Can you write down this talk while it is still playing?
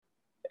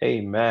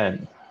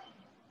Amen.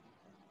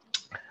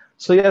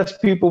 So, yes,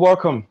 people,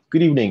 welcome.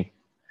 Good evening.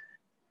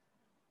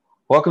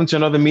 Welcome to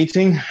another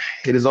meeting.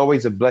 It is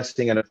always a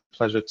blessing and a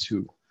pleasure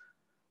to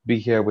be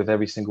here with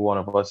every single one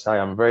of us. I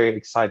am very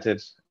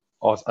excited,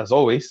 as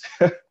always,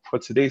 for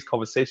today's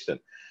conversation.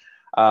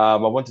 I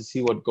want to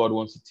see what God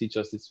wants to teach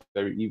us this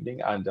very evening.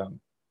 And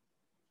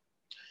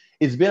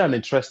it's been an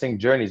interesting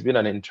journey. It's been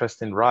an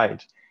interesting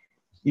ride.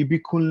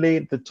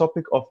 Ibikunle, the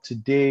topic of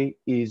today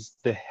is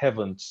the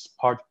heavens,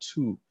 part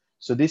 2.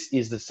 So this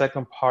is the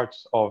second part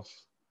of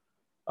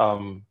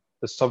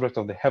the subject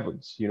of the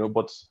heavens,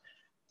 but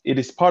it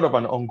is part of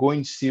an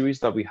ongoing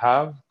series that we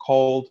have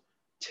called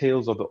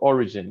Tales of the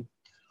Origin,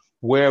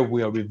 where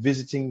we are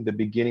revisiting the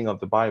beginning of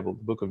the Bible,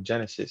 the book of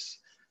Genesis,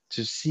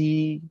 to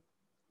see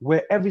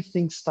where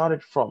everything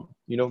started from,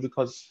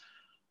 because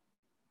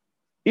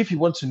if you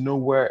want to know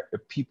where the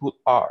people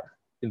are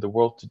in the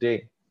world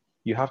today,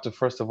 you have to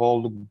first of all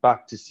look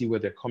back to see where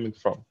they're coming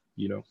from,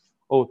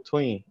 Oh,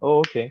 Twain, oh,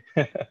 okay.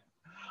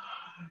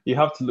 You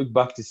have to look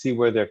back to see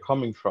where they're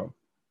coming from.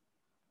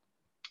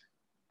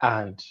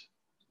 And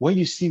when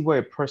you see where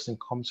a person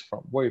comes from,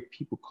 where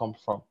people come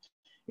from,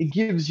 it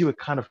gives you a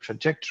kind of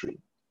trajectory,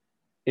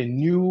 a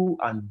new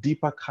and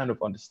deeper kind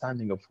of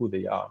understanding of who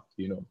they are,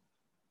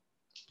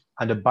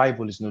 And the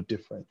Bible is no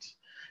different.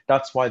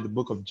 That's why the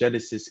book of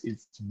Genesis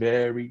is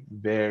very,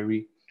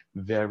 very,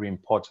 very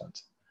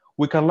important.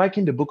 We can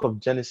liken the book of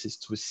Genesis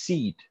to a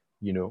seed,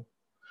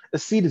 A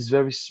seed is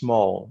very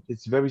small,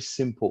 it's very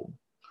simple,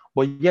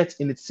 but yet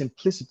in its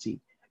simplicity,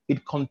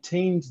 it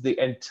contains the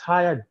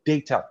entire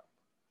data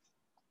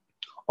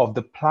of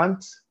the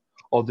plant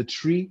or the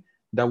tree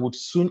that would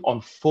soon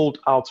unfold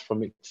out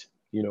from it,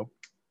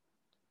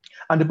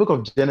 And the book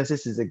of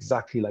Genesis is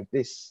exactly like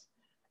this.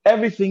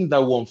 Everything that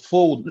will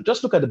unfold,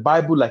 just look at the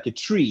Bible like a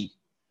tree,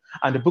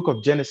 and the book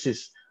of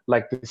Genesis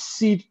like the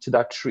seed to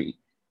that tree.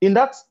 In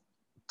that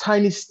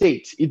tiny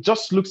state, it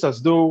just looks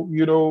as though,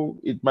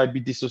 it might be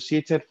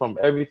dissociated from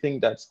everything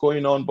that's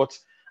going on. But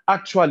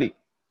actually,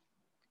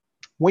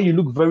 when you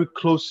look very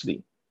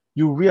closely,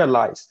 you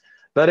realize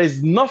that there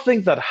is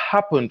nothing that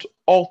happened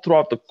all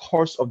throughout the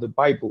course of the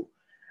Bible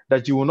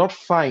that you will not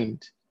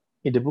find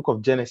in the book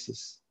of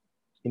Genesis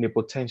in a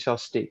potential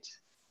state.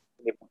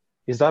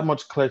 Is that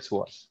much clear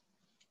to us?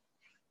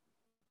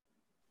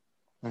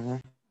 Mm-hmm.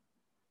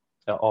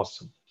 Yeah,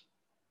 awesome.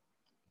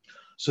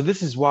 So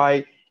this is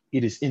why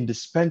it is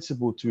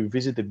indispensable to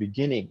revisit the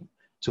beginning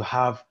to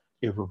have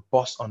a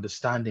robust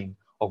understanding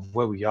of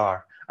where we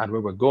are and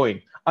where we're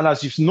going. And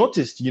as you've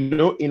noticed,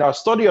 in our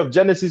study of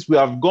Genesis, we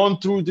have gone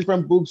through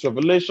different books,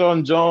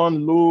 Revelation,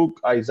 John, Luke,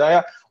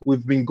 Isaiah.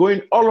 We've been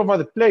going all over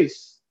the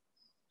place,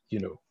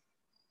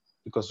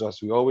 because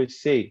as we always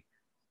say,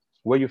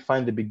 where you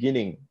find the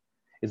beginning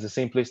is the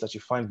same place that you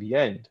find the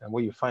end. And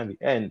where you find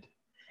the end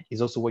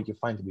is also where you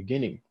find the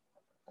beginning.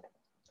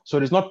 So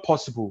it is not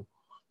possible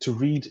to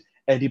read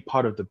any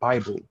part of the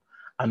Bible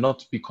and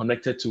not be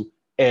connected to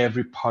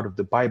every part of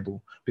the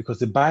Bible, because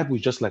the Bible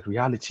is just like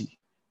reality.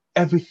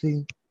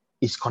 Everything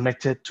is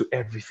connected to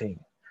everything.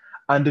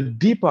 And the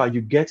deeper you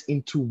get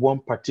into one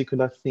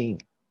particular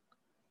thing,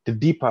 the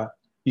deeper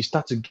you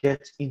start to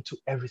get into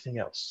everything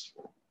else.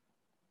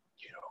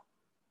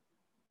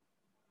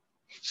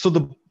 So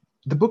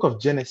the book of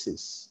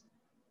Genesis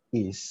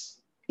is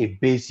a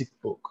basic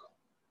book,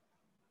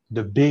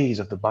 the base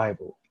of the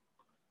Bible.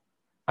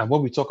 And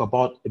when we talk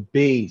about a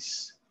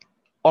base,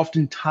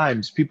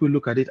 oftentimes people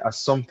look at it as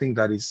something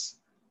that is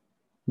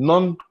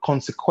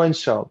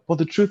non-consequential, but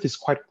the truth is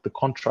quite the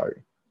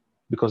contrary,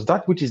 because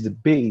that which is the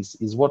base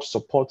is what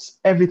supports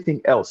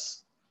everything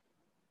else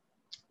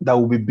that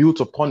will be built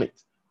upon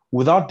it.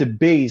 Without the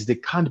base, there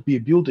can't be a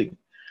building.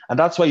 And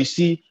that's why you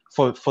see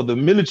for the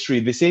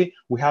military, they say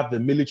we have the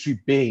military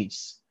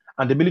base.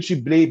 And the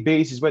military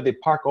base is where they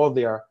park all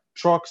their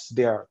trucks,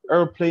 their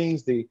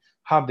airplanes, they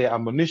have their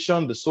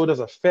ammunition, the soldiers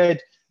are fed.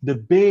 The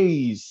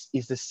base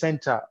is the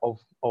center of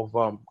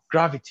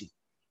gravity,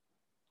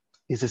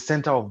 is the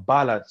center of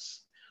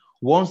balance.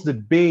 Once the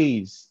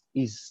base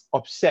is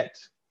upset,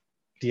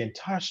 the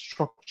entire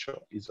structure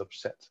is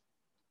upset.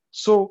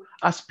 So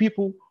as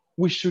people,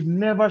 we should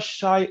never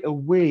shy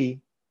away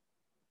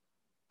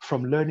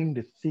from learning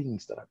the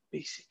things that are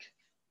basic,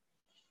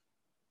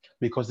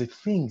 because the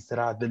things that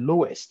are the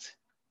lowest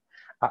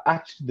are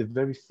actually the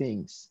very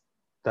things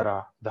that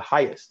are the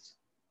highest.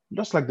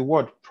 Just like the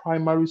word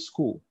primary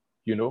school,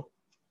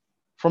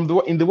 From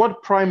in the word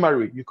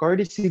primary, you can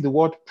already see the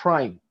word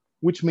prime,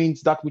 which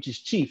means that which is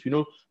chief.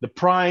 The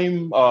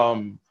prime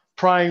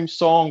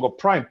song or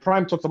prime.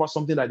 Prime talks about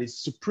something that is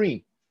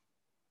supreme.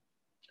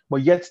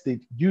 But yet they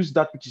use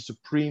that which is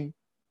supreme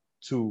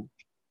to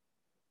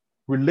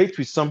relate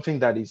with something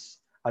that is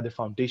at the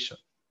foundation.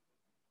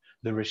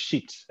 The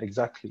Reshit,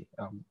 exactly,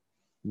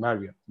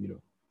 Mariam,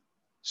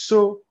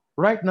 So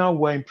right now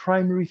we're in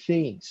primary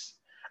things.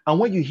 And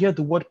when you hear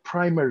the word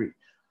primary,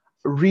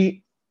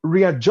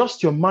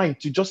 readjust your mind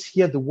to just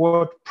hear the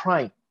word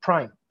prime.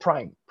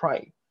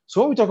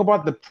 So when we talk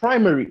about the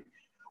primary,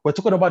 we're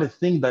talking about the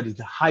thing that is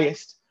the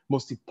highest,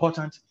 most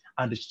important,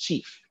 and is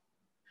chief.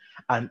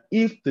 And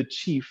if the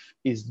chief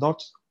is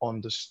not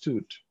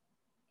understood,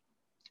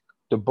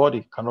 the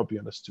body cannot be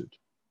understood.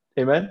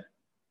 Amen?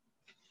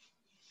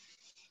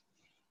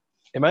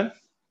 Amen?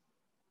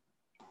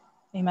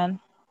 Amen.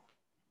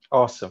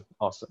 Awesome,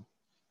 awesome.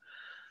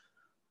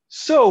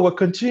 So we're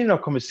continuing our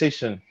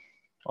conversation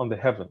on the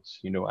heavens,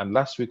 and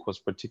last week was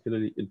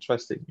particularly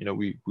interesting.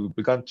 We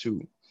began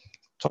to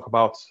talk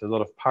about a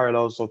lot of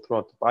parallels all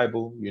throughout the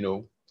Bible,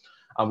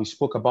 and we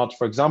spoke about,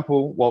 for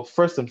example, well,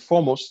 first and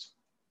foremost,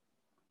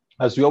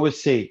 as we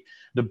always say,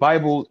 the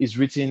Bible is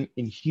written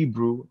in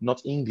Hebrew,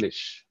 not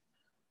English.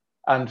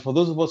 And for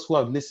those of us who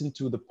have listened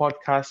to the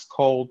podcast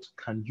called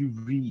Can You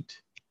Read?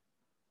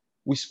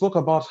 We spoke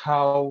about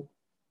how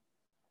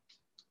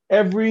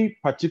every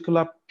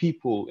particular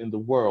people in the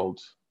world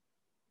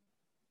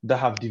that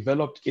have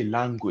developed a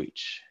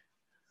language,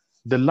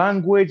 the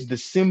language, the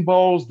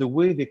symbols, the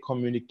way they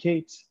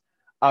communicate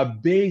are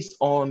based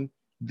on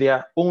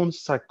their own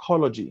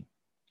psychology.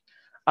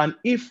 And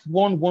if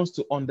one wants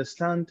to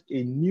understand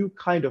a new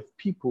kind of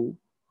people,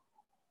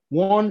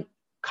 one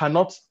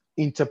cannot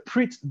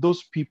interpret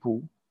those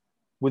people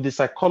with the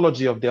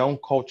psychology of their own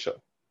culture.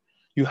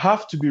 You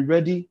have to be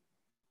ready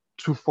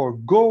to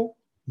forego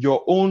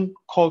your own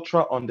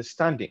cultural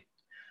understanding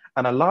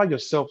and allow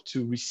yourself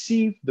to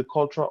receive the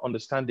cultural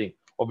understanding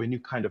of a new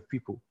kind of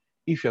people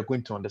if you're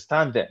going to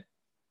understand them.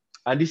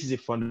 And this is a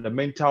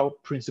fundamental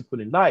principle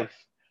in life.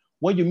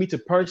 When you meet a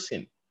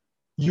person,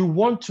 you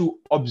want to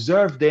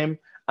observe them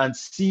and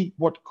see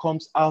what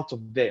comes out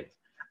of them,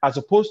 as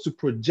opposed to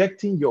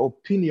projecting your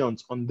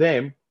opinions on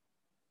them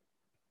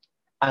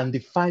and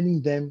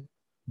defining them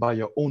by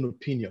your own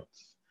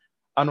opinions.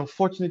 And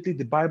unfortunately,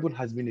 the Bible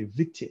has been a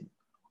victim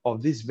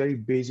of this very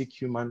basic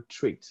human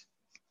trait,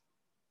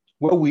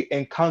 where we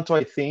encounter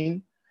a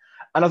thing,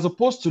 and as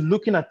opposed to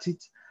looking at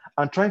it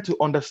and trying to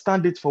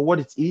understand it for what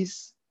it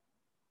is,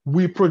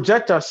 we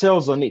project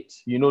ourselves on it.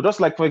 Just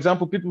like, for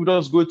example, people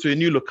just go to a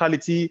new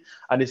locality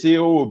and they say,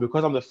 oh,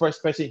 because I'm the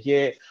first person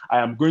here, I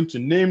am going to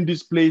name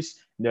this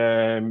place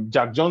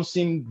Jack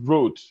Johnson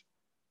Road.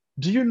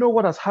 Do you know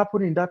what has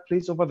happened in that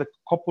place over the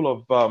couple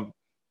of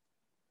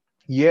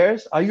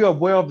years? Are you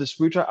aware of the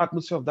spiritual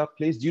atmosphere of that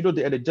place? Do you know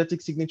the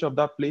energetic signature of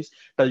that place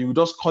that you would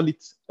just call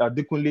it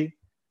Adekunle?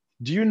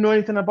 Do you know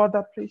anything about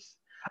that place?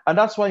 And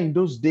that's why in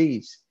those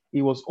days,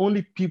 it was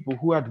only people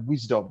who had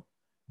wisdom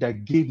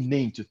that gave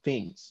name to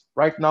things.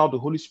 Right now, the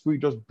Holy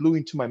Spirit just blew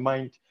into my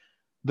mind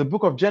the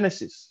book of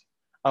Genesis.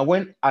 And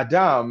when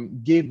Adam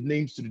gave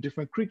names to the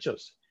different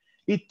creatures,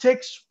 it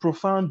takes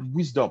profound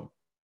wisdom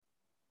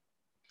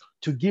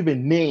to give a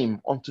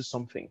name unto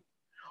something.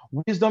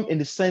 Wisdom in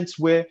the sense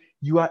where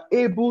you are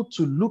able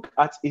to look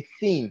at a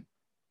thing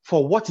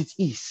for what it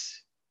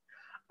is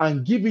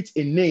and give it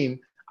a name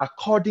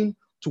according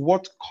to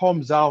what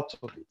comes out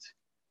of it.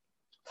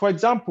 For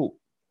example,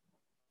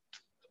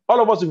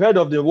 all of us have heard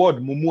of the word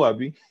mumu,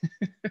 Abi.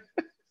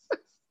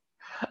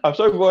 I'm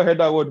sure you've all heard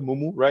that word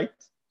mumu, right?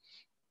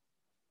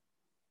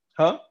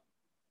 Huh?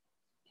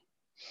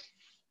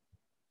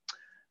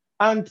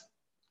 And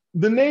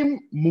the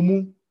name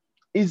mumu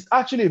is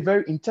actually a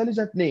very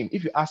intelligent name,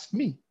 if you ask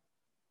me.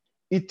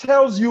 It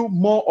tells you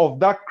more of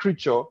that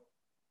creature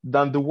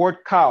than the word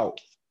cow.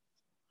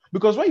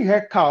 Because when you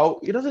hear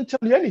cow, it doesn't tell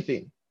you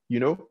anything,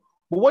 But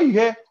when you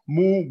hear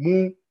moo,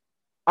 moo,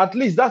 at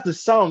least that's the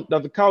sound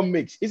that the cow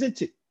makes,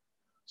 isn't it?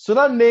 So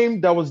that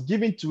name that was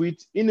given to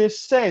it, in a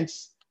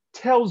sense,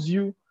 tells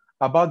you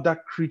about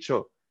that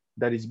creature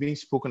that is being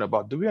spoken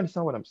about. Do we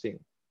understand what I'm saying?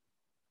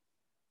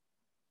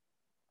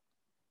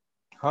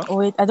 Huh?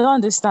 Wait, I don't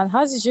understand.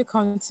 How did you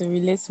come to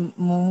relate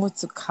mumu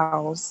to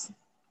cows?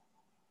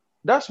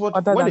 That's what,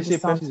 Other when than they the say a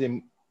sound.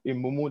 person is a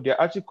mumu,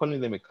 they're actually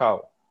calling them a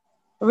cow.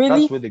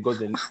 Really? That's where they got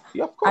the name.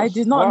 Yeah, of course. I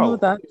did not know Wow.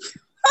 that.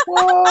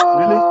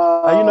 Really?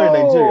 Are you not in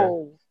Nigeria?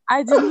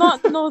 I did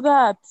not know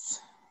that.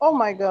 Oh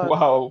my God.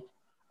 Wow.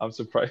 I'm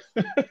surprised.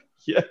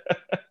 Yeah.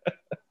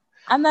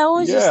 And I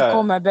always used to Yeah.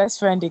 call my best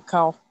friend a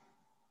cow.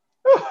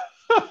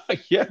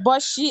 Yeah.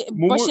 But she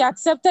Mumu.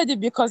 accepted it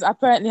because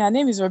apparently her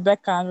name is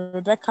Rebecca and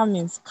Rebecca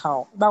means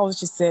cow. That was what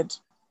she said.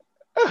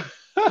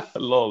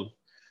 Lol.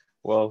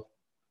 Well,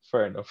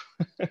 fair enough.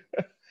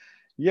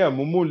 Yeah,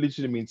 mumu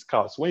literally means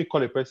cows. When you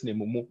call a person a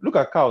mumu, look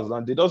at cows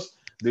and they just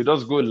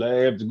go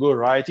left, go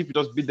right. If you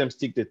just beat them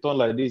stick, they turn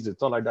like this, they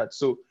turn like that.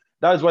 So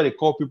that's why they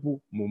call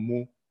people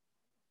mumu.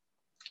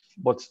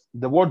 But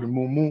the word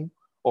mumu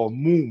or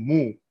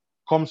moo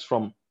comes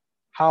from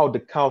how the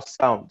cow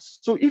sounds.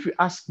 So if you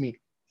ask me,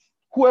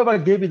 whoever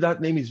gave it that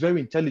name is very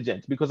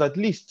intelligent, because at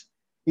least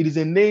it is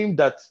a name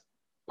that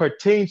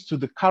pertains to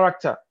the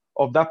character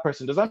of that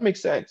person. Does that make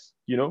sense?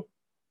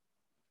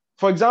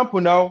 For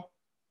example, now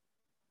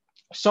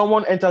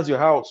someone enters your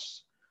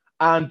house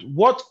and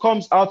what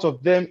comes out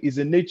of them is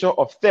a nature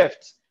of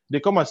theft. They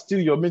come and steal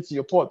your meat in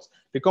your pot.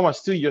 They come and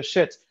steal your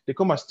shirt. They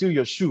come and steal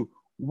your shoe.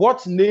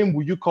 What name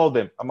will you call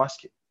them? I'm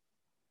asking.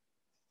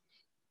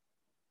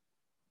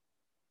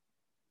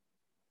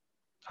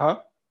 Huh?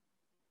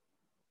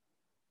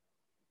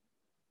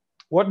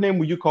 What name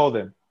will you call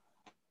them?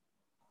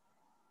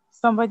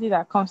 Somebody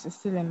that comes to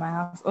steal in my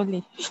house.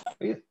 Only.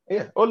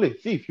 Yeah, only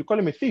thief. You call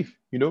him a thief,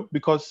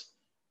 because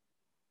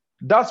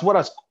that's what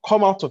has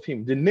come out of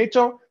him. The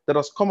nature that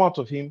has come out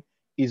of him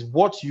is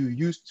what you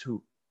used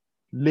to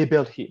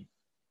label him.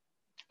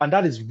 And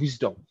that is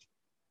wisdom.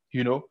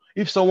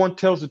 If someone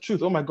tells the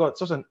truth, oh my God,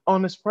 such an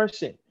honest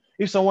person.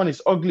 If someone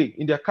is ugly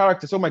in their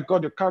characters, oh my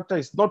God, your character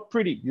is not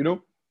pretty,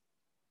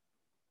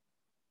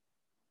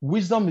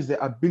 Wisdom is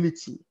the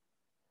ability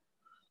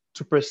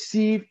to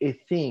perceive a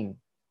thing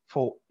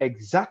for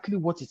exactly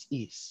what it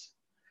is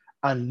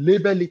and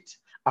label it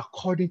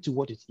according to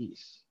what it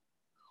is.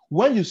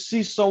 When you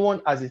see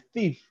someone as a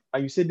thief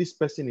and you say this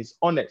person is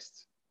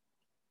honest,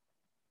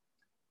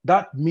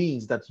 that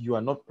means that you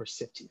are not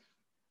perceptive.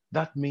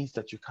 That means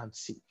that you can't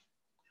see.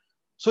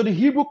 So the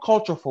Hebrew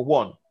culture, for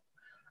one,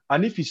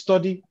 and if you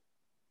study,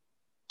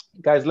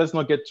 guys, let's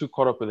not get too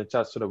caught up in the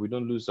chat so that we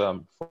don't lose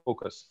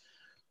focus.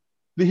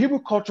 The Hebrew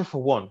culture,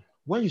 for one,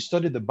 when you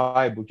study the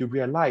Bible, you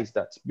realize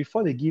that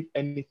before they give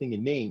anything a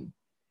name,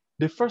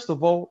 they first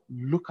of all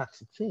look at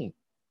the thing.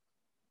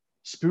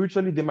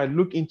 Spiritually, they might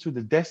look into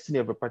the destiny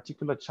of a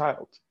particular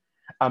child.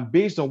 And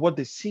based on what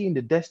they see in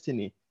the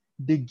destiny,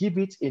 they give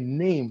it a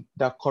name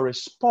that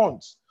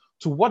corresponds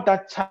to what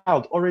that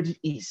child already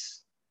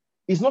is.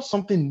 It's not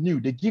something new.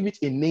 They give it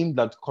a name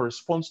that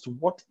corresponds to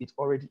what it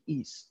already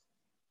is.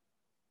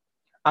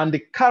 And the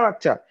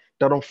character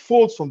that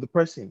unfolds from the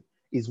person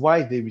is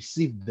why they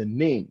receive the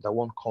name that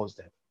one calls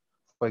them.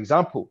 For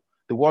example,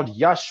 the word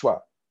Yahshua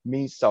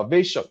means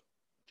salvation.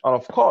 And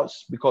of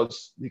course,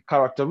 because the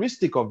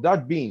characteristic of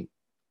that being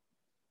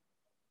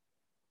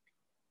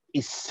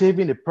is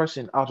saving a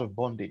person out of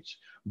bondage,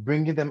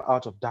 bringing them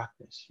out of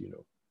darkness,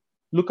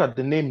 Look at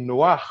the name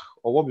Noah,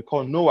 or what we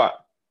call Noah.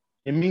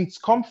 It means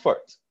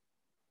comfort.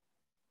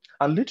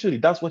 And literally,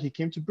 that's what he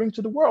came to bring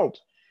to the world.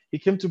 He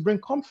came to bring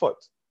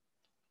comfort.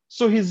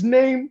 So his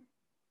name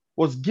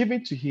was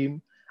given to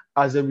him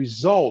as a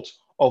result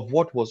of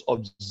what was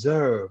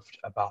observed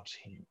about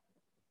him.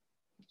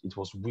 It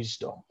was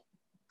wisdom.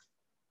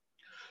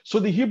 So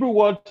the Hebrew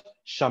word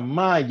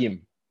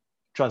shamayim,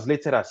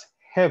 translated as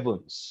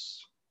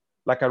heavens,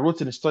 like I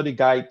wrote in the study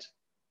guide.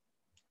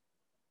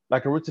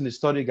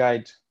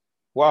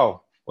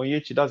 Wow,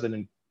 Onyechi, that's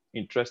an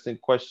interesting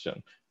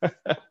question.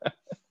 That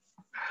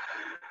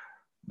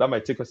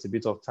might take us a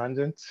bit of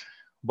tangent,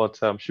 but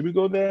should we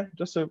go there?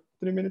 Just 3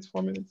 minutes,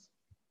 4 minutes?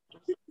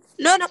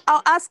 No,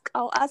 I'll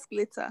ask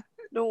later.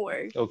 Don't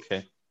worry.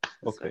 Okay.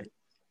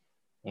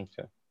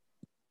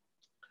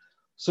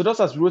 So just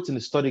as we wrote in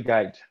the study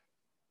guide,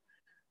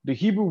 the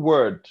Hebrew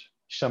word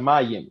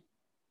shamayim,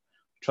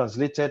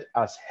 translated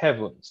as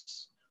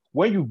heavens,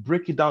 when you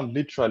break it down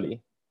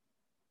literally,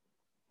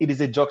 it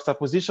is a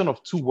juxtaposition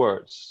of two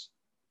words.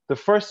 The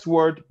first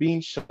word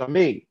being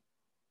shamay,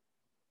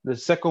 the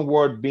second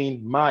word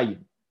being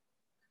mayim.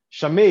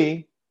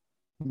 Shamay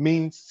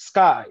means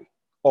sky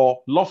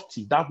or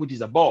lofty, that which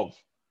is above,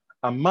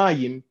 and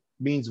mayim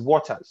means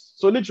waters.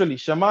 So literally,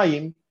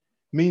 shamayim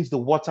means the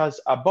waters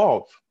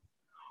above.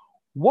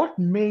 What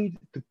made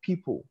the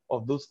people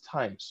of those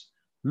times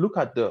look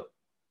at the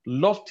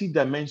lofty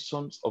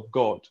dimensions of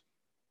God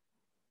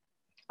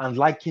and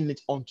liken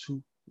it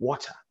unto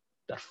water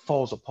that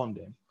falls upon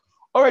them?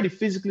 Already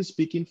physically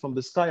speaking, from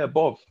the sky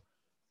above,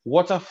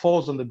 water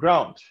falls on the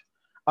ground.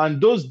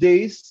 And those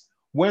days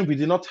when we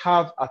did not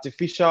have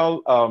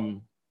artificial,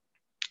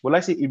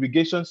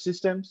 irrigation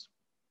systems,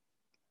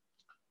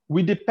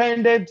 we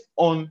depended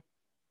on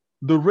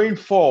the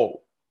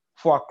rainfall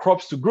for our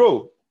crops to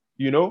grow.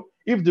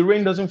 If the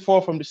rain doesn't fall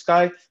from the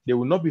sky, there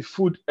will not be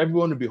food.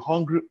 Everyone will be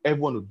hungry.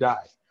 Everyone will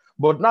die.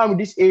 But now in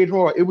this age,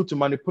 we're able to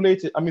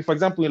manipulate it. I mean, for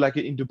example, like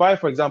in Dubai,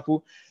 for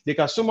example, they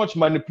can so much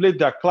manipulate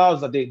their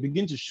clouds that they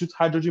begin to shoot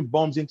hydrogen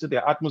bombs into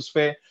their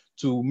atmosphere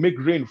to make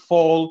rain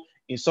fall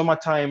in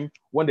summertime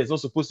when there's not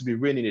supposed to be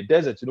rain in the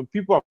desert.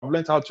 People have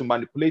learned how to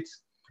manipulate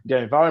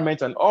their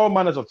environment and all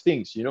manners of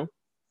things,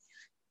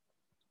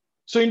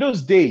 So in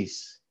those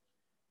days,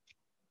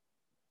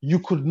 you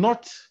could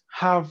not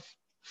have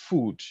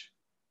food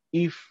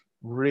if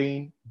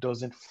rain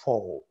doesn't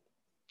fall.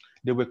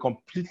 They were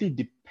completely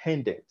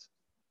dependent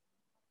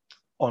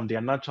on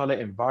their natural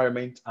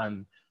environment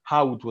and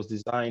how it was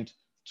designed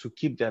to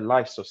keep their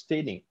life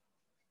sustaining.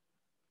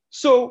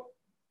 So,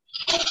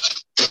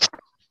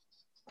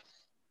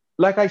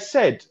 like I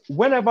said,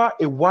 whenever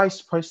a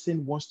wise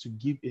person wants to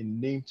give a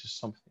name to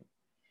something,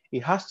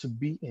 it has to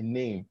be a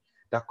name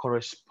that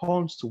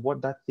corresponds to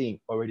what that thing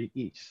already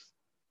is.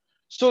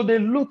 So they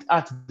looked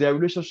at their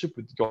relationship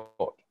with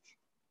God.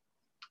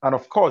 And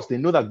of course, they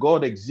know that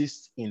God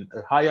exists in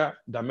a higher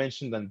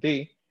dimension than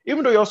they,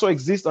 even though he also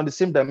exists on the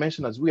same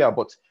dimension as we are,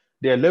 but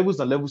there are levels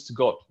and levels to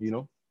God,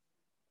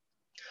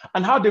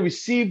 And how they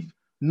receive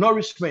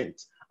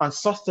nourishment and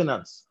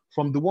sustenance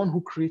from the one who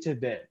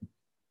created them.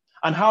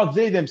 And how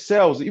they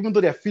themselves, even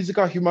though they're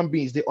physical human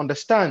beings, they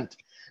understand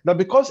that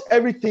because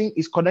everything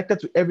is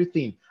connected to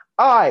everything,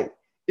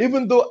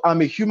 even though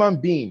I'm a human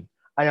being,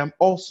 I am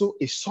also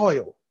a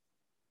soil.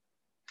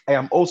 I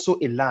am also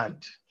a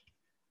land.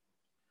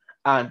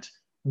 And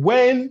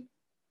when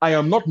I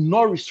am not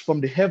nourished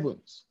from the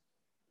heavens,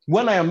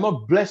 when I am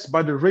not blessed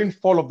by the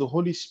rainfall of the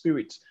Holy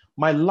Spirit,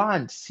 my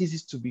land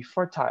ceases to be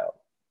fertile.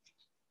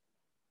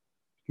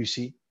 You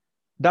see,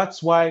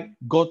 that's why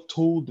God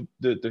told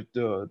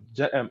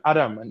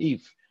Adam and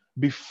Eve,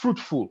 be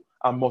fruitful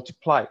and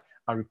multiply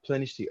and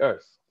replenish the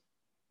earth.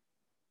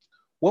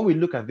 When we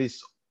look at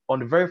this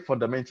on a very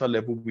fundamental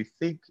level, we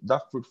think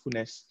that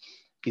fruitfulness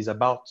is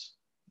about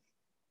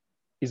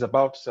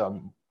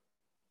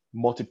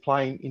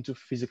multiplying into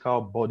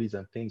physical bodies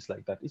and things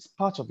like that. It's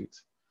part of it,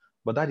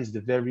 but that is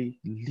the very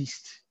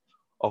least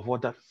of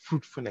what that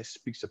fruitfulness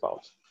speaks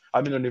about.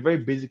 I mean, on a very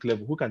basic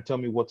level, who can tell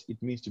me what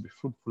it means to be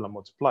fruitful and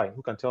multiply?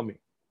 Who can tell me?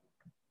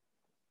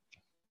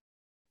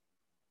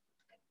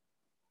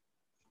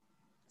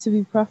 To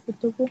be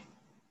profitable.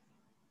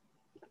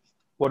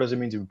 What does it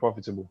mean to be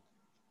profitable?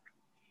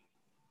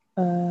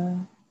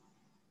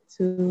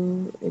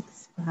 To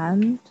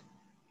expand,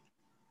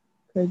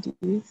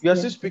 produce. You are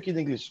still speaking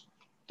English.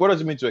 What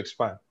does it mean to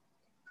expand?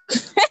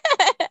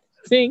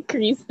 To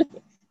increase.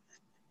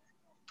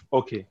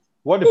 Okay.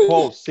 What did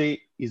Paul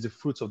say is the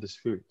fruits of the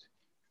Spirit?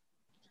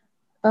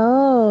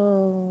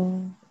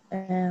 Oh,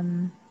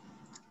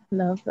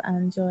 love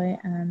and joy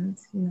and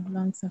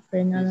long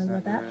suffering and all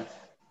of that.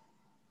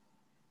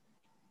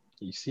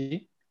 You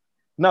see?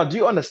 Now, do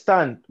you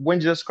understand when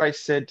Jesus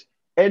Christ said,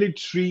 any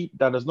tree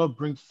that does not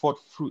bring forth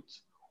fruit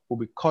will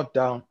be cut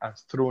down and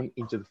thrown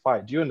into the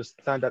fire? Do you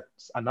understand that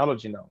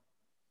analogy now?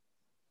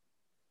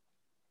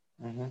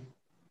 Mm-hmm.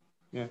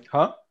 Yeah.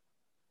 Huh?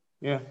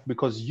 Yeah.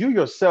 Because you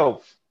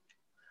yourself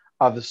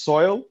are the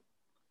soil,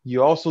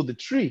 you're also the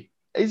tree.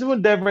 It's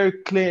even there very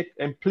clear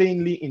and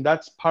plainly in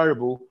that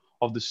parable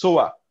of the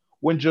sower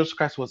when Jesus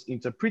Christ was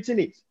interpreting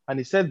it. And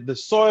he said, the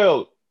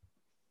soil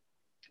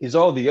is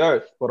all the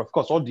earth, but of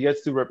course, all the earth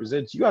still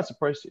represents you as a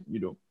person,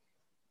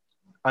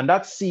 And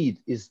that seed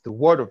is the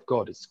word of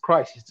God, it's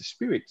Christ, it's the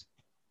Spirit,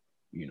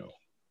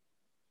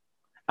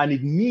 And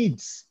it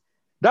needs,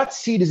 that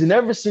seed is in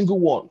every single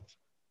one,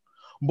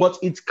 but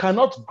it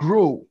cannot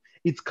grow,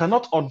 it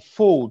cannot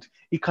unfold,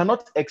 it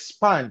cannot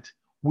expand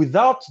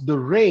without the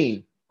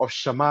rain of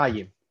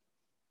Shamayim.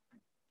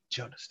 Do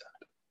you understand?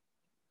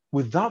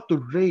 Without the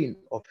rain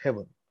of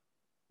heaven,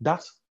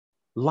 that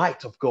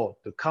light of God,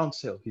 the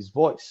counsel, his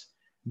voice,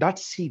 that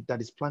seed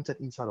that is planted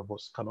inside of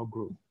us cannot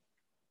grow.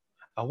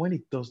 And when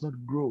it does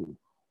not grow,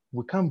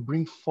 we can't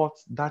bring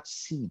forth that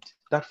seed,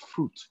 that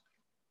fruit,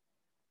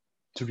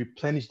 to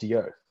replenish the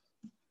earth.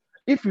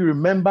 If you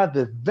remember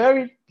the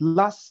very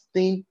last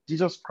thing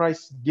Jesus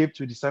Christ gave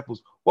to his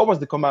disciples, what was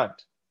the command?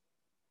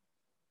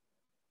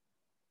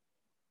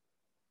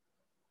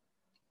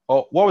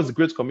 Or what was the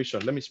Great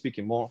Commission? Let me speak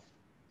in more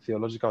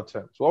theological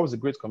terms. What was the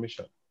Great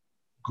Commission?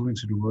 Go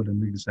into the world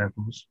and make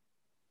disciples.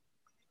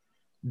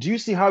 Do you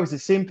see how it's the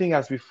same thing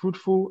as be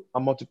fruitful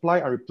and multiply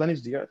and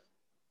replenish the earth?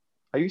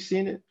 Are you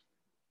seeing it?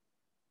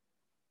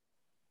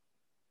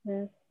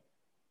 Yes.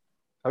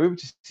 Are you able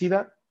to see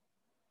that?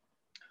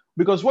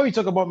 Because when we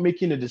talk about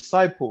making a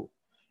disciple,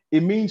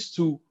 it means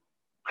to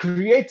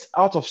create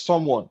out of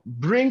someone,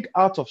 bring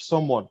out of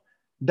someone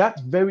that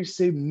very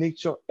same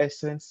nature,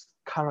 essence,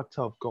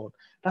 character of God.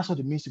 That's what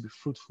it means to be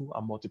fruitful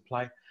and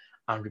multiply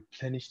and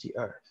replenish the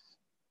earth.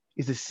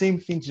 It's the same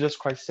thing Jesus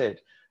Christ said.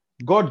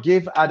 God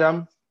gave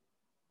Adam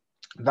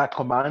that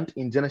command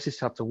in Genesis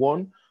chapter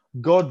 1.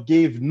 God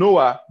gave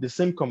Noah the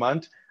same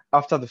command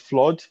after the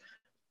flood.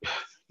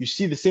 You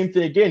see the same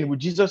thing again with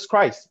Jesus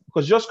Christ,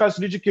 because Jesus Christ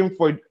literally came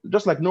for,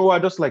 just like Noah,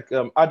 just like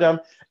Adam,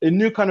 a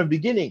new kind of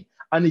beginning.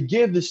 And he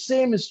gave the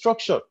same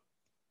instruction.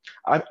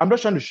 I'm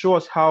just trying to show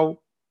us how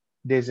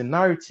there's a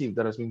narrative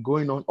that has been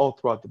going on all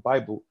throughout the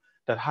Bible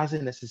that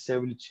hasn't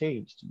necessarily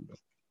changed.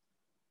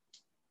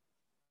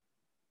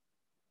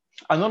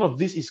 And none of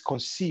this is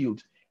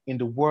concealed in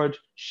the word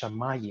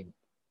Shamayim.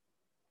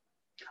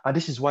 And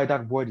this is why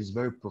that word is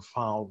very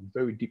profound,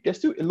 very deep. There's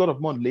still a lot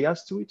of more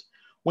layers to it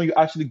when you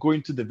actually go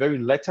into the very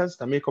letters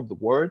that make up the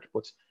word,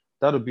 but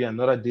that'll be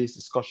another day's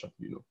discussion,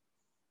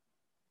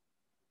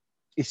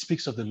 It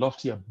speaks of the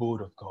lofty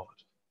abode of God,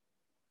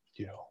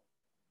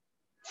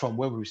 from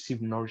where we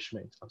receive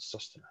nourishment and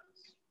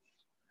sustenance.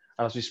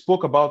 And as we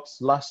spoke about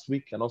last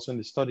week and also in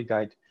the study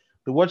guide,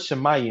 the word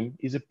Shamayim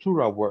is a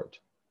plural word.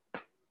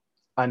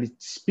 And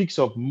it speaks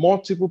of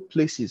multiple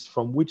places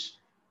from which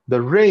the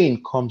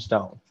rain comes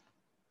down,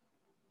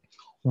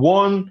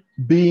 one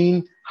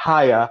being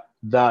higher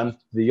than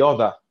the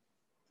other.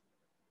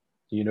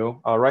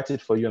 I'll write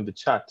it for you in the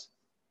chat.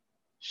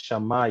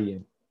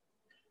 Shamayim.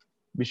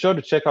 Be sure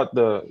to check out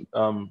the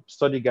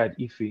study guide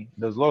Ife.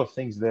 There's a lot of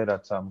things there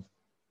that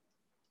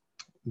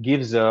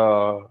gives a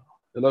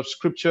lot of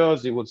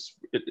scriptures. A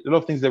lot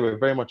of things that were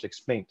very much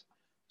explained.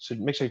 So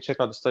make sure you check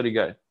out the study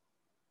guide.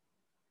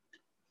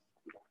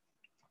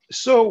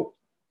 So,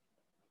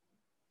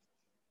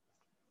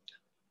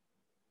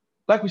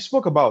 like we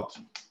spoke about,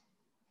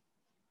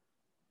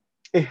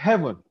 a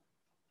heaven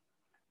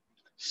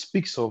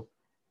speaks of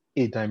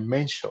a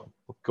dimension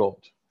of God,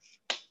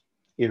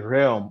 a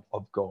realm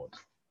of God,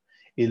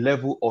 a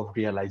level of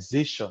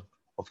realization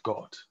of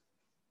God.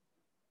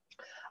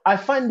 I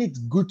find it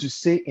good to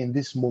say in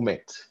this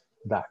moment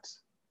that,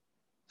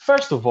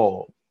 first of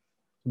all,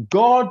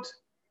 God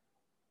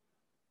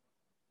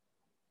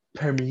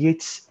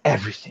permeates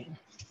everything.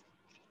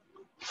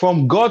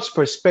 From God's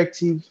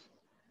perspective,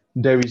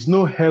 there is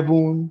no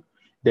heaven,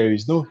 there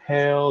is no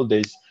hell.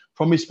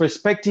 From his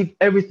perspective,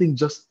 everything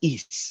just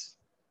is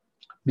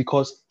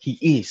because he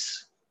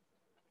is.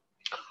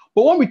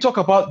 But when we talk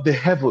about the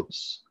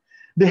heavens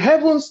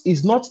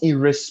is not in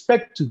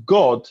respect to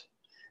God.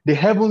 The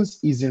heavens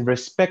is in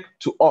respect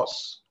to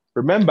us.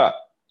 Remember,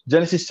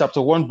 Genesis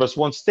chapter 1 verse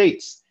 1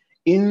 states,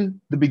 in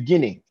the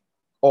beginning,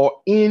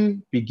 or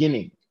in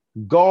beginning,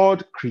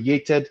 God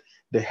created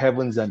the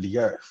heavens and the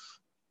earth.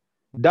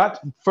 That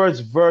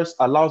first verse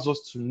allows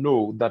us to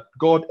know that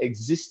God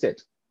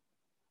existed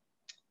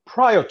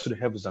prior to the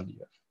heavens and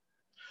the earth.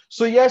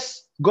 So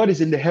yes, God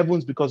is in the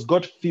heavens because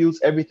God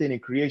fills everything in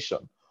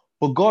creation,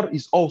 but God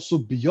is also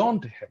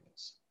beyond the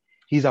heavens.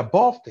 He's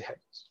above the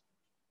heavens.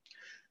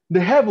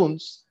 The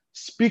heavens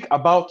speak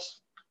about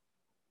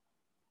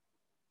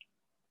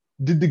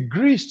the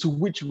degrees to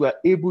which we are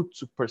able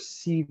to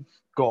perceive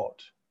God.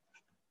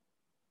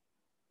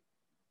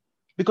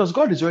 Because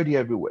God is already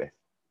everywhere.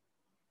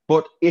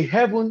 But a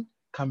heaven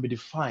can be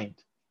defined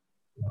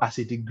as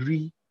a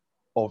degree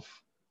of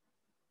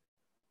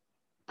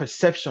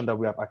perception that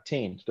we have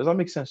attained. Does that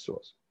make sense to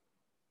us?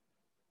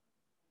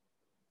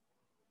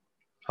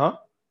 Huh?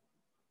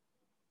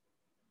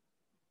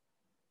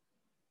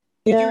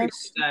 Yes.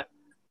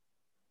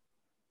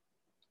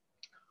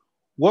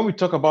 When we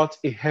talk about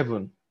a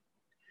heaven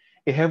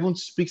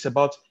speaks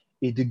about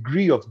a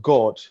degree of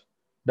God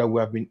that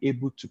we have been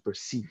able to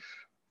perceive.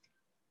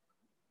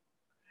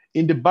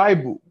 In the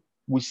Bible,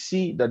 we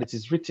see that it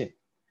is written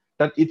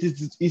that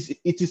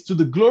it is to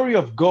the glory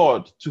of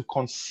God to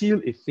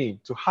conceal a thing,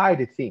 to hide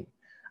a thing,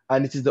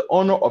 and it is the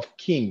honor of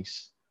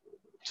kings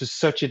to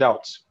search it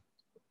out.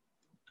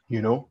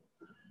 You know,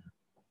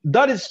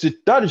 that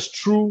is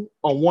true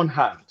on one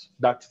hand,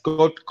 that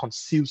God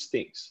conceals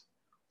things.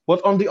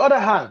 But on the other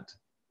hand,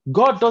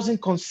 God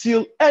doesn't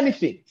conceal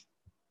anything.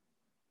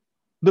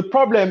 The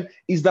problem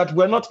is that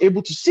we're not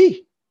able to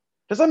see.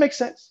 Does that make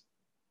sense?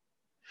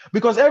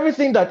 Because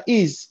everything that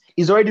is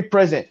already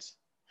present.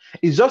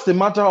 It's just a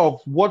matter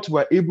of what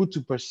we're able to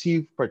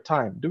perceive per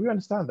time. Do we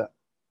understand that?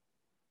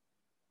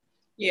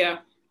 Yeah.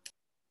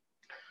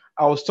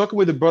 I was talking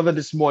with a brother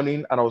this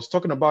morning, and I was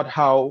talking about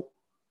how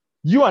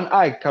you and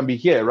I can be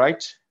here,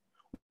 right?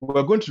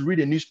 We're going to read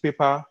a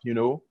newspaper, you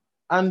know,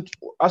 and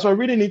as we're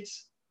reading it,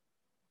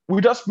 we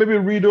just maybe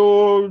read,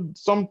 oh,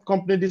 some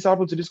company, this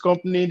happened to this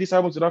company, this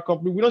happened to that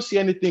company. We don't see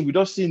anything. We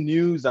just see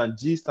news and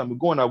gist, and we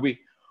go on our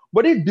way.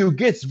 But if Bill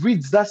Gates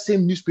reads that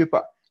same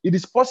newspaper, it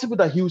is possible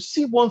that he will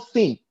see one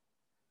thing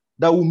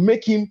that will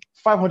make him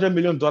 $500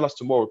 million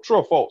tomorrow. True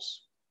or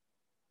false?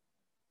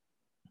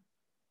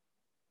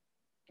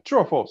 True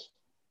or false?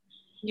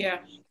 Yeah.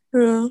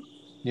 True.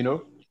 You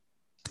know,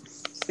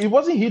 it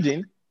wasn't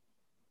hidden.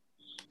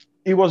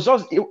 It was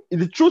just,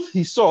 the truth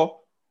he saw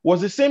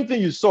was the same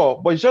thing you saw,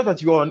 but it's just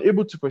that you are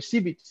unable to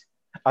perceive it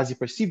as he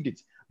perceived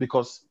it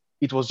because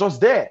it was just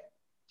there,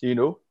 you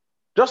know.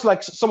 Just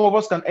like some of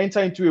us can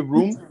enter into a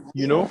room,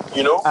 you know,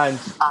 and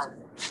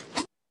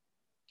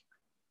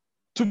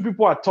two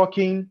people are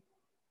talking.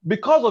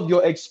 Because of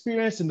your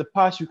experience in the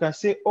past, you can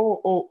say,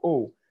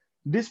 oh,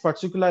 this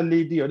particular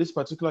lady or this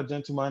particular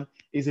gentleman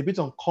is a bit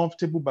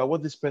uncomfortable by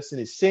what this person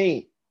is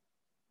saying.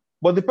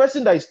 But the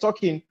person that is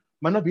talking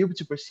might not be able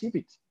to perceive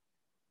it.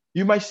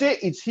 You might say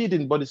it's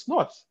hidden, but it's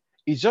not.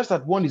 It's just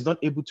that one is not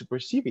able to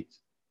perceive it.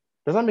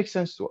 Does that make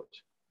sense to us?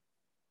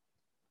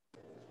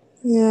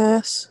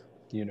 Yes.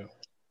 You know.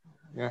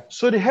 Yeah.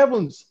 So the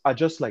heavens are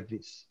just like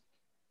this.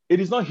 It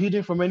is not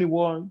hidden from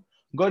anyone.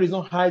 God is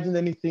not hiding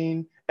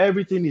anything.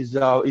 Everything is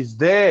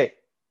there.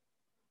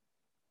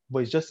 But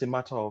it's just a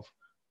matter of,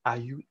 are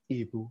you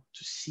able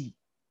to see?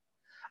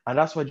 And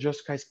that's why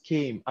Jesus Christ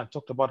came and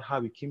talked about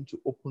how he came to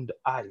open the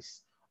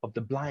eyes of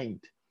the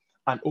blind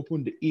and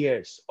open the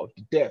ears of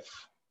the deaf.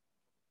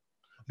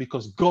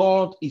 Because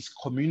God is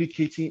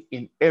communicating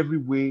in every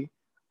way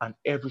and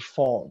every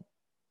form.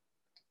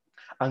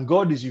 And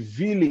God is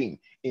revealing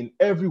in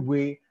every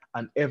way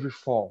and every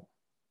form.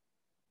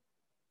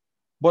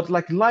 But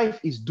like life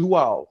is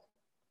dual,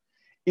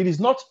 it is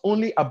not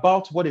only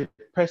about what a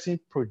person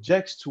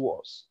projects to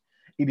us,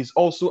 it is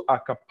also our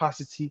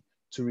capacity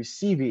to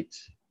receive it.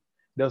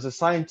 There was a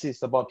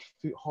scientist about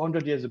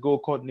 100 years ago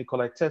called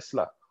Nikola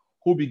Tesla,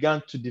 who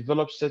began to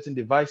develop certain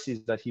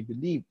devices that he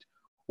believed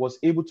was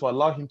able to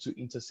allow him to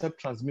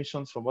intercept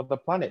transmissions from other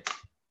planets.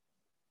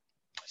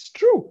 It's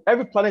true.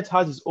 Every planet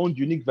has its own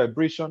unique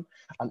vibration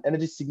and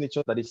energy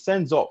signature that it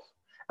sends off.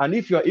 And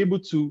if you're able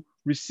to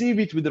receive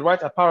it with the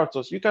right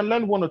apparatus, you can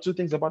learn one or two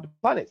things about the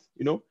planet.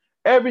 You know,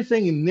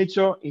 everything in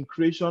nature, in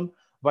creation,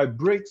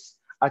 vibrates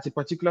at a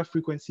particular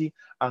frequency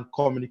and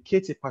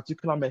communicates a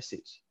particular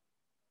message.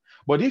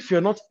 But if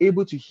you're not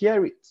able to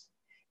hear it,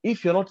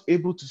 if you're not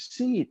able to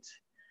see it,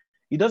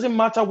 it doesn't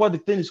matter what the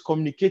thing is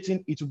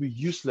communicating, it will be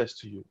useless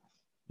to you.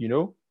 You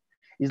know,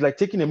 it's like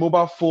taking a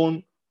mobile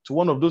phone to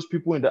one of those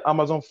people in the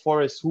Amazon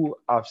forest who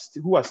are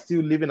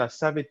still living as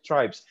savage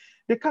tribes,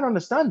 they can't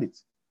understand it.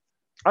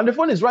 And the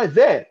phone is right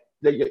there.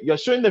 You're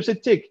showing them, say,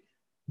 take.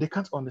 They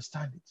can't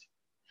understand it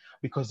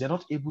because they're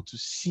not able to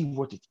see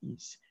what it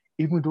is,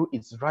 even though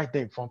it's right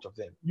there in front of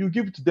them. You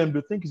give it to them,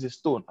 they'll think it's a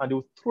stone, and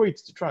they'll throw it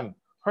to try and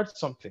hurt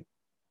something.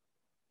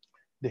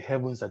 The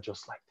heavens are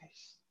just like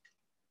this.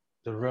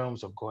 The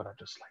realms of God are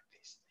just like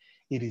this.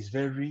 It is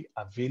very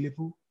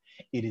available.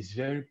 It is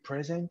very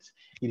present.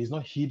 It is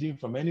not hidden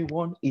from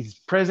anyone. It's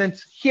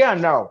present here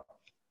and now.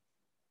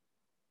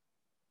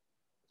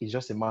 It's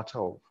just a matter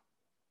of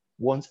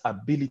one's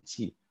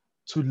ability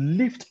to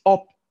lift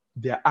up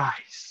their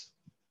eyes.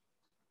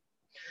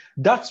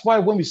 That's why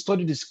when we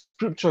study the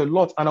scripture a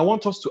lot, and I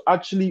want us to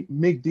actually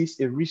make this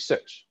a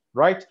research,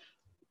 right?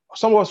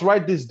 Some of us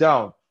write this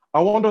down.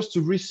 I want us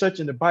to research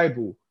in the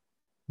Bible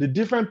the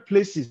different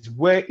places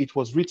where it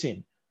was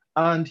written,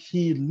 and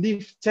he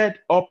lifted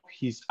up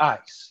his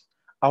eyes.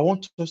 I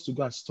want us to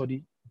go and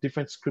study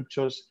different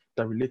scriptures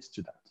that relate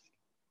to that.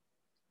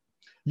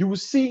 You will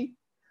see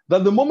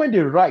that the moment they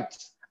write,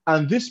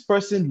 and this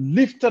person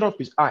lifted up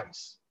his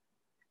eyes,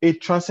 a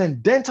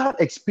transcendental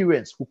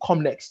experience will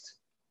come next.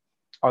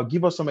 I'll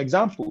give us some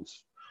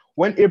examples.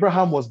 When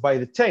Abraham was by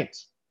the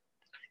tent,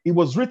 it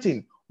was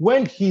written,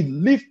 when he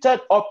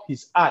lifted up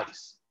his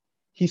eyes,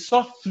 he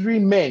saw 3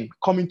 men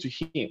coming to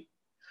him.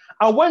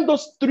 And when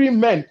those 3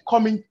 men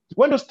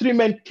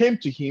came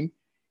to him,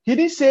 he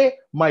didn't say,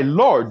 my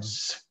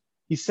lords.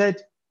 He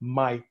said,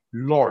 my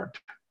Lord,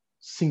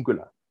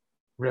 singular,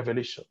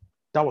 revelation.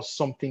 That was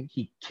something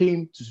he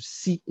came to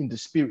see in the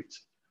spirit.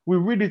 We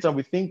read it and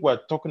we think we're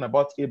talking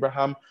about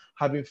Abraham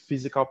having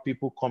physical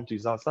people come to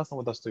his house. That's not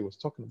what that story was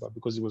talking about,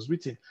 because it was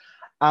written,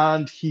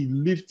 and he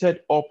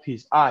lifted up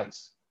his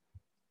eyes.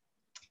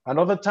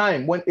 Another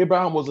time when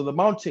Abraham was on the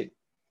mountain,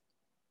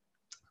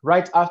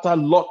 right after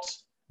Lot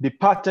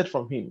departed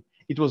from him,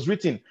 it was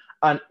written,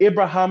 and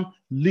Abraham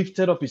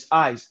lifted up his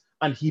eyes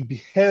and he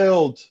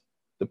beheld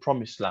the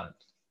promised land.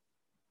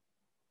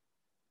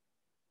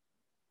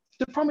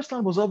 The promised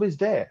land was always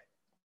there.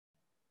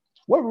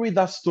 When we read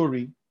that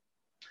story,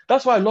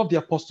 that's why I love the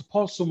Apostle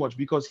Paul so much,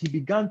 because he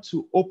began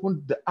to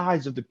open the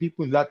eyes of the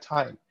people in that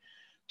time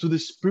to the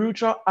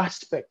spiritual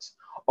aspect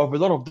of a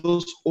lot of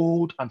those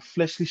old and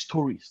fleshly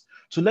stories,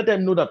 to let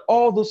them know that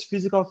all those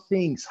physical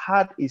things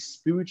had a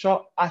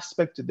spiritual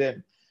aspect to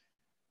them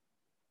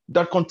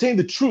that contained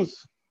the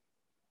truth,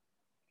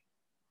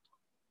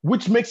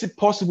 which makes it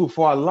possible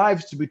for our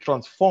lives to be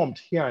transformed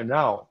here and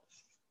now.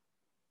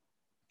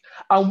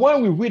 And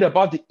when we read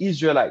about the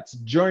Israelites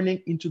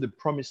journeying into the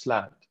promised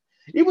land,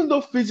 even though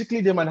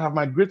physically they might have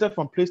migrated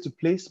from place to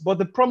place, but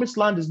the promised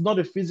land is not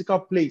a physical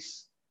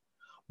place,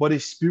 but a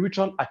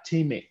spiritual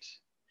attainment,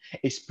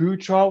 a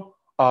spiritual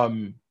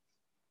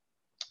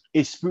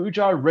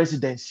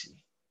residency,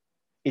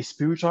 a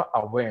spiritual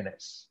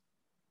awareness.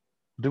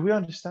 Do we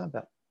understand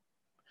that?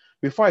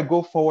 Before I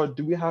go forward,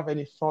 do we have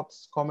any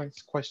thoughts,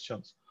 comments,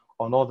 questions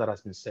on all that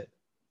has been said?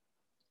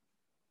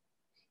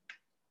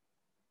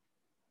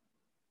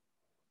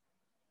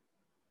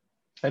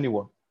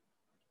 Anyone?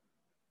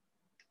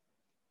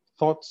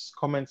 Thoughts,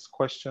 comments,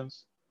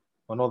 questions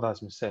on all that has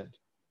been said?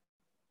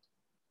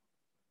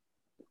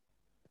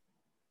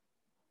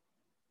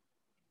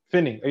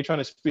 Finney, are you trying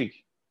to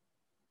speak?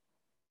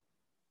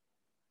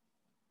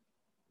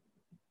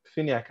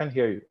 Finney, I can't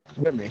hear you.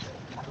 Hear me?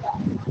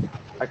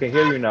 I can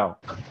hear you now.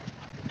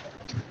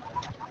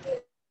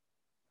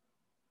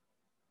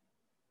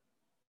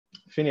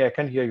 Finney, I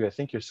can't hear you. I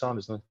think your sound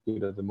is not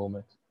good at the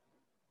moment.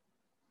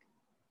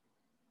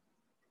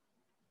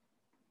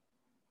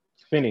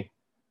 Finney.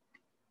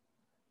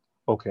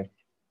 Okay.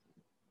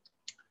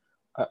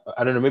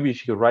 I don't know, maybe you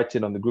should write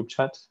it on the group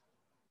chat,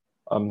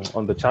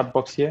 on the chat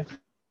box here.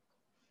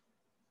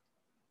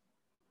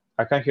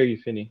 I can't hear you,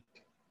 Finney.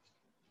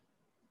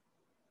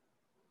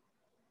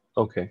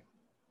 Okay.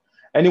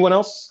 Anyone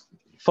else?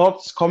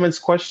 Thoughts, comments,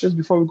 questions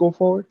before we go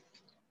forward?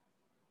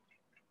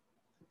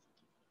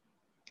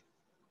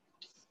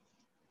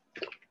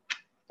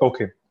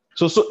 Okay.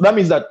 So that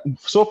means that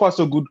so far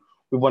so good,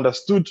 we've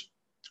understood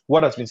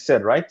what has been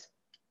said, right?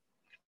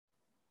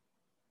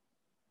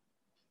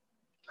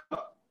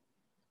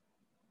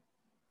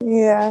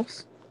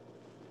 Yes.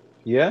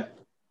 Yeah?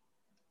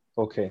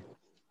 Okay.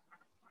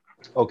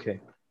 Okay.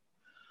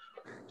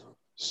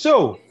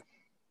 So,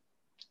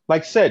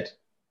 like said,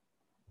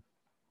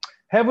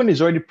 heaven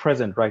is already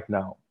present right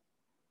now.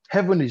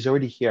 Heaven is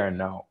already here and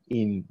now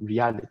in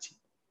reality.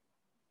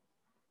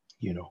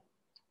 You know,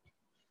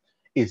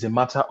 it's a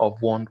matter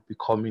of one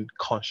becoming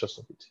conscious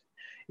of it.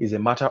 It's a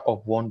matter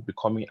of one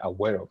becoming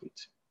aware of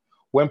it.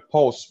 When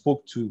Paul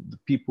spoke to the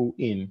people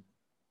in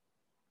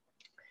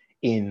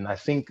I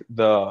think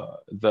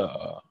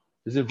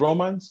is it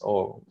Romans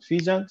or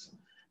Ephesians,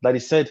 that he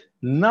said,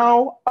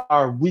 now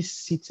are we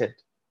seated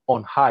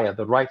on high at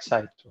the right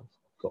side of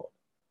God.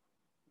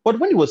 But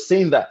when he was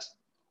saying that,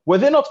 were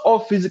they not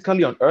all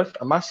physically on earth?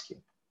 I'm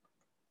asking.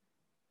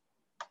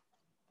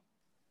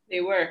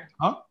 They were.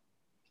 Huh?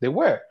 They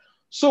were.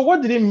 So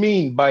what did he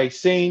mean by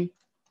saying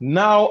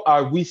now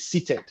are we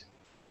seated.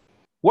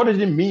 What did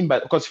it mean by,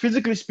 because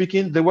physically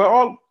speaking, they were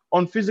all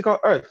on physical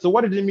earth. So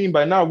what did it mean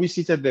by now we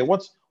seated there?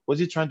 What was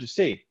he trying to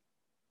say?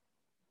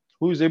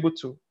 Who is able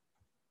to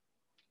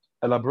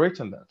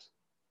elaborate on that?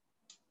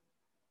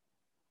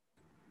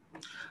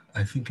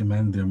 I think it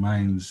meant their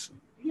minds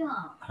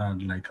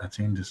had like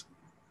attained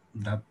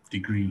that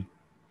degree.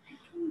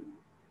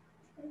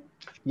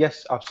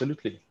 Yes,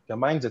 absolutely. Their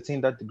minds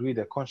attained that degree,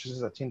 their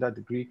consciousness attained that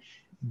degree.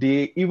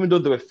 They, even though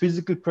they were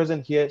physically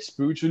present here,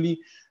 spiritually,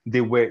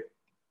 they were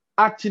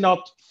acting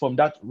out from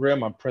that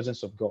realm and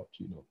presence of God,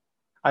 you know.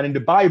 And in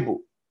the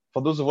Bible,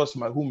 for those of us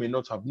who may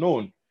not have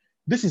known,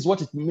 this is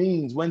what it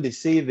means when they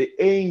say the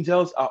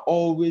angels are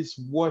always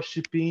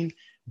worshiping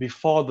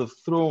before the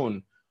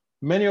throne.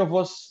 Many of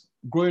us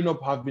growing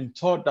up have been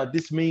taught that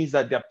this means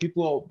that there are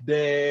people out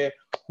there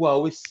who are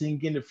always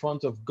singing in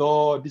front of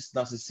God, this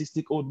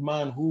narcissistic old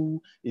man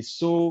who is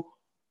so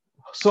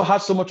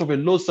has so much of a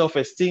low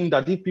self-esteem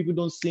that if people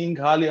don't sing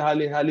hallelujah,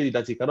 hallelujah,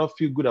 that he cannot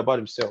feel good about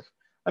himself.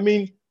 I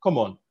mean, come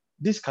on,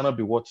 this cannot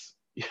be what,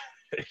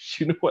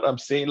 you know what I'm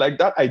saying? Like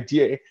that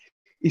idea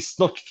is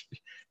not,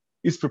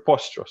 it's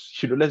preposterous.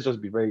 You know, let's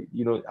just be very,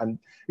 you know, and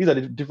these are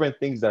the different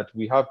things that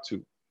we have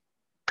to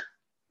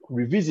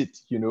revisit,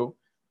 you know.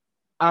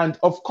 And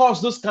of course,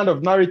 those kind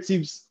of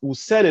narratives will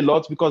sell a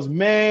lot because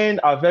men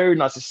are very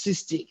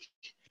narcissistic.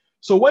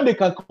 So when they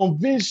can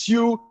convince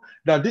you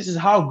that this is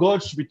how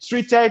God should be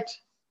treated,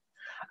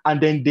 and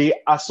then they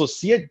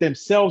associate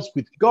themselves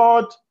with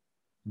God,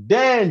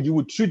 then you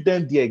would treat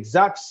them the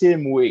exact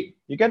same way.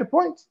 You get the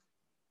point?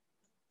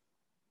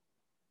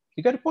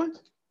 You get the point?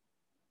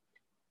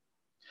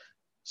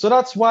 So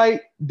that's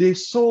why they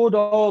sold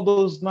all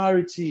those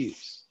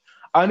narratives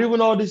and even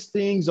all these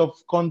things of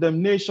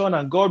condemnation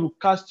and God will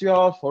cast you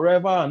out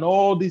forever and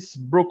all these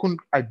broken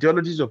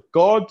ideologies of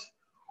God,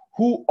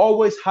 who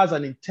always has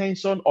an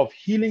intention of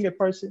healing a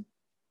person,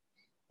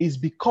 is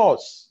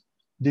because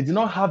they do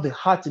not have the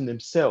heart in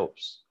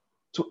themselves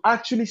to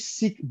actually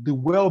seek the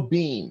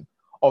well-being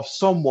of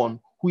someone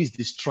who is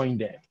destroying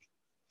them.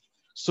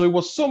 So it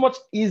was so much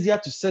easier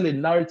to sell a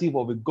narrative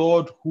of a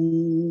God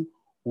who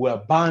will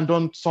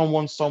abandon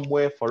someone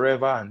somewhere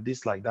forever and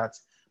this like that,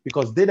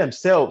 because they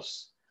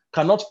themselves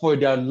cannot for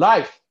their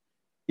life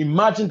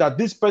imagine that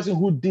this person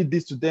who did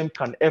this to them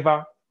can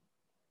ever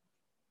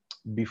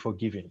be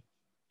forgiven.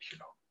 You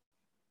know.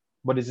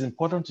 But it's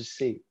important to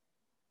say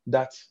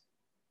that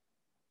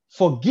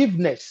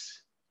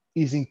forgiveness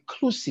is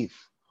inclusive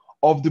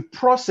of the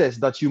process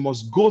that you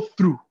must go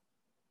through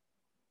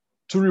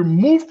to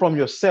remove from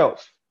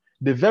yourself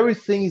the very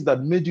things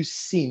that made you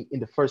sin in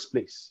the first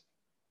place.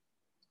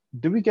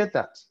 Do we get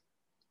that?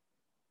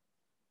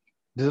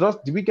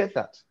 Did we get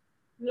that?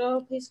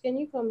 No, please, can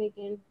you come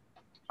again?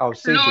 I'll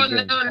say it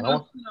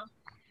again.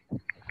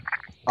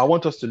 I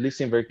want us to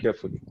listen very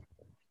carefully.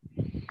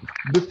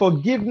 The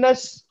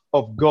forgiveness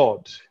of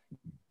God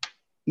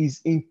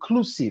is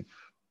inclusive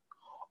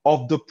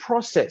of the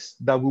process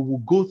that we will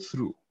go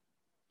through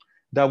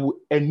that will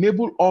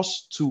enable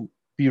us to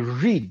be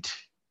rid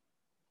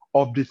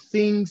of the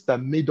things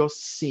that made us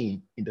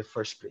sin in the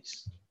first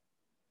place.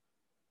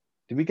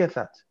 Did we get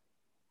that?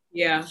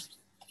 Yeah.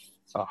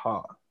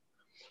 Aha.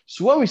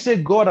 So when we say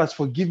God has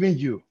forgiven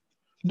you,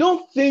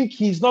 don't think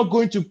he's not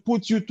going to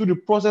put you through the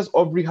process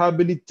of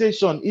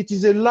rehabilitation. It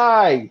is a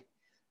lie.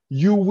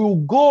 You will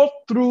go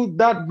through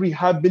that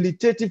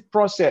rehabilitative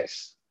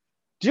process.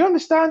 Do you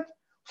understand?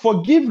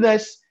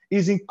 Forgiveness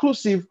is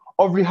inclusive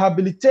of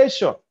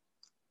rehabilitation.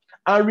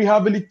 And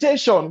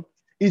rehabilitation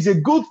is a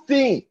good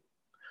thing.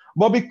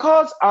 But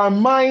because our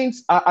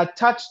minds are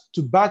attached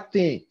to bad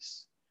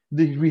things,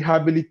 the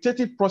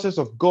rehabilitative process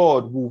of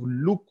God will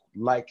look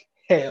like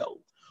hell.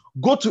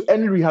 Go to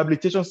any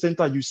rehabilitation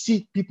center, you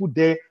see people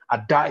there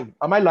are dying.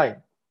 Am I lying?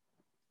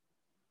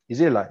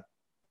 Is it a lie?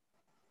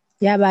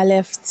 Yeah, but I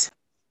left.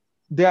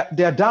 They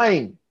are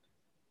dying.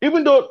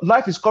 Even though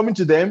life is coming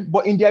to them,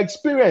 but in their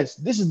experience,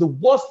 this is the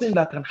worst thing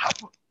that can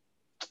happen.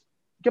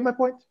 Get my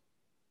point?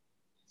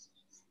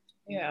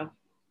 Yeah.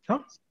 Huh?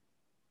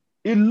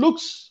 It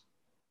looks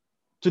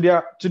to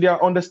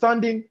their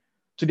understanding,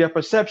 to their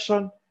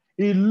perception,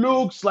 it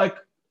looks like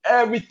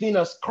everything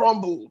has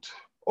crumbled.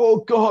 Oh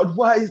God,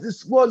 why is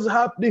this? What's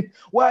happening?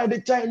 Why are they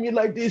tying me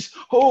like this?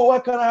 Oh, why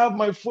can't I have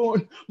my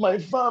phone, my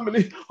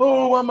family?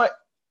 Oh, why am I?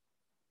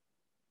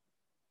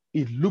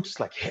 It looks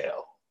like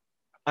hell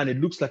and it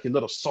looks like a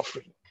lot of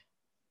suffering.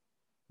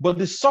 But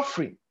the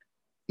suffering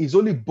is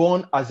only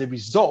born as a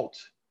result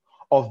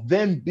of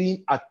them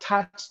being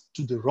attached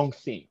to the wrong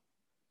thing.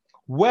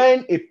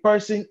 When a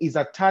person is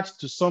attached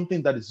to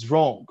something that is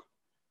wrong,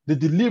 the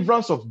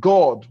deliverance of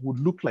God would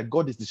look like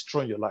God is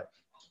destroying your life.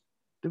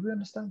 Do we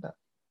understand that?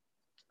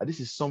 And this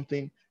is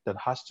something that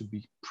has to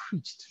be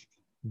preached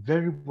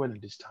very well in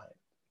this time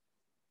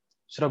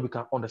so that we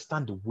can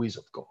understand the ways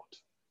of God.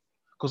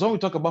 Because when we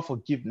talk about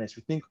forgiveness,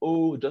 we think,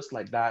 oh, just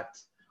like that,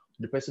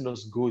 the person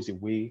just goes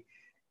away.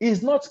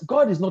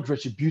 God is not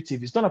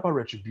retributive. It's not about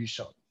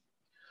retribution.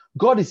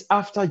 God is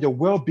after your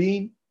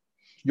well-being,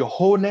 your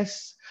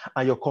wholeness,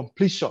 and your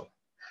completion.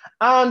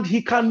 And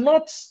he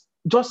cannot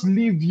just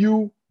leave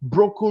you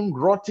broken,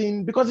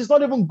 rotting, because it's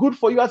not even good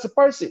for you as a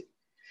person.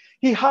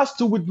 He has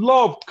to, with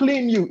love,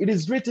 clean you. It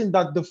is written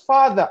that the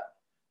Father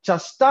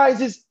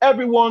chastises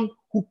everyone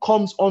who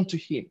comes unto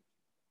him.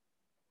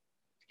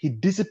 He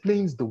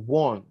disciplines the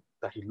one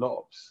that he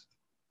loves.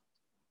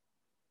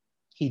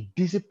 He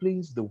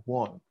disciplines the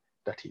one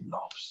that he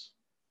loves.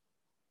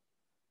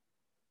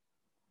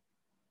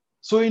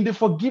 So in the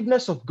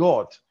forgiveness of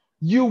God,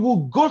 you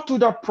will go through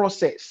that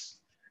process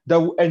that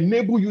will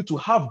enable you to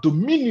have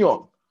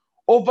dominion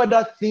over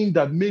that thing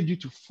that made you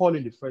to fall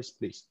in the first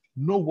place.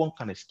 No one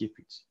can escape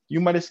it. You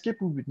might escape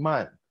it with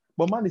man,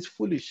 but man is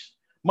foolish.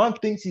 Man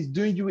thinks he's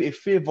doing you a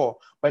favor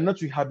by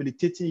not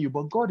rehabilitating you,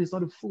 but God is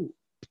not a fool.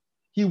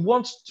 He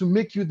wants to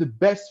make you the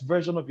best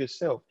version of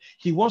yourself.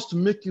 He wants to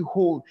make you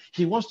whole.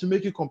 He wants to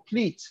make you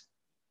complete.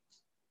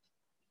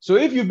 So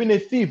if you've been a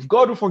thief,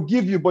 God will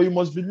forgive you, but you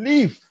must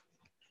believe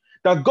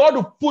that God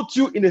will put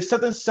you in a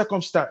certain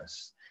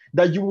circumstance,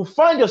 that you will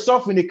find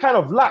yourself in a kind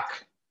of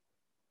lack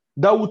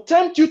that will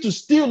tempt you to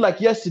steal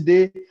like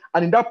yesterday,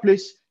 and in that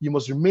place, you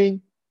must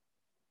remain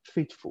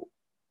faithful.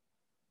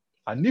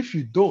 And if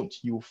you don't,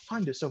 you will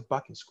find yourself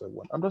back in square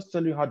one. I'm just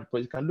telling you how the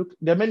process can look.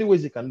 There are many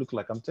ways it can look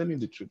like. I'm telling you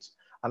the truth.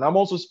 And I'm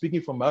also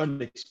speaking from my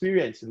own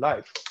experience in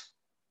life.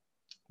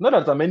 Not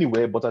that I'm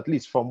anywhere, but at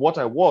least from what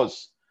I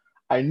was,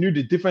 I knew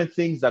the different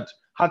things that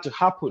had to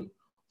happen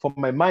for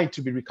my mind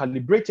to be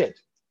recalibrated.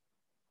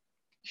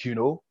 You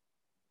know?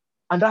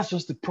 And that's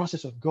just the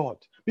process of God,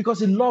 because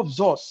he loves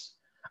us.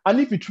 And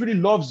if he truly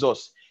loves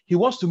us, he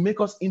wants to make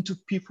us into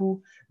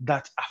people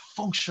that are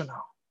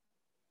functional,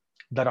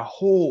 that are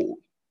whole.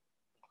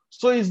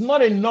 So it's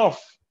not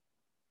enough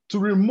to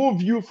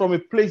remove you from a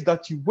place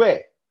that you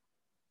were.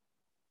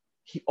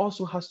 He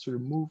also has to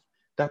remove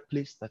that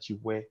place that you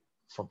were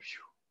from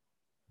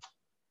you.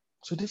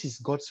 So this is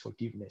God's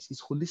forgiveness.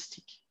 It's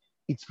holistic.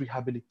 It's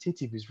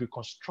rehabilitative. It's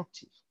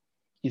reconstructive.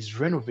 It's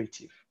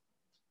renovative.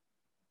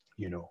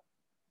 You know.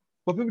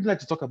 But people like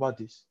to talk about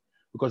this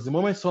because the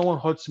moment someone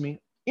hurts me,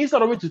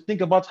 instead of me to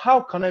think about how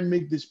can I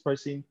make this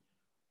person,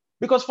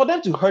 because for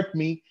them to hurt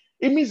me,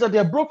 it means that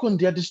they're broken,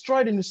 they're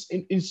destroyed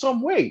in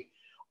some way.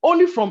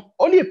 Only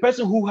a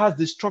person who has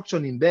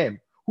destruction in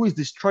them, who is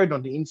destroyed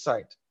on the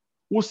inside,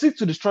 will seek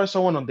to destroy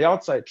someone on the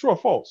outside. True or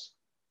false?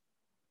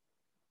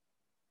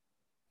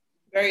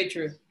 Very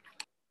true.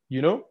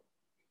 You know?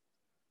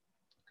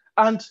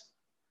 And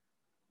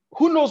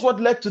who knows what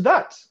led to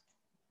that?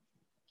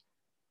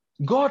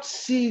 God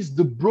sees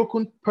the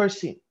broken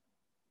person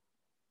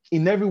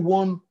in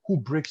everyone who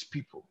breaks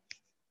people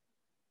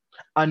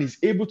and is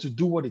able to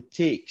do what it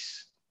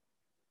takes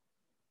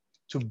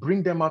to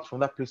bring them out from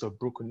that place of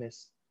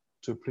brokenness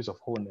to a place of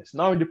wholeness.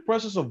 Now, in the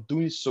process of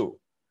doing so,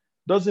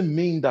 doesn't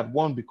mean that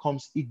one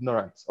becomes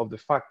ignorant of the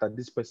fact that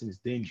this person is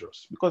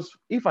dangerous. Because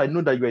if I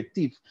know that you're a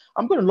thief,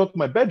 I'm going to lock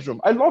my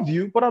bedroom. I love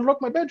you, but I'll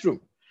lock my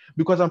bedroom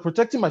because I'm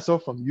protecting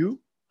myself from you,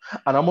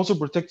 and I'm also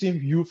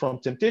protecting you from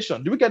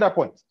temptation. Do we get that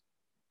point?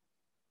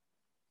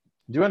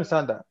 Do you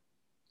understand that?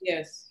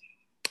 Yes.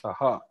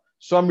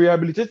 So I'm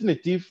rehabilitating a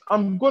thief.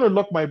 I'm going to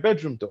lock my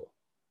bedroom door,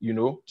 you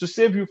know, to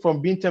save you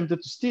from being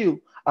tempted to steal,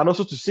 and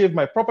also to save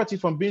my property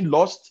from being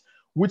lost,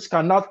 which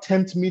cannot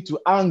tempt me to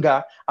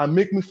anger and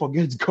make me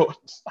forget God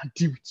and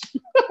deal with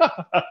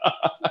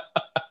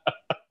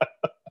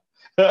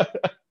you.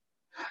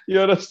 You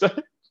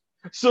understand?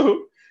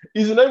 So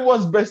it's in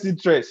everyone's best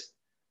interest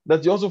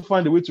that you also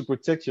find a way to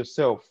protect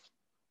yourself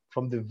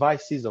from the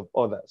vices of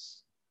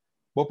others.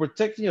 But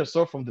protecting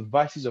yourself from the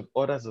vices of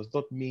others does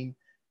not mean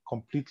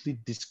completely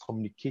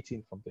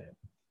discommunicating from them.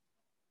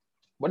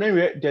 But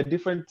anyway, there are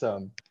different.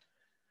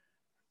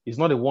 It's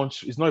not a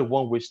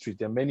one-way street.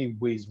 There are many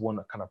ways one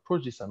can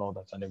approach this and all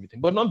that and everything.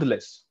 But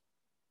nonetheless,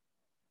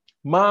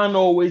 man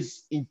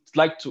always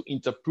like to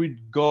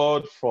interpret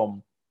God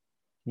from,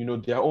 you know,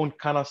 their own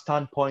kind of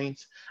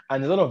standpoint,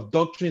 and a lot of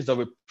doctrines that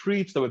were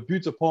preached, that were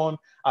built upon,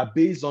 are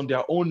based on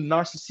their own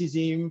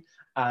narcissism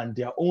and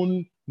their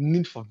own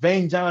need for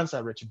vengeance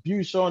and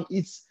retribution.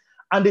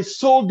 And they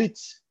sold it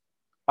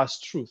as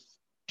truth,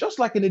 just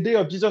like in the day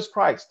of Jesus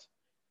Christ.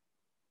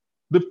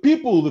 The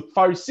people, the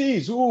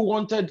Pharisees who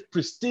wanted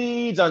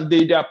prestige and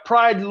their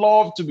pride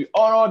loved to be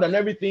honored and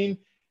everything,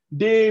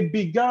 they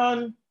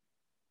began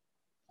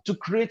to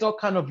create all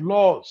kinds of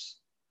laws.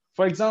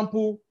 For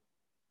example,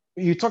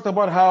 you talked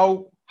about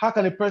how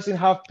can a person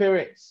have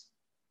parents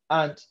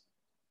and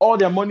all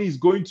their money is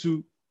going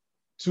to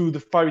the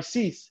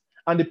Pharisees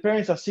and the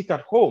parents are sick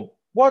at home.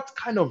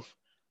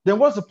 Then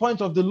what's the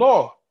point of the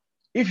law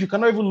if you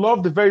cannot even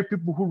love the very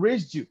people who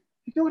raised you?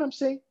 You know what I'm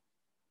saying?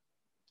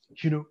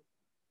 You know,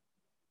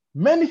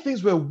 many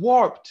things were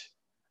warped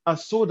and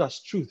sold as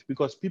truth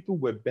because people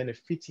were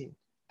benefiting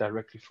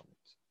directly from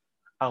it.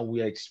 And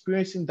we are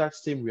experiencing that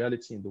same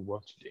reality in the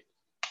world today.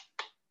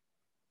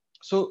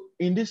 So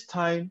in this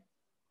time,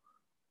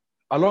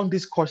 along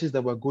these courses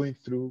that we're going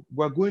through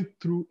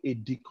a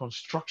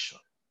deconstruction.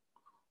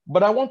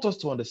 But I want us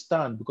to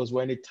understand, because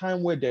we're in a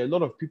time where there are a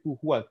lot of people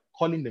who are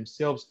calling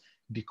themselves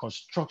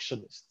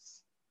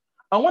deconstructionists.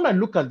 And when I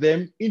look at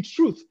them, in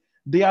truth,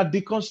 they are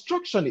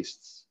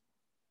deconstructionists.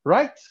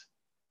 right?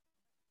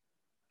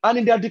 And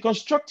in their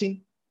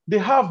deconstructing, they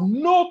have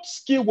no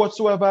skill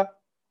whatsoever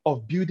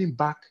of building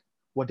back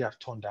what they have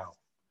torn down.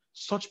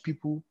 Such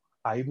people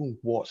are even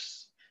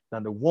worse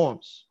than the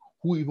ones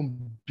who even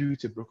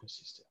built a broken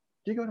system.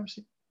 Do you get what I'm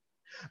saying?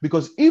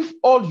 Because if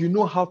all you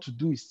know how to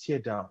do is tear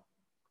down,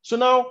 so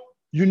now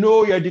you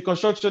know you're a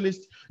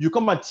deconstructionist, you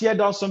come and tear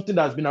down something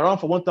that's been around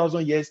for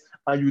 1,000 years,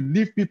 and you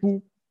leave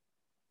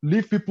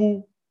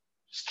people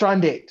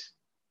stranded.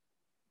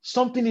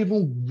 Something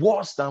even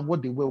worse than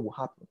what they were will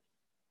happen.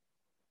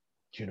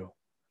 You know,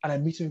 and I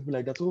meet some people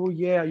like that. Oh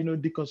yeah, you know,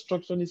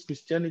 deconstructionist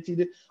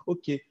Christianity.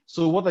 Okay,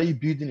 so what are you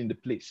building in the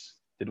place?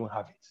 They don't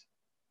have it,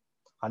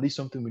 and this is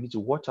something we need to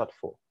watch out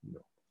for. You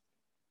know,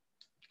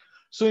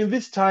 so in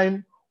this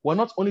time, we're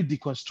not only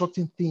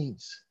deconstructing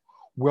things,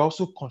 we're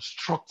also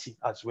constructing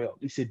as well.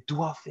 It's a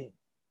dual thing,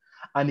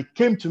 and it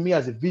came to me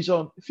as a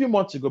vision a few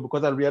months ago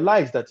because I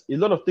realized that a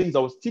lot of things I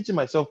was teaching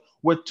myself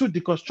were too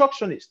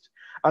deconstructionist,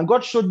 and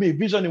God showed me a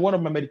vision in one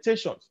of my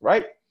meditations.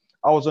 Right,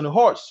 I was on a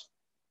horse.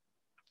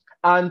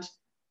 And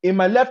in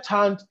my left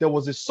hand, there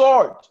was a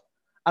sword.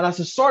 And as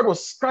the sword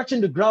was scratching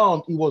the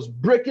ground, it was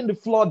breaking the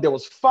floor. There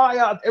was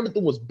fire.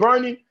 Everything was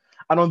burning.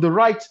 And on the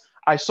right,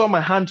 I saw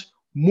my hand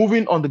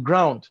moving on the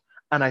ground.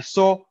 And I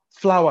saw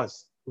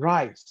flowers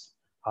rise.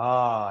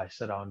 I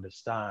said, I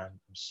understand.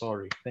 I'm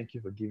sorry. Thank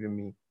you for giving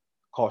me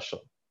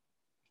caution.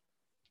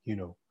 You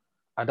know,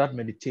 and that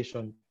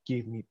meditation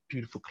gave me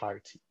beautiful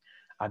clarity.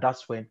 And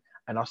that's when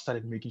I now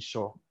started making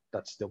sure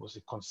that there was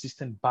a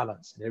consistent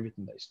balance in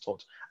everything that is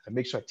taught. I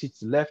make sure I teach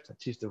the left, I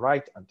teach the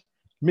right, and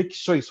make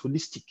sure it's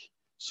holistic.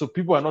 So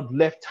people are not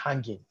left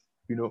hanging,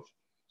 you know.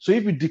 So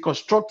if you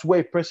deconstruct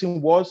where a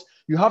person was,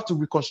 you have to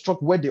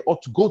reconstruct where they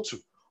ought to go to.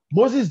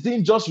 Moses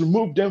didn't just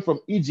remove them from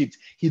Egypt.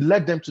 He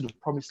led them to the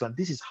promised land.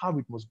 This is how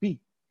it must be,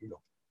 you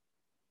know.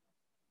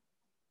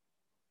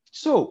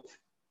 So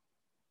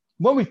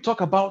when we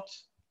talk about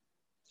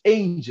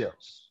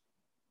angels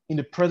in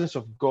the presence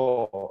of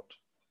God,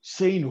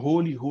 saying,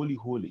 holy, holy,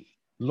 holy,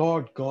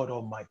 Lord God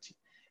Almighty.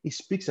 It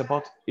speaks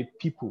about a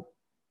people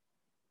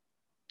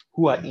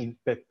who are in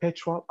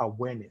perpetual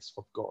awareness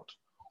of God,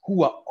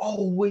 who are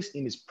always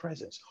in his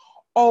presence,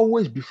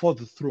 always before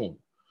the throne.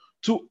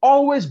 To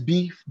always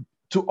be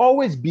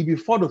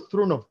before the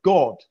throne of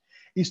God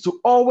is to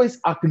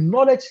always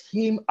acknowledge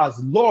him as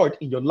Lord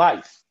in your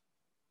life.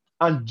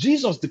 And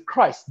Jesus the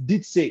Christ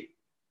did say,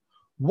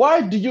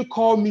 why do you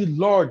call me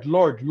Lord,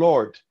 Lord,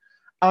 Lord,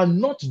 and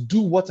not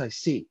do what I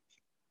say?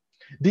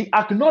 The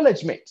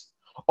acknowledgement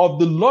of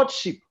the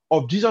Lordship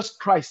of Jesus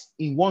Christ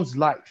in one's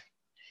life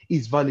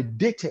is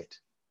validated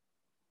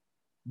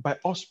by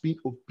us being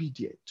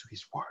obedient to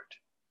his word.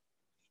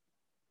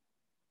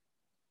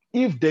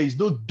 If there is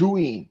no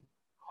doing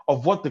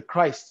of what the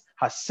Christ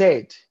has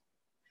said,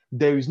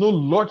 there is no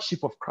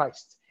Lordship of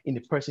Christ in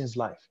the person's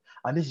life.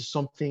 And this is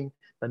something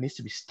that needs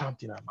to be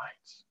stamped in our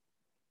minds.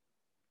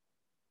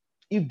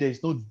 If there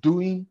is no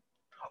doing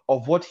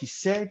of what he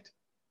said,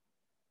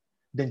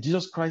 then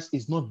Jesus Christ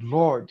is not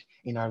Lord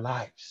in our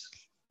lives.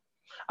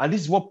 And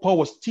this is what Paul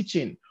was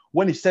teaching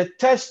when he said,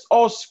 test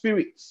all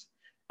spirits.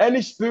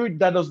 Any spirit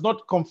that does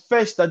not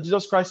confess that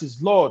Jesus Christ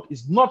is Lord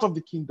is not of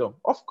the kingdom.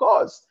 Of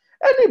course,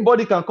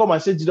 anybody can come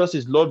and say Jesus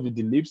is Lord with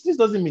the lips. This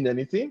doesn't mean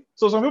anything.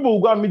 So some people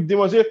will go and meet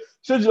demons and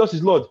say Jesus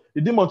is Lord. The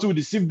demon too will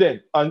deceive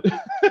them. And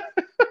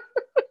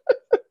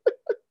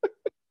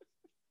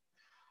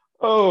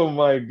oh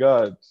my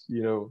God,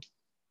 you know,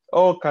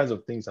 all kinds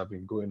of things have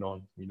been going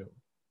on, you know.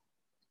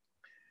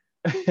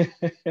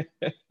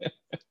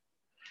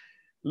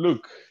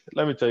 Look,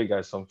 let me tell you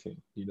guys something,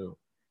 you know.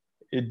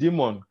 A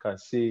demon can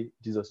say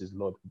Jesus is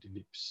Lord with the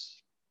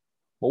lips.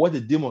 But what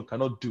the demon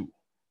cannot do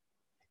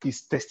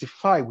is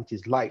testify with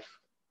his life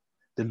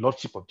the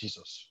Lordship of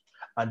Jesus.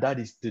 And that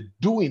is the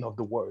doing of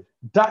the word.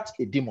 That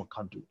a demon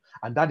can do.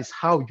 And that is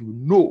how you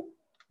know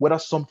whether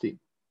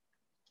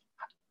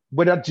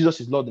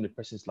Jesus is Lord in a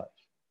person's life.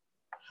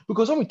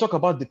 Because when we talk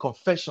about the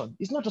confession,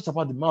 it's not just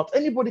about the mouth.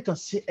 Anybody can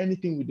say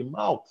anything with the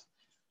mouth.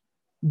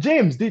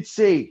 James did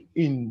say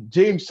in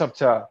James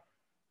chapter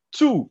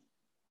 2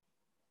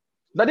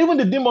 that even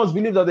the demons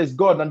believe that there's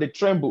God and they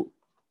tremble.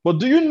 But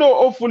do you know,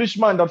 O foolish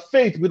man, that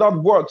faith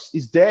without works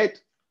is dead?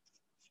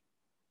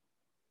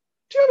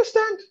 Do you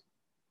understand?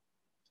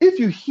 If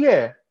you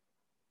hear,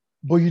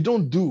 but you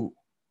don't do,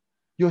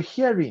 your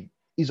hearing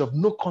is of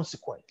no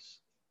consequence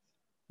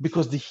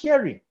because the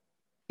hearing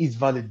is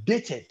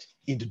validated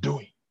in the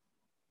doing.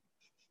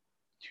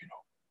 You know.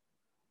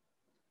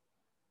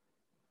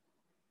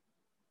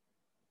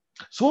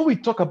 So when we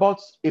talk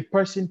about a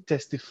person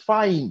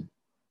testifying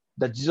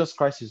that Jesus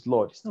Christ is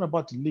Lord, it's not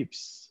about the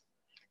lips.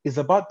 It's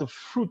about the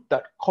fruit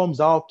that comes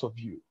out of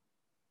you.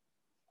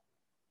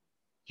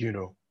 You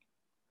know.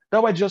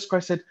 That's why Jesus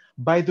Christ said,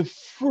 by the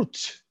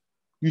fruit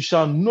you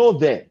shall know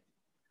them.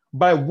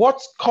 By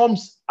what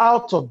comes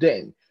out of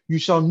them, you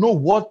shall know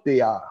what they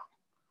are.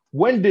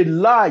 When they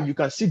lie, you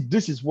can see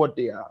this is what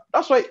they are.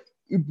 That's why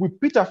with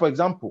Peter, for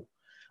example,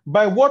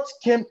 by what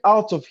came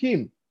out of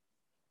him,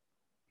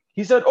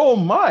 he said, oh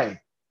my,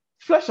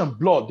 flesh and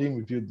blood didn't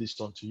reveal this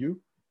unto you.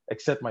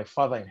 except my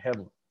Father in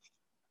heaven.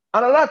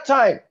 And at that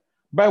time,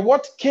 by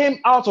what came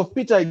out of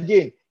Peter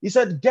again, he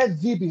said,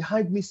 get thee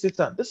behind me,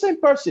 Satan. The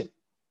same person.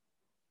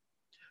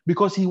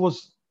 Because he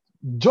was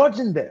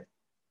judging them,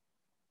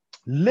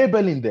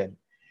 labeling them,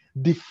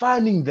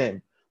 defining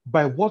them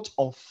by what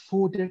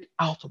unfolded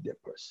out of their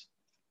person.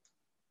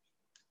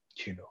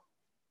 You know.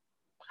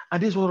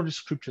 And this is what all the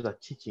scriptures are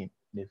teaching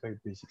in a very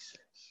basic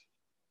sense.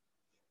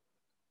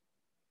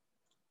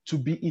 To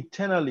be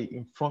eternally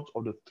in front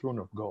of the throne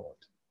of God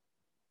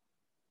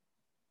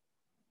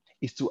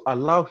is to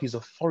allow his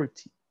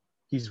authority,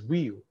 his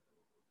will,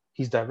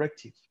 his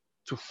directive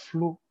to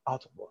flow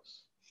out of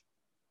us.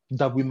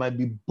 That we might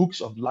be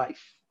books of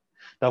life.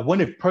 That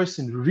when a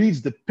person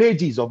reads the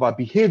pages of our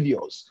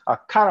behaviors,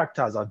 our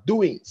characters, our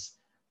doings,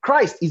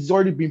 Christ is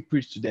already being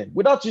preached to them.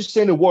 Without you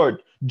saying a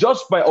word,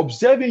 just by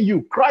observing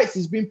you, Christ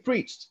is being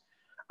preached.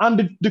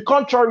 And the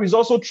contrary is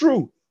also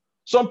true.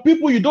 Some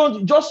people, you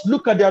don't just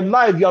look at their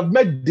life. You have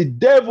met the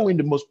devil in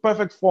the most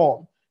perfect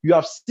form. You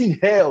have seen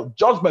hell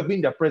just by being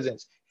in their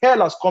presence.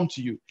 Hell has come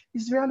to you.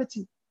 It's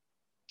reality.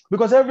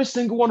 Because every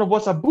single one of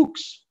us are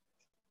books.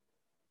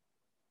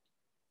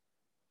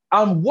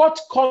 And what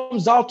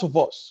comes out of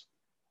us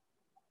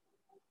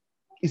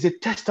is a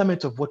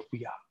testament of what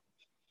we are.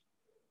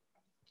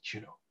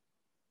 You know.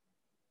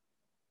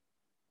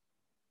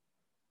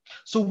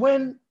 So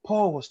when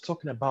Paul was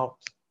talking about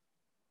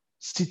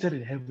seated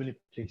in heavenly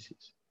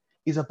places,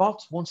 it's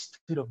about one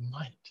state of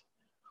mind,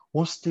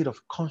 one state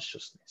of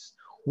consciousness,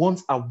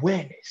 one's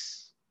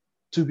awareness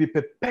to be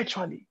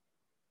perpetually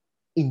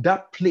in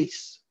that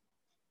place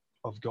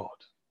of God.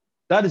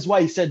 That is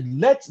why he said,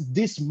 let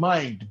this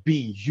mind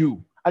be in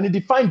you. And he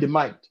defined the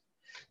mind.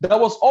 That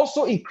was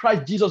also in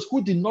Christ Jesus,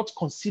 who did not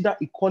consider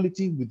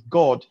equality with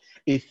God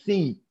a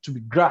thing to be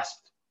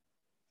grasped.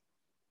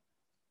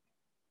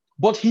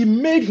 But he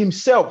made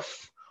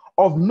himself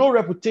of no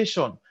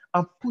reputation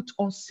and put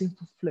on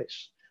sinful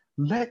flesh.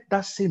 Let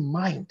that same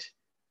mind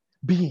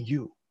be in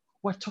you.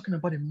 We're talking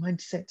about a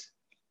mindset.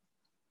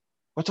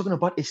 We're talking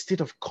about a state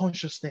of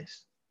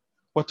consciousness.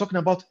 We're talking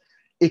about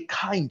a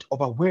kind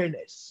of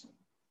awareness.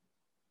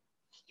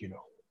 You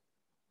know.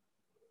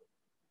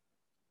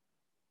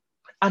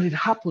 And it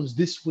happens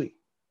this way,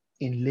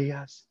 in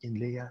layers, in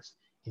degrees,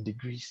 and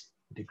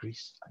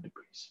degrees.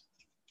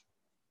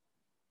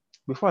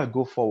 Before I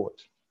go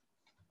forward,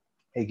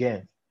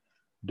 again,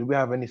 do we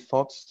have any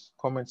thoughts,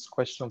 comments,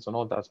 questions on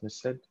all that's been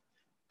said?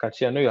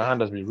 Kachi, I know your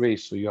hand has been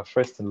raised, so you are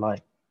first in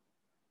line.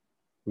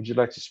 Would you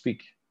like to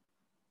speak?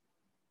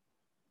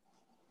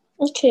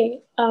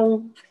 Okay.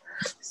 Thank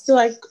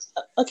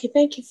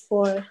you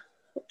for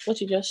what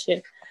you just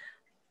shared.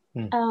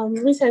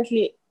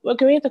 Recently, we're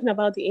talking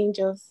about the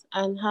angels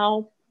and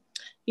how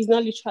it's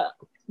not just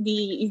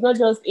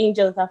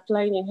angels that are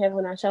flying in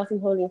heaven and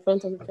shouting holy in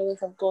front of the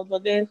presence of God,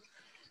 but then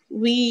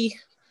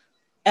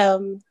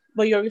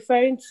but you're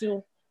referring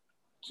to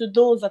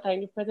those that are in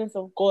the presence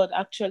of God,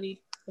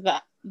 actually,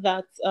 that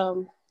are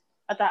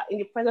in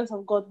the presence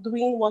of God,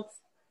 doing what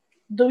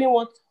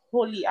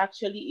holy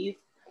actually is.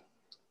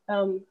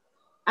 And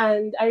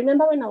I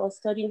remember when I was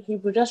studying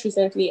Hebrew just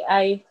recently,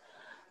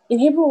 in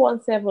Hebrew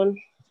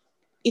 1:7,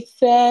 it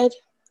said,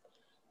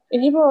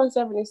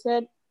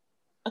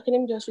 okay,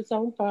 let me just read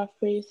some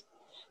paraphrase.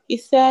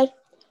 It said,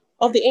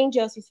 of the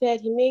angels, he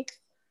said, he makes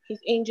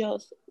his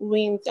angels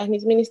winds and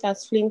his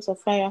ministers flames of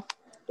fire,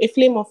 a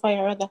flame of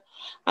fire rather.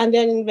 And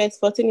then in verse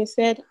 14, he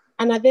said,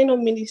 and are they not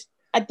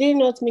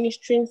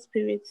ministering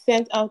spirits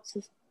sent out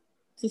to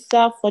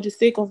serve for the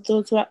sake of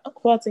those who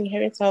are to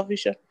inherit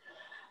salvation?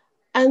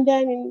 And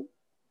then in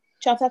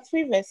chapter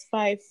 3, verse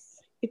 5,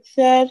 it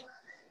said,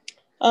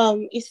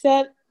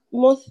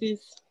 Moses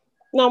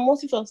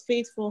was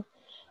faithful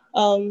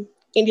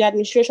in the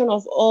administration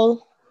of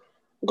all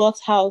God's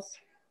house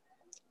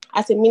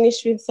as a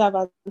ministering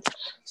servant.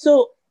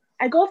 So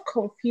I got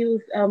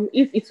confused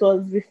if it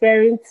was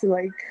referring to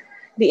like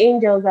the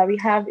angels that we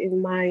have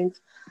in mind,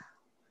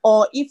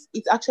 or if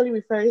it's actually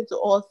referring to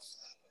us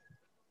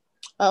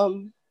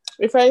per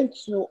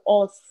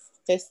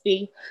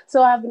se.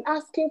 So I've been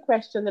asking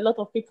questions a lot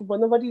of people,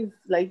 but nobody's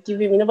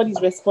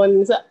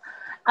responding. So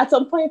at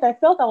some point I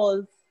felt I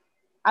was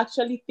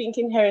actually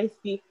thinking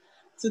heresy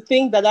to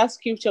think that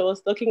scripture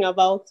was talking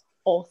about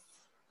us.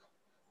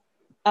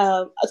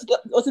 To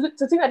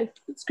think that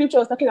the scripture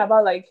was talking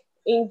about like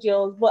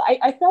angels, but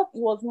I felt it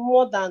was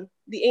more than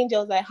the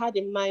angels I had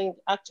in mind,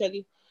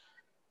 actually,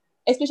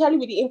 especially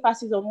with the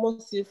emphasis on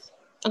Moses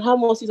and how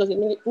Moses was a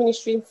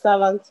ministering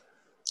servant.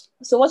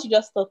 So what you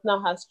just talked now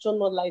has shown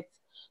more light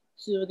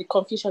to the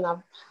confusion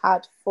I've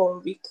had for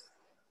weeks.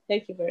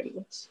 Thank you very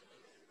much.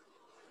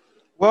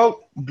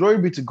 Well, glory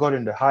be to God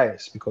in the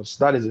highest, because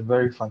that is a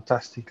very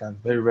fantastic and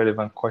very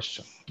relevant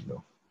question. You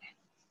know,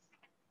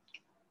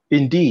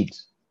 indeed,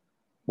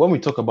 when we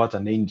talk about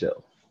an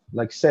angel,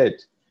 like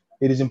said,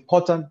 it is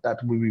important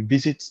that we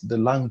revisit the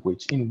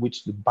language in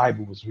which the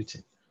Bible was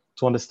written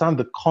to understand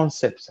the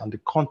concepts and the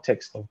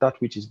context of that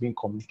which is being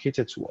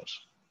communicated to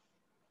us.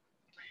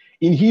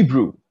 In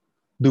Hebrew,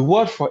 the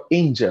word for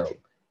angel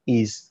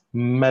is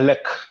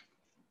melech.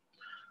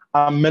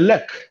 And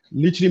Melech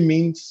literally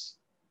means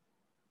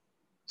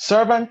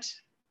servant,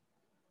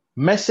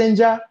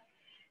 messenger,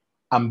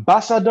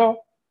 ambassador,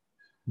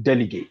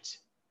 delegate.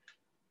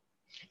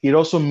 It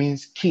also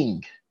means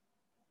king.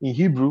 In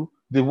Hebrew,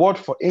 the word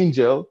for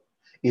angel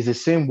is the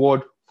same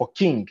word for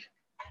king.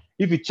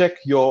 If you check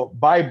your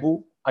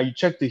Bible and you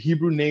check the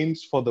Hebrew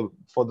names for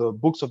the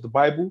books of the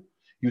Bible,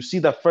 you see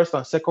that 1st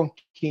and 2nd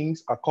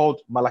Kings are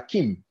called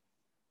Malachim.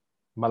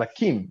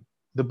 Malachim,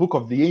 the book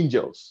of the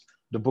angels,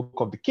 the book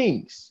of the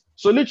kings.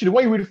 So literally,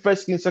 when you read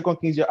 1st Kings,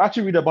 2nd Kings, you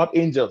actually read about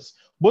angels.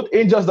 Both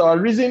angels that are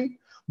risen,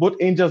 both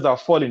angels that are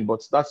fallen,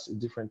 but that's a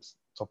different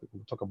topic.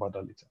 We'll talk about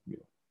that later.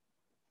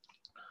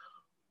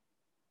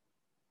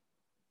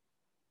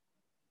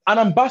 An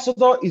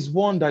ambassador is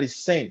one that is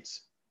sent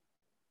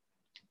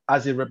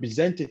as a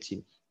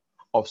representative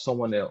of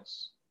someone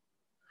else.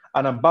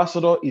 An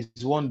ambassador is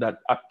one that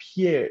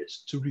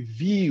appears to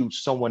reveal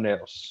someone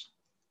else.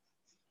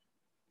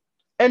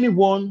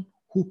 Anyone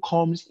who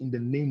comes in the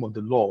name of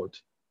the Lord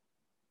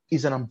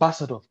is an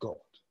ambassador of God,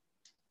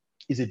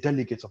 is a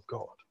delegate of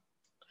God,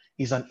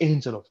 is an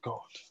angel of God.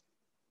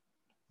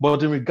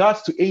 But in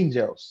regards to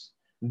angels,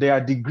 there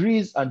are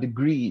degrees and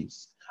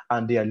degrees,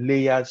 and there are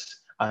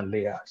layers and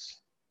layers.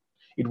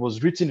 It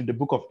was written in the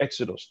book of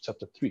Exodus,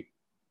 chapter 3,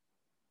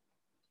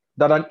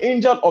 that an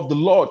angel of the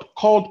Lord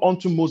called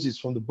unto Moses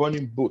from the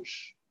burning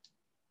bush.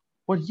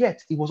 But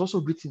yet, it was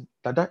also written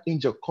that that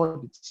angel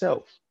called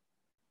itself,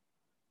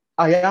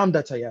 I am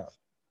that I am.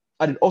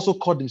 And it also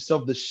called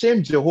himself the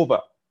same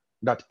Jehovah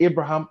that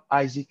Abraham,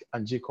 Isaac,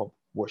 and Jacob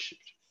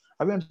worshipped.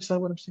 Have you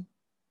understand what I'm saying?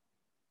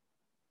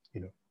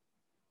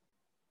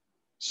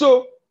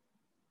 So,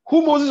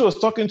 who Moses was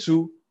talking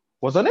to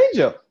was an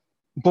angel.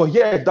 But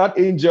yet, that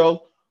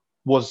angel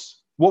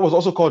was what was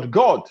also called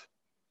God.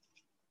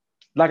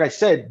 Like I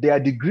said, there are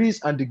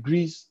degrees and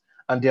degrees,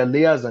 and there are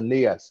layers and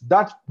layers.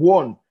 That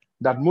one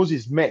that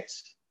Moses met,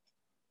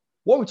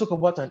 when we talk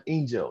about an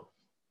angel,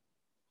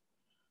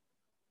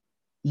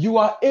 you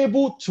are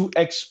able to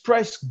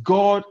express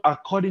God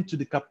according to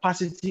the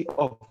capacity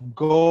of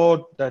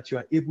God that you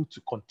are able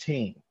to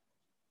contain.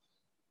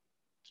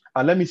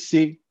 And let me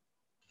say,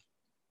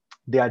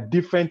 there are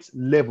different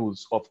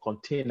levels of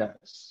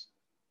containers.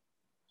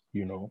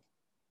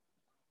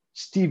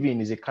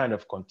 Stephen is a kind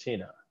of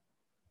container.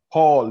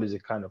 Paul is a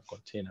kind of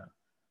container.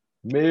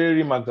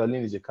 Mary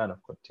Magdalene is a kind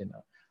of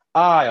container.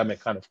 I am a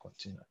kind of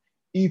container.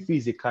 If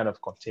is a kind of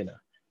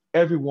container.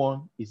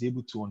 Everyone is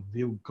able to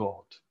unveil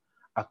God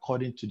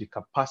according to the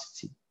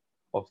capacity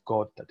of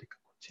God that they can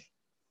contain,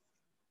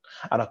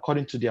 and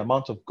according to the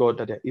amount of God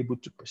that they're able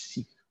to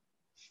perceive.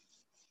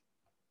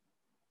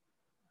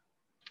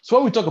 So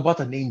when we talk about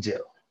an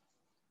angel,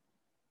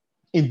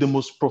 in the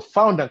most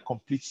profound and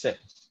complete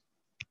sense,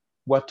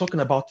 we're talking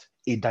about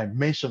a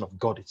dimension of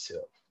God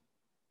itself.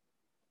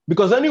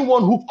 Because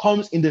anyone who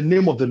comes in the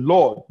name of the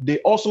Lord, they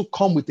also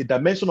come with a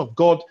dimension of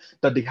God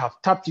that they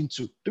have tapped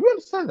into. Do we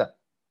understand that?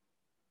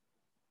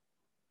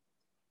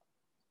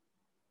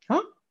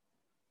 Huh?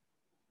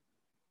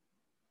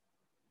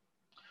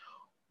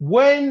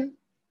 When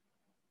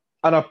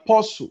an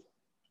apostle,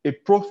 a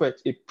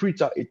prophet, a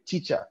preacher, a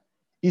teacher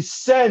is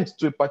sent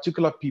to a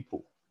particular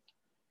people,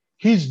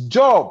 his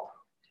job,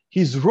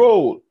 his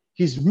role,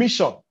 his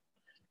mission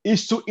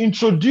is to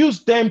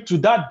introduce them to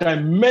that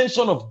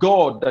dimension of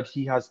God that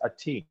he has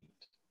attained,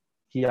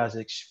 he has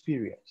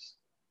experienced.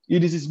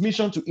 It is his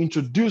mission to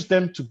introduce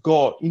them to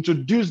God,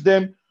 introduce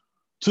them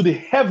to the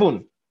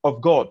heaven of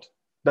God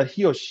that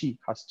he or she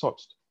has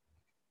touched.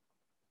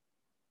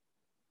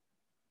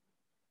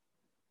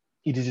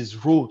 It is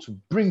his role to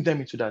bring them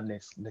into that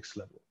next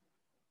level.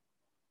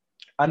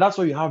 And that's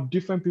why you have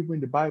different people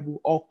in the Bible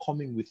all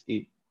coming with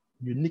a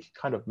unique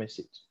kind of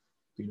message.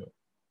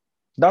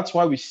 That's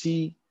why we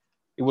see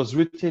it was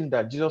written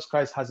that Jesus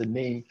Christ has a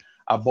name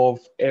above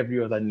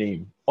every other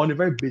name. On a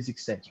very basic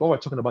sense, when we're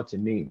talking about a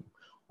name,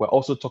 we're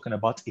also talking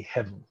about a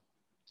heaven.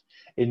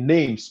 A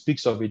name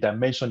speaks of a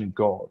dimension in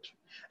God.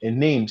 A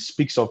name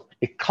speaks of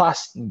a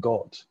class in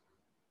God.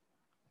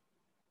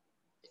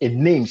 A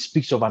name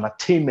speaks of an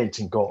attainment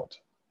in God.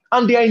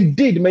 And there are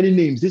indeed many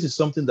names. This is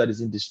something that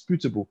is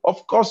indisputable.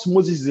 Of course,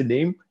 Moses is a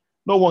name.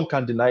 No one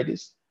can deny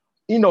this.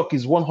 Enoch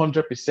is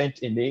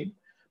 100% a name.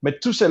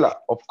 Methuselah,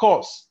 of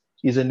course,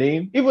 is a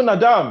name. Even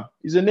Adam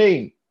is a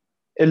name.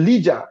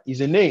 Elijah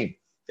is a name.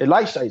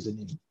 Elisha is a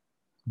name.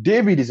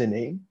 David is a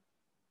name.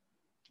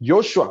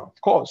 Joshua, of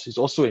course, is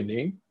also a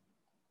name.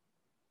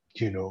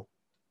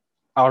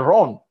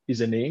 Aaron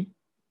is a name.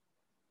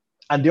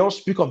 And they all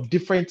speak of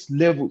different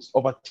levels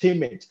of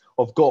attainment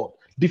of God,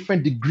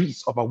 different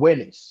degrees of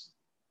awareness.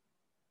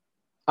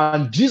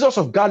 And Jesus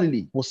of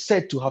Galilee was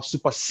said to have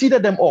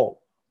superseded them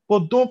all.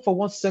 But don't for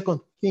 1 second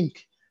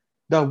think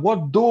that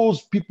what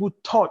those people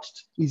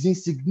touched is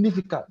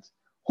insignificant.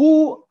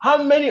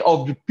 How many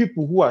of the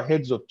people who are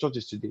heads of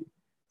churches today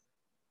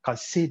can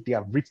say they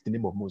have reached the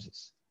name of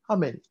Moses? How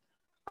many?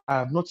 I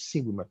have not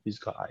seen with my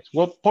physical eyes.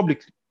 Well,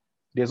 publicly,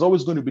 there's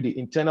always going to be the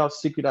internal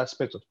secret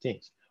aspect of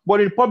things.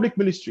 But in public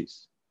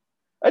ministries,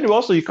 anyway,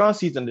 also you can't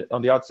see it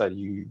on the outside,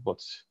 but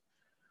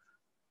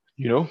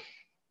You know,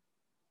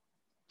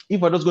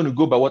 if I'm just going to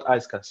go by what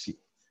eyes can see,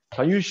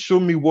 can you show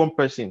me one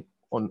person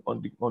on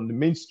the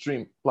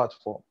mainstream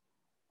platform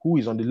who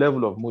is on the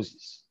level of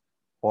Moses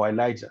or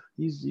Elijah?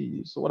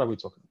 So what are we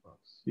talking about?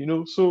 You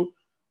know, so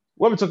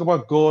when we talk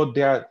about God,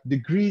 there are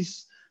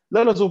degrees.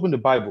 Let us open the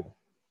Bible.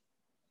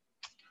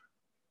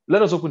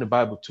 Let us open the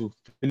Bible to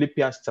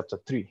Philippians chapter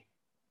 3.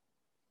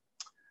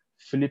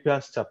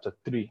 Philippians chapter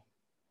 3.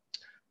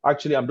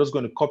 Actually, I'm just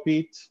going to copy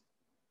it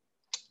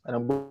and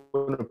I'm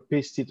going to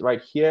paste it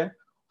right here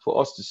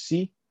for us to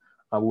see.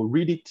 I will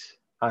read it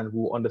and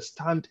we'll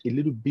understand a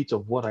little bit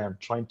of what I am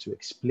trying to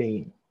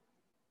explain.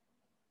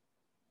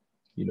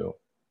 You know,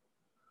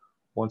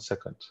 1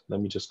 second.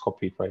 Let me just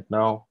copy it right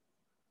now.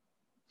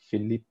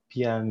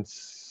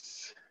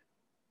 Philippians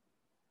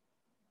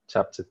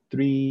chapter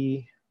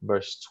 3,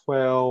 verse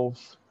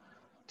 12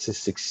 to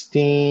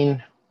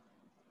 16.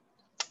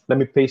 Let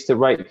me paste it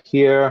right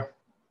here.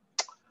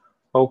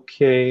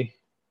 Okay,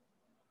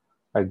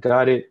 I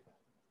got it.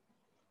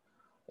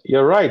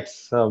 You're right,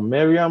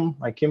 Miriam,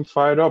 I came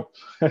fired up.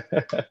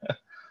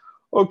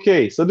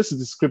 Okay, so this is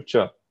the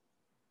scripture.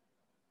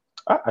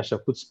 I shall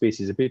put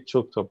spaces, a bit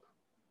choked up.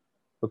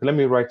 Okay, let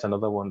me write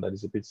another one that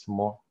is a bit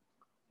more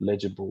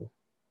legible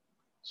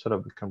so that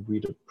we can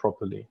read it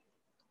properly.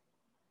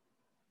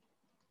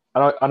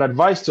 An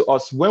advice to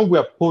us when we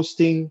are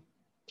posting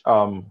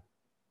a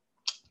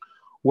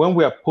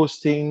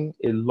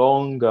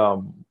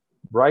long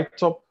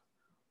write-up,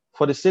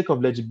 for the sake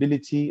of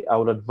legibility, I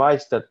would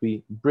advise that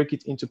we break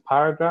it into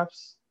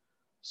paragraphs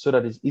so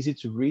that it's easy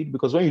to read.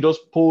 Because when you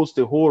just post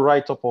the whole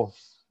write-up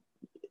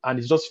and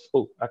it's just,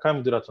 I can't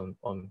even do that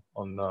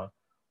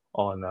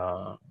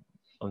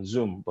on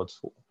Zoom. But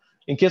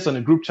in case on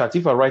a group chat,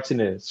 if I'm writing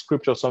a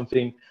scripture or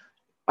something,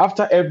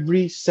 after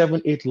every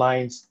 7-8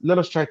 lines, let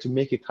us try to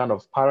make a kind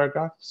of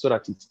paragraph so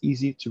that it's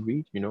easy to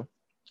read. You know,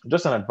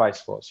 just an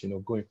advice for us, you know,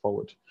 going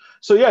forward.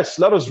 So yes,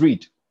 let us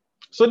read.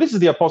 So this is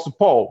the Apostle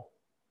Paul.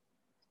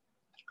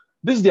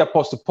 This is the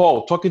Apostle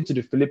Paul talking to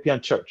the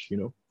Philippian church, you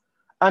know,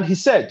 and he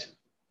said,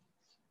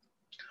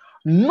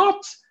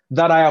 not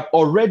that I have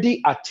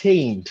already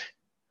attained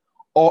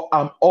or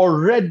am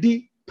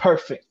already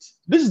perfect.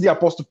 This is the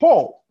Apostle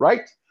Paul,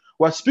 right?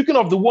 We're speaking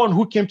of the one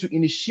who came to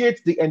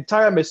initiate the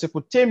entire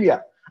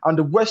Mesopotamia and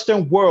the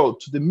Western world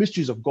to the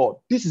mysteries of God.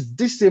 This is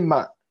this same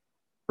man,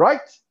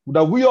 right?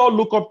 That we all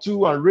look up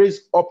to and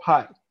raise up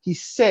high. He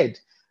said,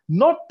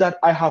 not that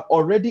I have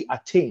already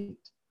attained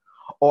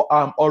or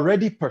am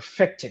already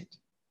perfected,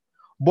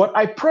 but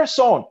I press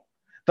on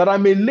that I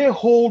may lay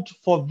hold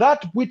for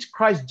that which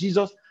Christ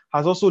Jesus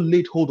has also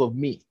laid hold of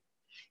me.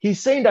 He's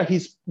saying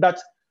that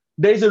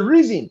there is a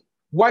reason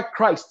why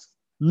Christ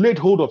laid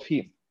hold of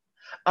him,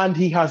 and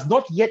he has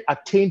not yet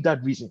attained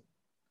that reason.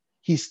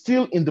 He's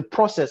still in the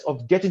process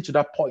of getting to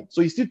that point.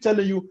 So he's still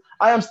telling you,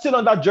 I am still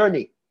on that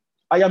journey.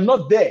 I am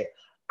not there.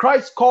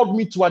 Christ called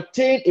me to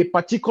attain a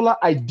particular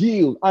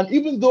ideal. And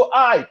even though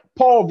I,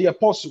 Paul the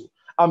apostle,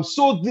 am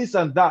so this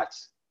and that,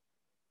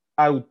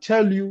 I will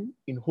tell you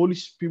in Holy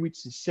Spirit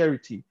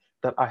sincerity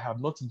that I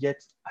have not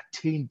yet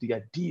attained the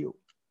ideal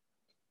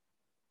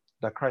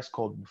that Christ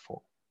called me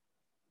for.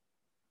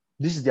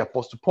 This is the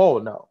Apostle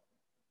Paul now.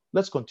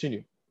 Let's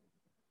continue.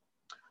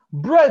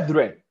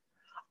 Brethren,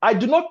 I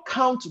do not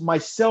count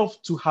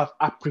myself to have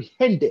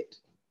apprehended,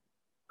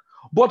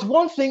 but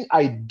one thing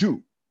I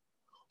do,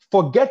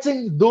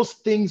 forgetting those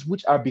things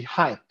which are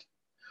behind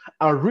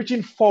and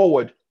reaching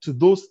forward to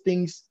those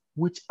things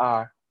which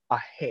are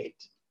ahead.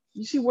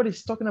 You see what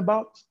he's talking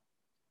about?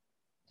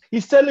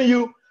 He's telling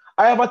you,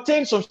 I have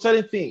attained some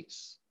certain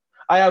things.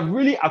 I have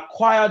really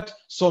acquired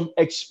some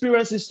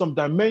experiences, some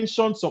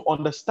dimensions, some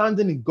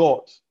understanding in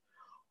God.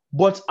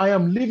 But I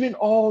am leaving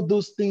all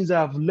those things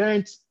I have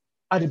learned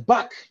at the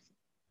back.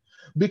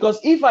 Because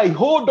if I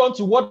hold on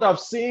to what I've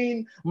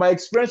seen, my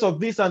experience of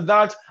this and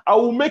that, I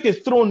will make a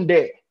throne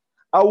there.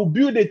 I will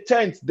build a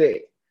tent there.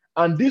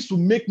 And this will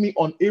make me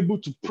unable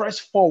to press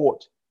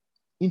forward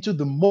into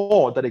the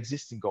more that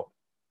exists in God.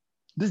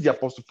 This is the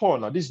Apostle Paul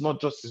now. This is not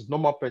just his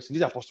normal person.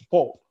 This is Apostle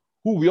Paul,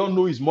 who we all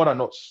know is more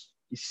than us.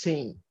 He's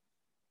saying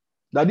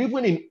that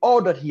even in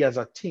all that he has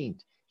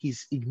attained,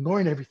 he's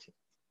ignoring everything,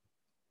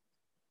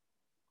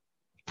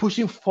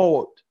 pushing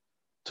forward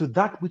to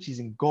that which is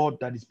in God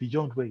that is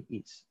beyond where he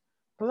is.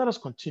 But let us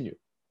continue.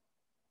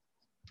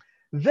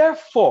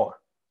 Therefore,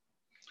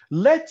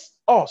 let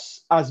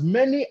us, as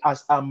many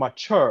as are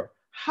mature,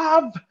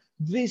 have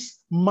this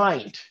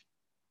mind.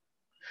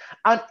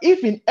 And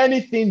if in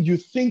anything you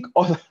think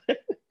other,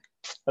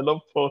 I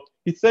love Paul.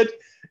 He said,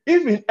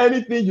 if in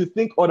anything you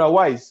think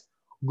otherwise,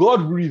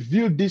 God will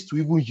reveal this to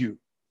even you.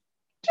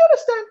 Do you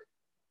understand?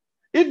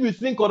 If you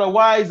think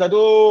otherwise, that,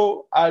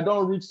 oh, I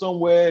don't reach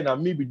somewhere,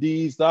 and maybe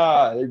this,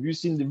 have you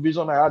seen the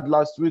vision I had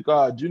last week?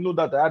 Do you know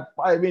that I had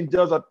 5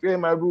 angels appear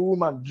in my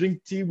room and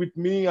drink tea with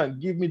me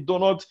and give me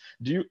donuts?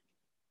 There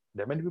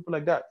are many people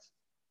like that.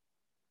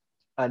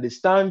 And they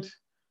stand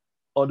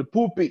on the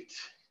pulpit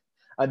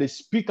and they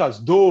speak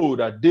as though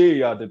that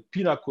they are the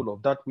pinnacle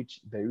of that which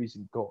there is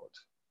in God.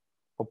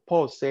 But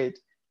Paul said,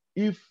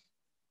 if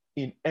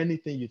in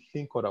anything you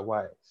think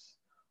otherwise,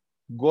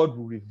 God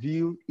will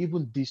reveal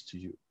even this to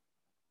you.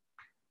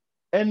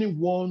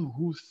 Anyone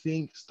who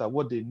thinks that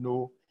what they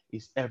know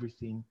is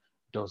everything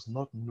does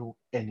not know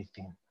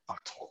anything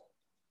at all.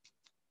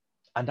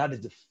 And that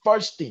is the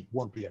first thing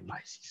one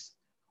realizes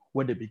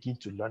when they begin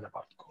to learn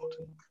about God.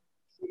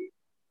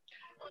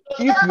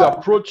 If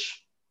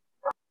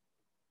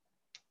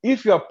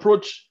you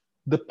approach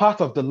the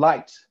path of the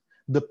light,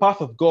 the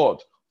path of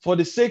God, for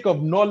the sake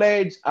of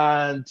knowledge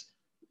and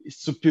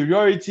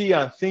superiority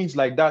and things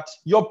like that,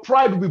 your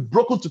pride will be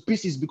broken to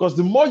pieces, because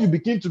the more you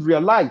begin to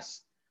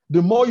realize,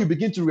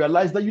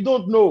 that you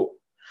don't know.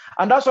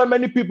 And that's why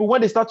many people,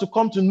 when they start to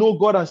come to know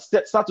God and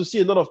start to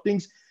see a lot of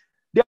things,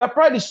 their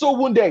pride is so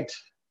wounded.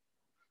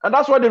 And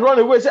that's why they run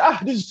away and say,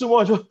 this is too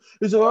much. And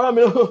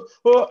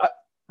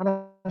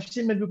I've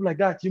seen many people like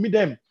that. You meet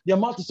them, their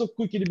mouth is so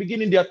quick in the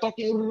beginning, they are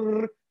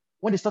talking.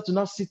 When they start to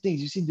now see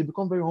things, you see, they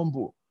become very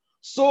humble.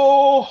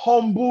 So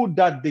humble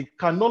that they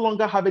can no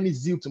longer have any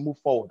zeal to move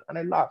forward. And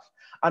I laugh.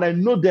 And I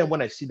know them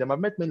when I see them. I've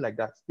met men like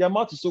that. Their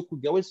mouth is so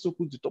quick. They're always so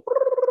quick to talk.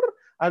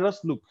 I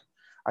just look.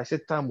 I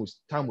said, time will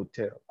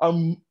tell.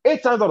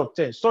 8 times out of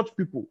 10, such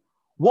people,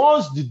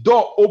 once the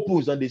door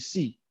opens and they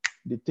see,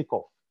 they take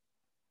off.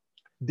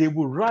 They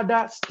would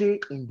rather stay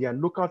in their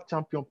local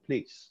champion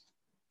place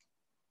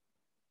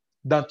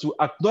than to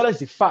acknowledge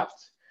the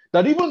fact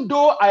that even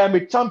though I am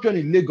a champion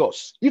in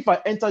Lagos, if I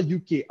enter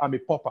UK, I'm a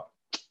pauper.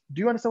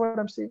 Do you understand what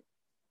I'm saying?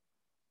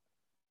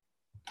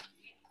 Do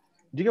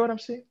you get what I'm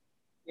saying?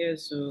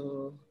 Yes.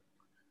 So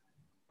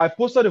I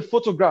posted a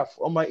photograph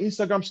on my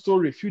Instagram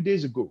story a few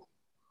days ago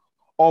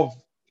of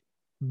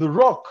The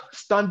Rock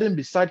standing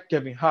beside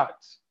Kevin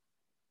Hart.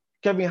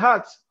 Kevin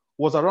Hart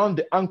was around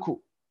the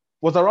ankle,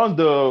 was around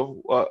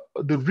the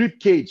rib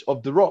cage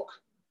of The Rock.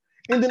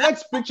 In the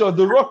next picture,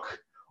 The Rock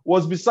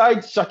was beside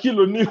Shaquille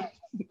O'Neal.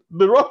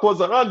 The Rock was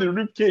around the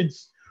rib cage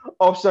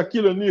of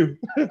Shaquille O'Neal.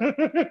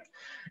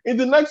 In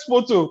the next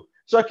photo,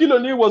 Shaquille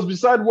O'Neal was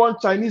beside one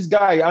Chinese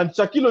guy, and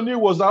Shaquille O'Neal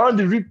was around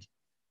the rib.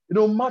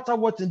 No matter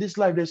what in this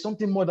life, there's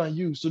something more than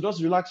you. So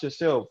just relax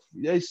yourself.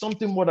 There is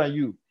something more than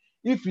you.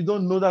 If you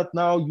don't know that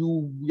now,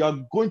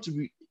 you're going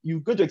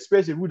to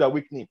experience a rude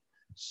awakening.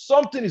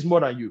 Something is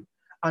more than you.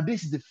 And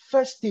this is the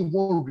first thing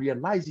one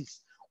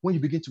realizes when you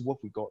begin to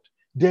work with God.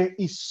 There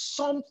is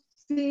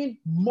something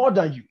more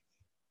than you.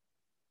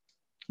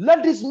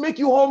 Let this make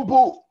you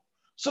humble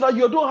so that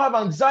you don't have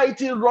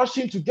anxiety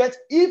rushing to get,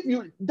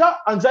 that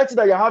anxiety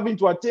that you're having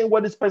to attain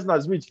what this person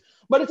has reached.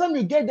 By the time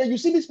you get there, you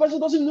see this person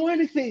doesn't know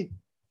anything.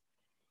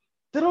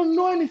 They don't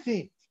know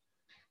anything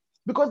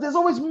because there's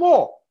always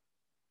more.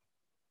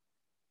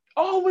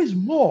 Always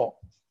more.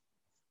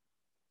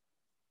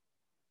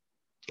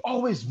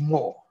 Always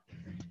more.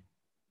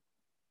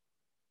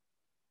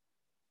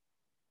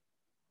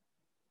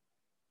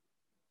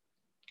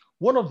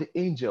 One of the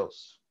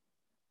angels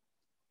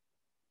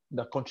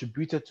that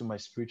contributed to my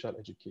spiritual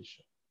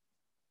education,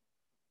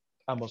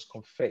 I must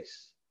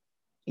confess,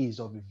 is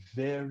of a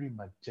very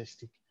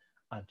majestic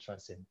and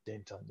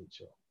transcendental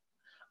nature.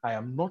 I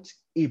am not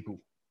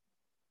able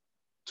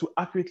to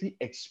accurately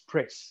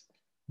express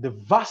the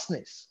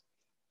vastness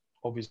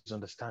of his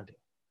understanding.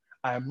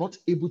 I am not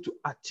able to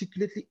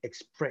articulately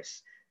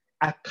express.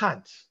 I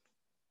can't.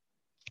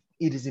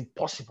 It is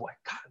impossible.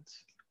 I can't.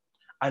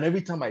 And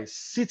every time I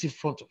sit in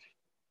front of him,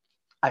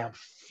 I am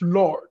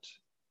floored.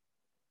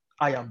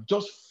 I am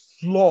just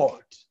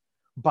floored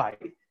by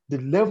the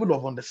level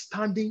of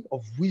understanding,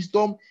 of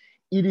wisdom.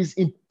 It is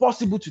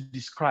impossible to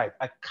describe.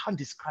 I can't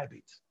describe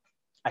it.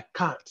 I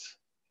can't.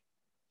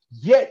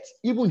 Yet,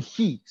 even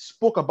he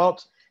spoke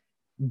about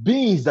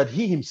beings that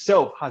he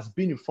himself has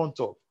been in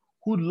front of,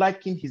 who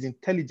liken his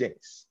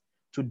intelligence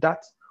to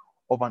that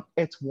of an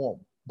earthworm.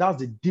 That's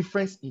the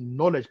difference in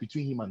knowledge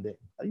between him and them.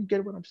 Do you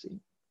get what I'm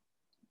saying?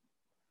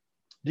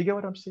 Do you get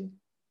what I'm saying?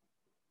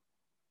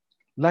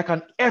 Like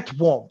an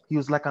earthworm. He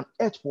was like an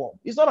earthworm.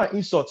 It's not an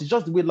insult. It's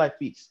just the way life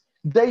is.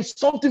 There is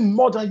something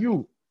more than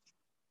you.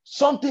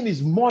 Something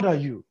is more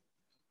than you.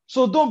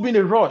 So don't be in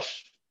a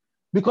rush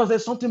because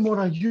there's something more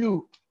than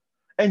you.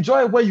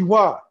 Enjoy where you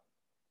are.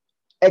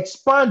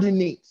 Expand in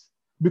it.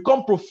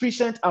 Become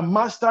proficient and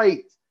master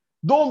it.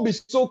 Don't be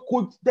so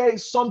quick. There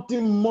is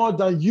something more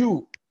than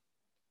you.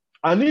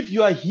 And if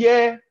you are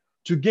here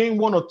to gain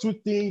 1 or 2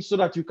 things so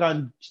that you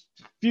can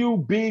feel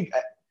big,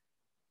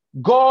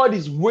 God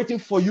is waiting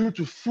for you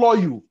to floor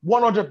you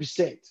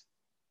 100%.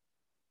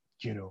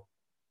 You know,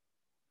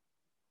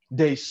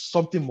 there is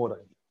something more than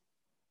you.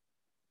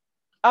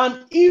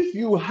 And if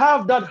you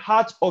have that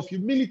heart of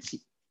humility,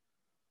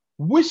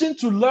 wishing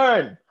to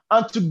learn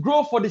and to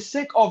grow for the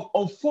sake of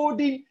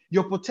unfolding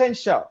your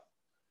potential,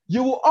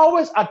 you will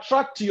always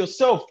attract to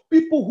yourself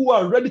people who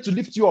are ready to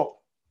lift you up.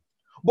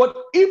 But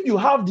if you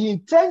have the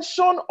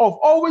intention of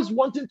always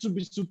wanting to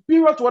be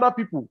superior to other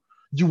people,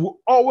 you will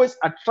always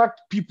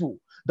attract people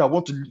that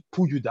want to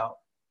pull you down.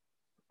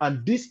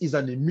 And this is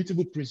an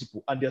immutable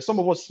principle. And there are some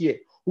of us here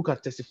who can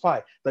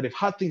testify that they've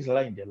had things like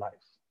that in their life.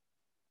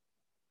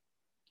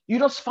 You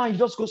just find, you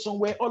just go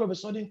somewhere, all of a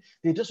sudden,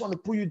 they just want to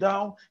pull you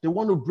down. They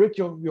want to break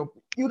your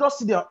you just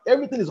see that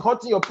everything is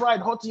hurting your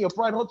pride, hurting your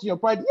pride, hurting your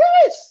pride.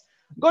 Yes,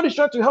 God is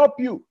trying to help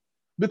you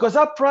because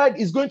that pride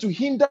is going to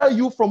hinder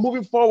you from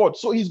moving forward.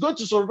 So he's going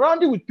to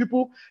surround you with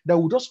people that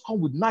will just come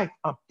with knife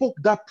and poke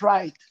that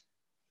pride.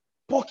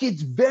 Poke it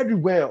very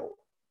well.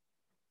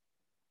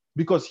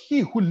 Because he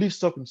who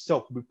lifts up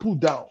himself will be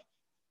pulled down.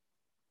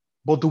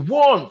 But the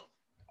one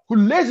who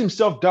lays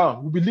himself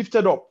down will be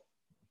lifted up.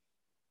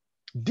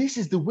 This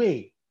is the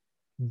way.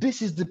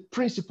 This is the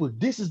principle.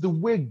 This is the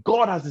way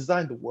God has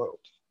designed the world.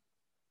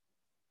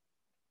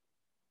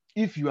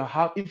 If you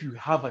have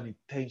an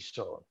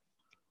intention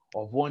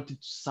of wanting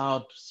to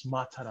sound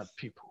smarter than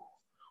people,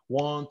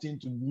 wanting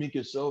to make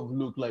yourself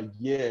look like,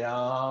 yeah,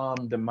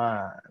 I'm the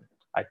man,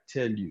 I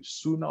tell you,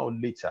 sooner or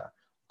later,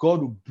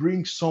 God will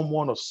bring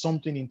someone or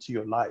something into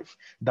your life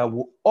that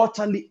will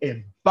utterly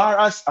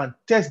embarrass and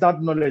test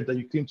that knowledge that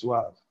you claim to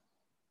have.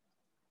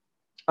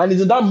 And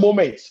it's in that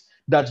moment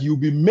that you'll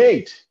be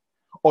made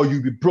or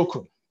you'll be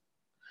broken.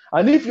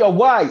 And if you're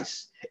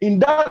wise, in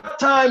that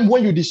time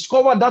when you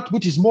discover that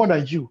which is more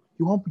than you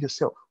humble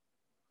yourself.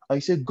 And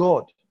you say,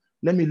 God,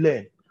 let me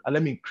learn and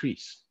let me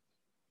increase.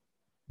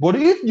 But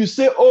if you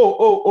say,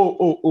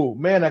 oh,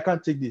 man, I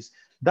can't take this,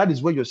 that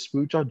is where your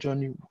spiritual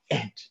journey will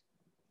end.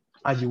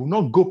 And you will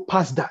not go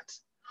past that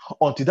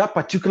until that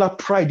particular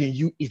pride in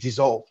you is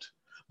dissolved.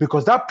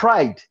 Because that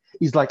pride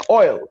is like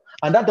oil.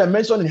 And that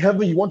dimension in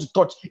heaven you want to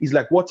touch is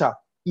like water.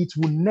 It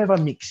will never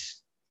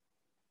mix.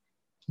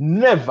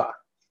 Never.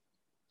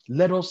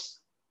 Let us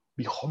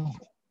be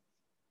humble.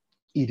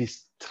 It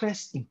is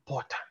tres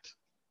important.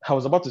 I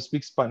was about to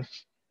speak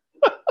Spanish.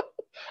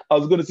 I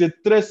was going to say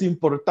tres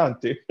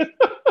importante.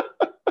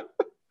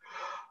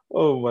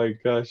 Oh my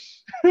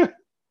gosh.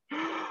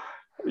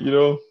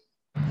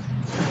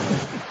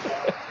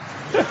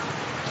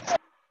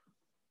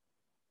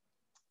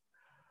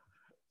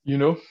 You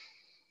know,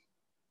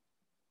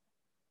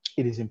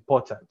 it is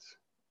important.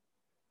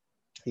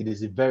 It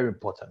is very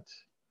important.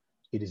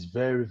 It is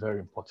very, very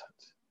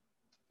important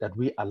that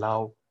we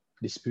allow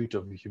the spirit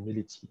of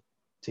humility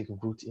take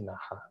root in our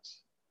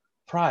hearts.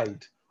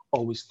 Pride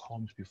always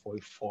comes before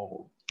a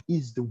fall.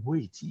 Is the way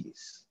it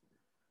is.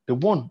 The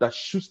one that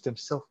shoots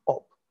themselves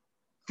up.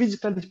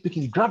 Physically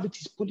speaking, gravity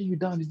is pulling you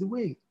down is the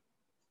way.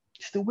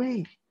 It's the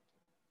way.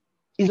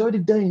 It's already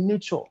there in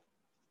nature.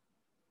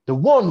 The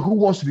one who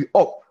wants to be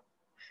up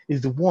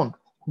is the one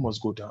who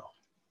must go down.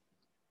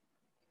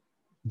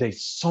 There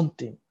is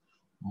something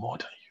more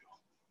than you.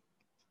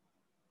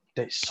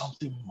 There is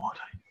something more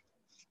than you.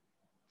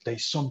 There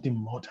is something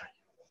more than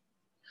you.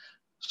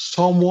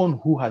 Someone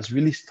who has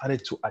really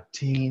started to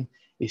attain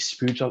a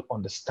spiritual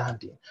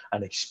understanding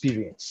and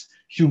experience.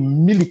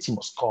 Humility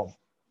must come.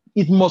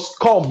 It must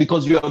come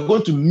because you are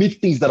going to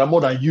meet things that are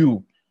more than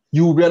you.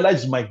 You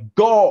realize, my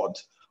God,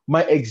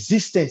 my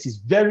existence is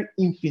very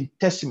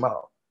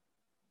infinitesimal,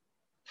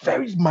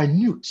 very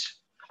minute.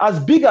 As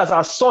big as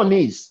our sun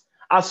is.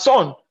 Our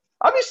sun.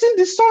 Have you seen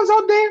the suns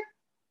out there?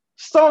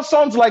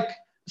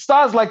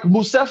 Stars like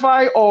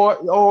Musaphai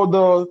or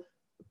the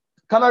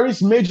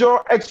Canaries Major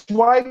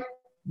XY.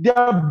 There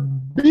are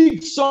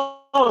big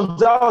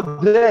suns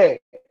out there.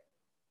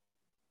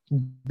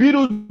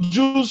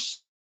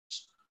 Betelgeuse,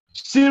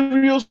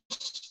 Sirius.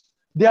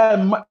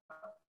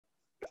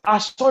 Our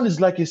sun is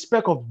like a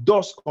speck of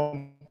dust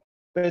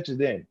compared to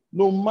them.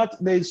 No matter,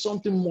 there is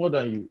something more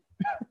than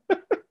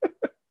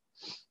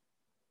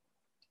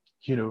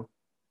you.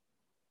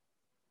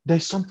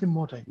 There's something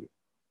more than you.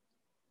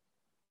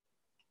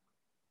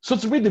 So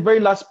to read the very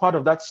last part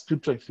of that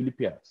scripture in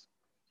Philippians,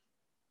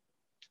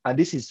 and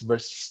this is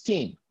verse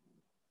 16.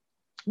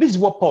 This is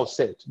what Paul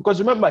said. Because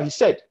remember, he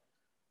said,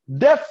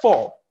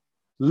 therefore,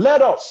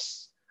 let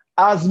us,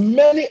 as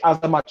many as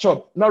are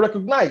mature. Now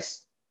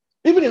recognize,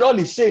 even in all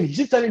he's saying,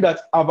 he's telling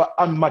that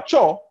I'm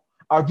mature,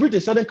 I've reached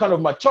a certain kind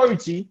of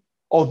maturity,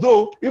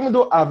 even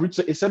though I've reached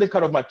a certain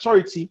kind of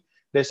maturity,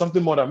 there's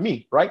something more than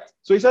me, right?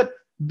 So he said,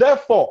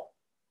 therefore,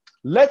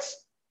 let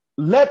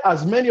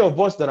as many of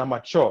us that are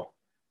mature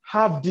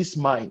have this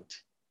mind.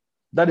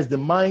 That is the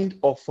mind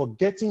of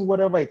forgetting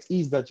whatever it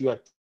is that you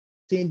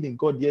attained in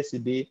God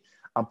yesterday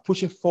and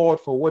pushing forward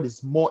for what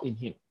is more in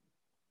him.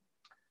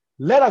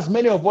 Let as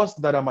many of us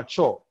that are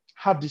mature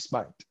have this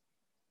mind.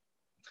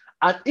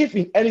 And if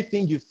in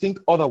anything you think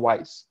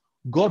otherwise,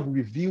 God will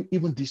reveal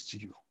even this to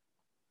you.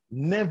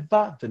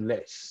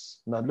 Nevertheless,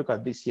 now look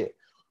at this here.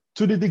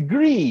 To the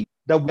degree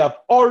that we have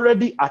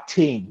already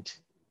attained,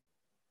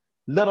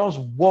 let us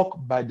walk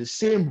by the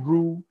same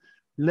rule.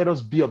 Let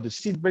us be of the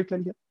seed. Very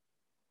clearly here.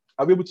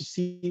 Are we able to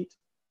see it?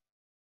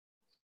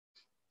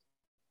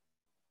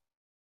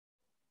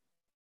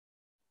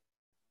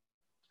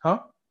 Huh?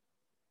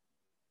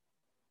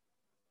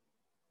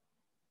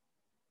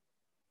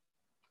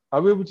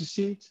 Are we able to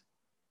see it?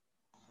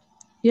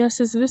 Yes,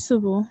 it's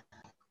visible.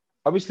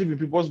 Are we sleeping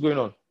people? What's going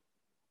on?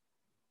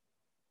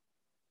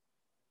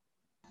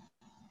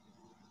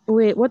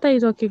 Wait, what are you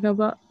talking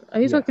about?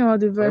 Are you talking about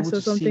the verse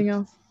or something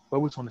else? We're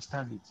able to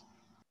understand it.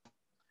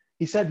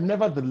 He said,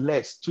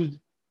 nevertheless,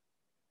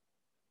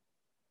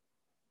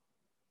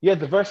 Yeah,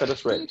 the verse I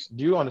just read.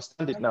 Do you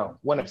understand it now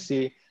when I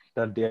say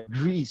that there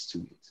agrees to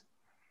it?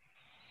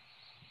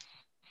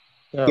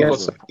 Yeah,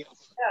 Because, bro. Yeah,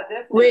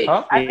 definitely. Wait,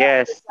 huh?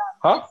 Yes.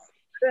 Huh?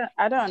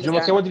 I don't Jumoke,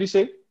 understand. what did you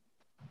say?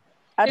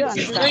 I don't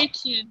It's understand.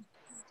 breaking.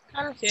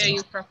 Can't hear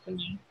you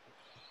properly.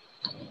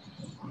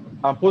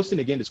 I'm posting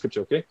again the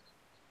scripture, okay?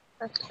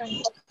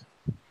 Okay.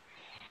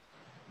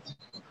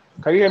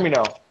 Can you hear me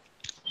now?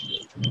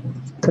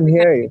 Can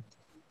hear you.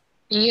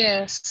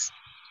 Yes.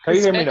 Can you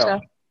It's hear me better.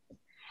 now?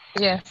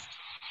 Yes.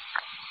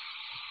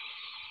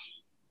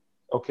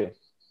 Okay.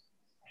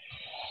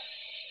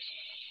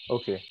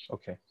 Okay.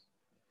 Okay.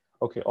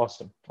 Okay.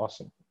 Awesome.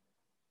 Awesome.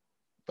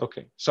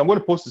 Okay. So I'm going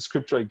to post the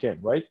scripture again,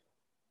 right?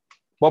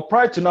 But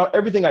prior to now,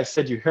 everything I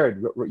said you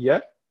heard,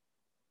 yeah?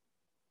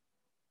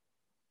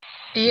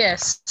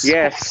 Yes.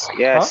 Yes.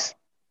 Yes.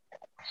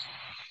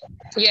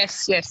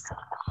 Yes. Yes.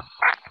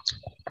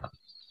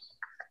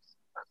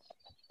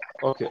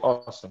 Okay.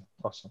 Awesome.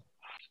 Awesome.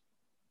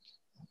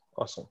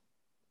 Awesome.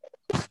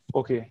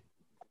 Okay.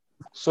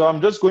 So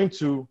I'm just going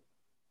to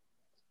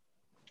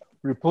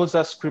repost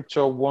that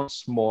scripture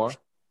once more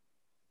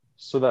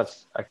so that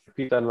I can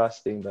repeat that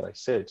last thing that I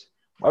said.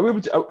 Are we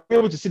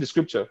able to see the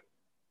scripture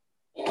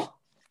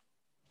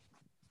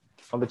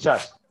on the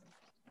chat?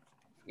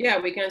 Yeah,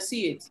 we can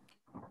see it.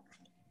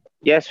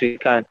 Yes, we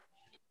can.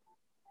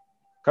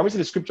 Can we see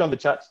the scripture on the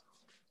chat?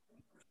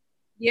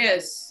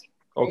 Yes.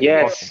 Okay,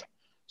 Yes. awesome.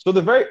 So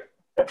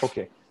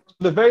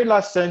the very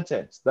last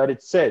sentence that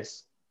it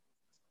says,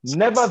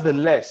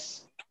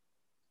 nevertheless.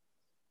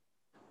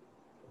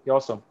 Okay,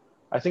 awesome.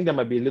 I think there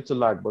might be a little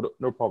lag, but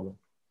no problem.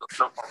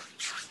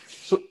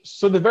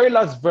 So the very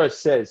last verse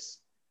says,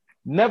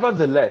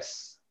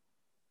 nevertheless,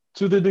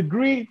 to the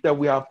degree that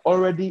we have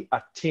already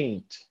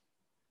attained,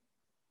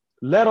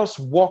 let us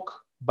walk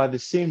by the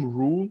same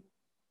rule.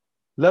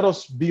 Let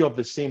us be of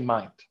the same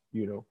mind,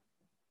 you know.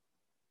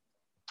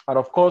 And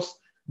of course,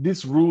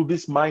 this rule,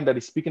 this mind that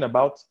he's speaking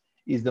about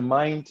is the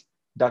mind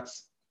that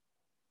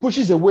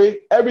pushes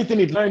away everything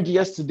it learned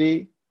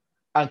yesterday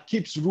and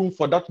keeps room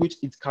for that which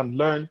it can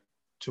learn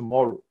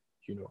tomorrow,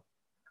 you know.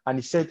 And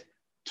he said,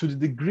 to the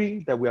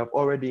degree that we have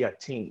already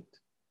attained.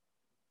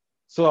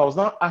 So I was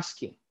now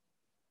asking,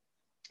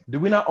 do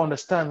we not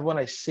understand when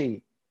I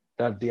say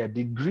that there are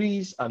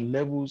degrees and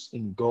levels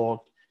in God,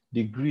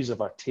 degrees of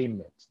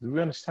attainment? Do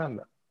we understand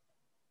that?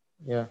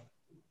 Yeah.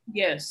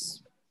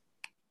 Yes.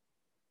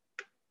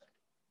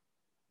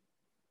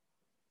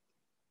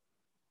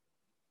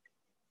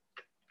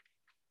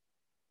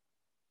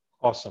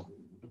 Awesome.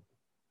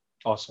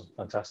 Awesome.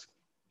 Fantastic.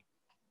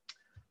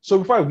 So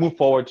before I move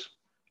forward,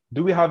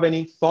 do we have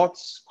any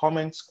thoughts,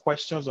 comments,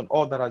 questions on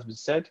all that has been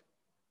said?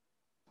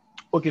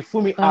 Okay,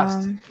 Fumi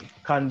asked,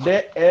 can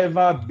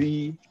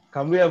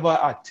we ever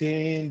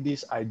attain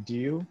this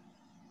ideal?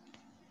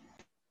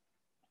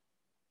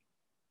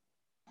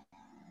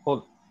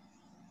 Hold.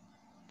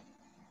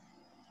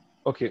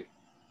 Okay,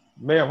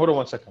 Mayor, hold on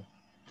 1 second.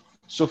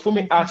 So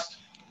Fumi asked,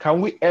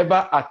 can we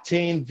ever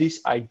attain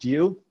this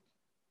ideal?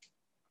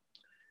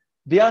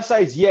 The answer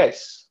is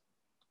yes,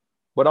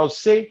 but I'll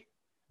say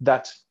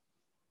that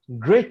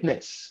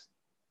greatness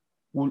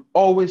will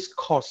always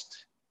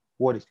cost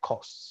what it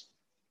costs.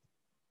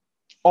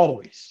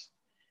 Always.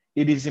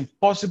 It is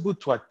impossible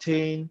to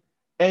attain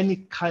any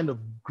kind of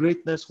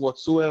greatness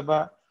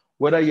whatsoever,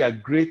 whether you are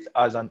great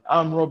as an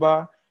armed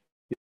robber,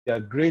 you are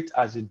great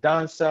as a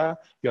dancer,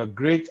 you are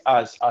great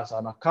as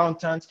an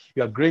accountant,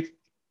 you are great.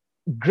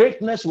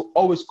 Greatness will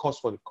always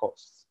cost what it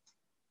costs.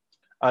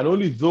 And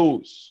only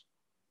those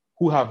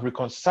who have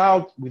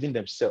reconciled within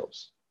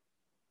themselves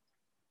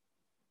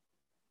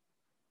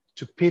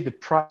to pay the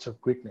price of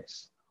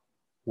greatness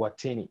will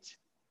attain it.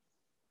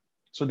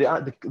 So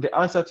the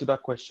answer to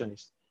that question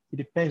is, it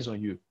depends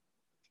on you.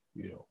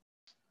 You know,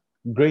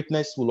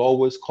 greatness will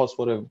always cost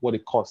what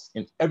it costs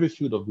in every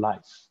field of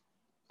life.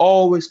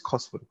 Always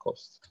cost what it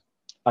costs.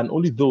 And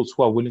only those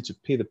who are willing to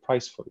pay the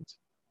price for it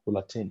will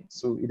attain it.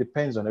 So it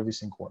depends on every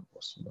single one of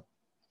us. You know?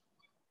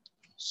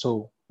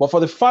 So, but for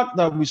the fact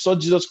that we saw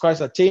Jesus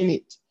Christ attain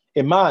it,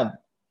 a man,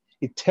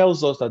 it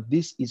tells us that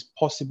this is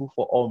possible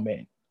for all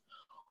men.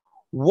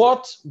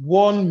 What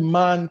one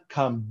man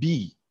can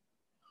be,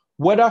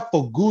 whether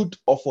for good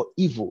or for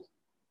evil,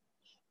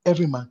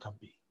 every man can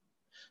be,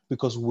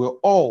 because we're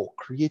all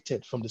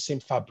created from the same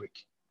fabric.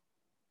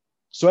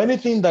 So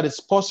anything that is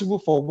possible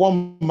for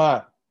one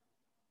man,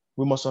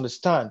 we must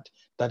understand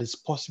that it's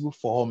possible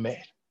for all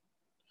men.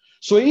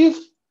 So if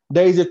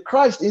there is a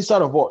Christ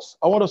inside of us,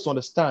 I want us to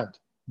understand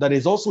that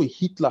there's also a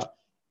Hitler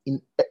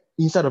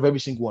inside of every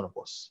single one of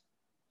us.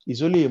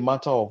 It's only a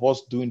matter of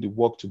us doing the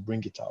work to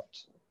bring it out.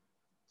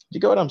 You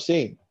get what I'm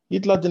saying?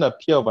 Hitler didn't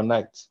appear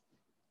overnight.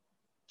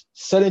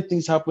 Certain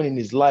things happened in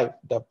his life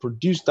that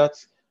produced that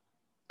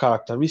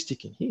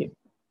characteristic in him.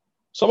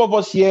 Some of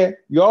us here,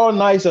 you're all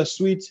nice and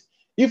sweet.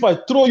 If I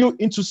throw you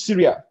into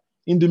Syria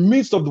in the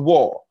midst of the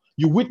war,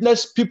 you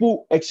witness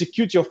people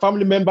execute your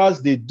family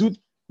members,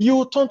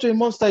 you turn to a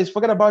monster,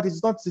 forget about it.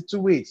 It's not the two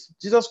ways.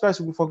 Jesus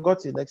Christ will be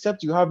forgotten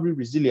except you have real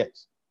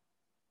resilience.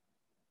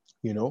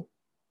 You know?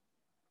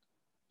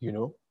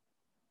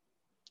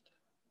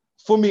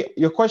 For me,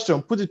 your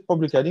question, put it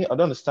publicly. I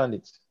don't understand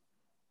it.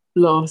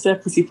 Law, so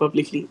put it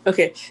publicly.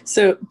 Okay,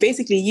 so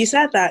basically, you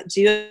said that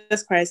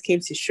Jesus Christ came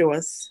to show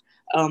us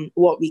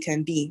what we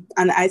can be,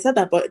 and I said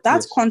that, but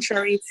that's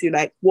contrary to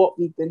like what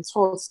we've been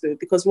taught, though,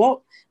 because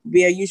what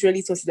we are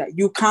usually taught is that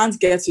you can't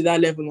get to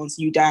that level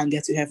until you die and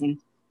get to heaven.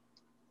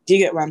 Do you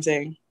get what I'm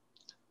saying?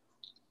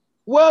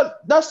 Well,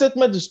 that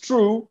statement is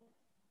true,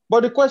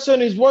 but the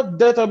question is, what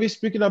death are we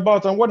speaking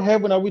about, and what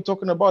heaven are we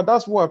talking about?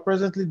 That's what we're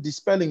presently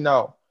dispelling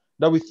now.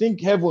 That we think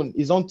heaven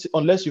is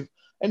unless you.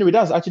 Anyway,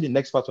 that's actually the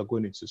next part we're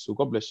going into. So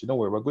God bless you. Don't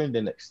worry, we're going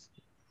there next.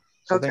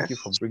 So Thank you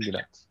for bringing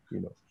that.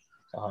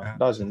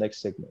 That's the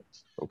next segment.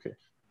 Okay.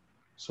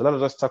 So let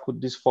us just tackle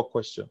these 4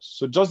 questions.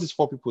 So just these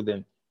 4 people,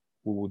 then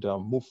we would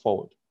move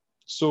forward.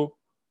 So,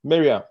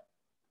 Miriam.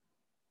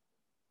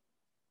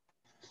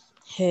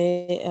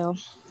 Hey,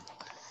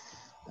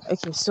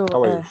 okay, so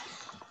how are you?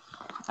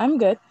 I'm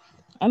good.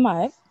 I'm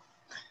alright.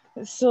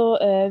 So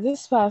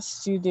this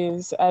past 2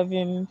 days, I've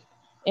been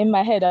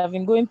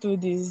going through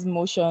these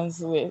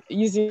motions with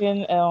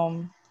using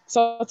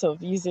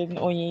using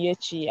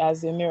Onyinyechi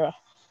as a mirror.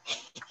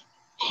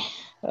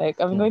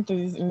 Like I've been going through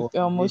these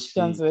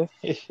motions with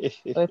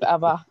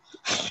Abba.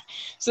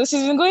 So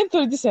she's been going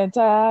through this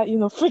entire,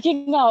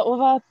 freaking out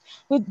over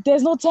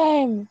there's no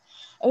time.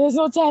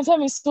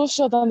 Time is so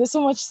short and there's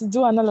so much to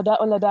do and all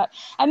of that.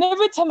 And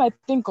every time I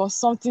think of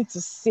something to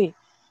say,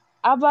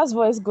 Abba's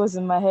voice goes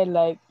in my head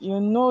like,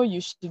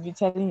 you should be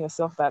telling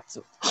yourself that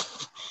too.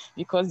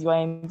 Because you are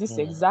in this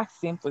exact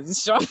same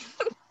position.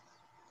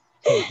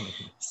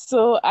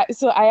 So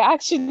I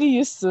actually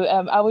used to,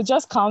 I would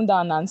just calm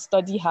down and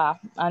study her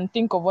and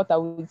think of what I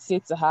would say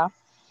to her.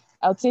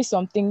 I would say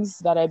some things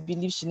that I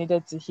believe she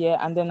needed to hear,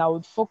 and then I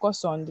would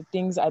focus on the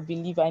things I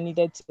believe I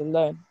needed to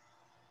learn.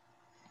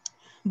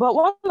 But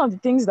one of the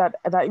things that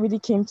really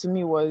came to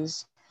me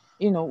was,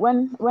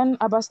 when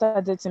Abba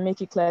started to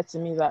make it clear to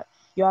me that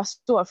you are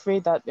so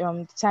afraid that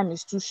the time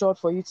is too short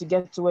for you to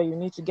get to where you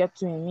need to get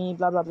to in me,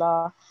 blah, blah,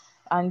 blah.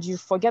 And you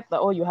forget that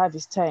all you have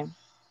is time.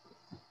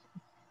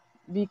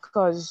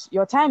 Because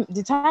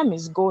the time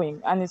is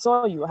going and it's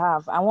all you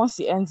have. And once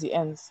it ends, it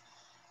ends.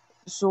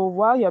 So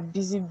while you're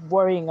busy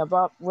worrying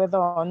about whether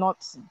or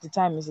not the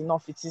time is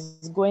enough, it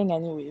is going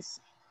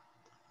anyways.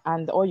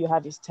 And all you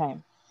have is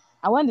time.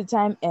 And when the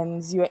time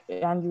ends, you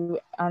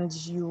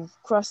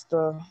cross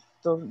the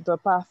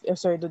path,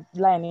 the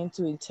line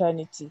into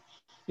eternity,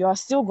 you are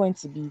still going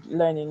to be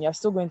learning. You're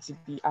still going to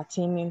be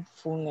attaining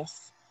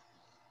fullness.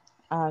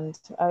 And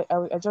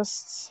I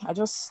just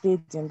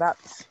stayed in that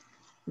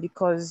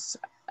because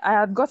I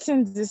had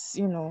gotten this,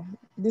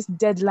 this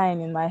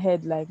deadline in my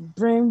head, like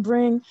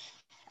bring.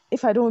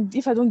 If I don't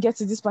get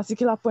to this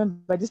particular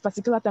point by this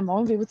particular time, I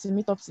won't be able to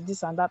meet up to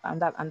this and that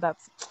and that and that.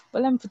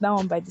 But let me put that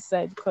one by the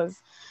side,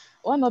 because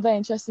one other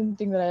interesting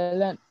thing that I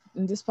learned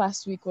in this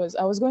past week was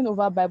I was going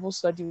over Bible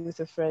study with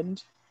a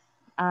friend,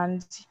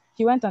 and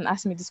he went and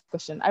asked me this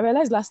question. I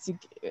realized last week,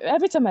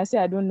 every time I say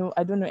I don't know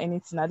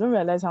anything, I don't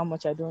realize how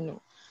much I don't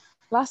know.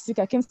 Last week,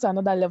 I came to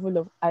another level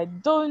of I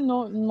don't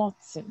know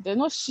nothing. There's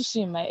no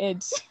shishi in my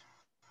head.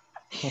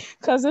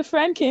 Because a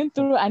friend came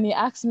through and he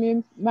asked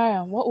me,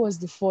 Mariam, what was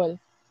the fall?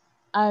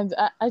 And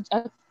I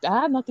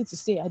had nothing to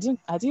say. I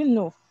didn't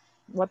know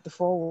what the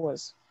fall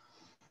was.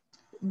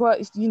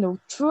 But,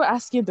 through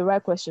asking the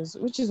right questions,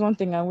 which is one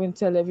thing I'm going to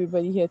tell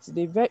everybody here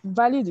today,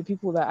 value the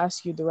people that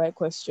ask you the right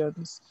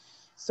questions.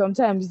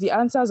 Sometimes the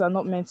answers are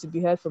not meant to be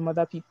heard from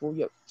other people.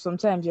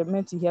 Sometimes you're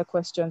meant to hear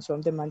questions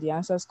from them and the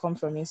answers come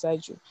from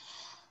inside you.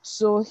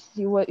 So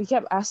he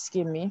kept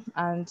asking me,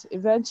 and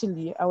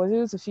eventually I was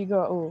able to figure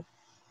out,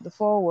 the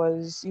fall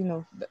was,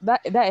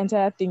 that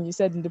entire thing you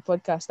said in the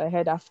podcast I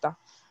heard after.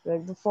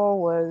 Like the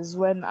fall was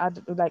when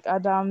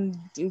Adam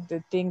did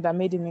the thing that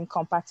made him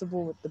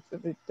incompatible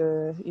with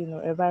the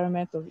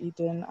environment of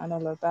Eden and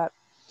all of that.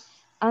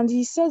 And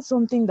he said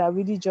something that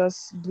really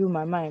just blew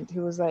my mind. He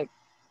was like,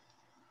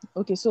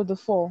 okay, so the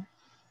fall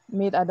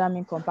made Adam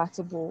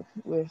incompatible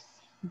with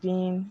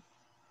being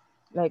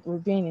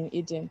in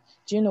Eden.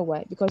 Do you know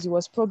why? Because he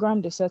was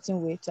programmed a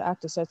certain way to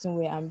act a certain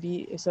way and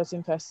be a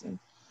certain person.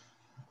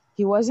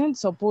 He wasn't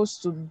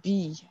supposed to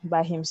be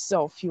by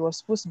himself. He was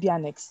supposed to be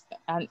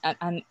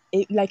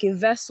like a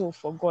vessel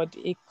for God,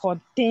 a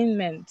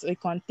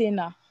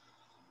container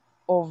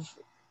of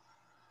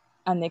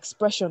an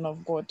expression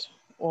of God.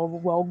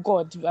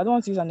 God. I don't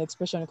want to use an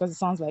expression because it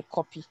sounds like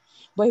copy.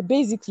 But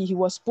basically, he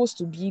was supposed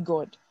to be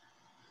God.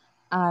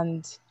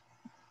 And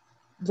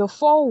the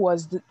fall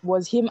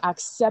was him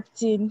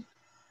accepting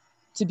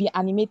to be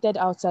animated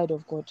outside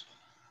of God.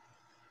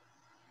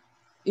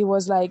 It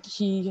was like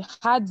he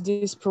had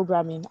this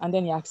programming and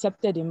then he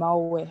accepted a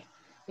malware,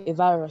 a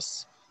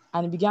virus,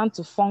 and it began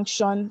to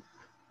function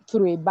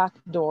through a back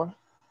door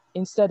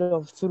instead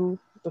of through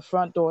the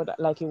front door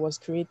like it was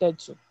created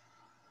to.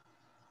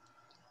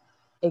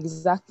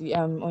 Exactly,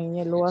 on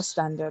a lower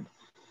standard.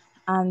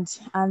 And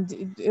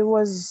it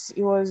was,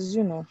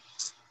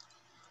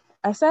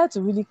 I started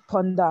to really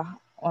ponder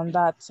on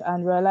that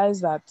and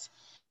realize that,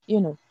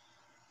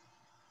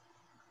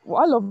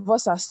 all of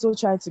us are still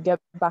trying to get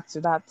back to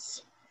that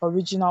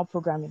original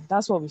programming.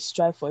 That's what we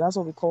strive for. That's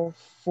what we call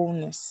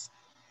fullness.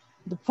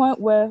 The point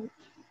where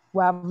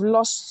we have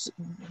lost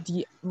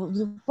the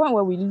point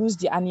where we lose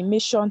the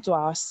animation to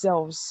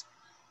ourselves,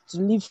 to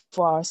live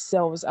for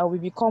ourselves, and we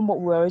become what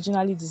we were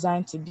originally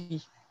designed to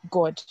be,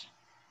 God.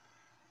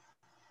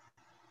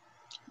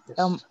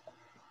 Yes.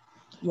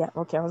 Yeah,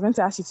 okay. I was going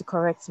to ask you to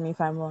correct me if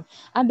I'm wrong.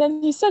 And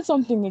then he said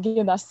something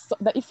again that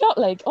it felt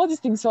like all these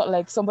things felt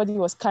like somebody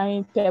was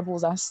carrying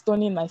pebbles and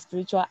stoning my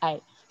spiritual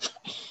eye.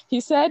 He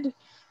said,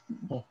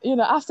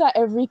 after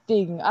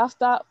everything,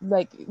 after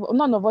like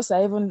none of us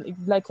are even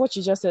like what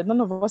you just said,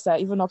 none of us are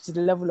even up to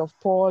the level of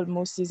Paul,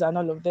 Moses, and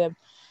all of them.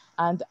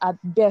 And at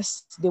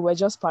best, they were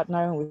just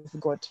partnering with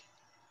God.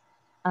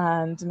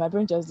 And my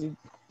brain just did.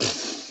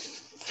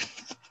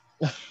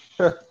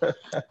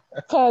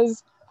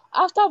 Because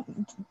after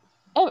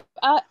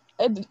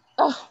it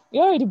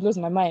already blows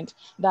my mind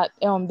that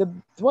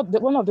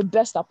one of the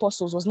best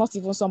apostles was not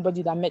even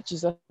somebody that met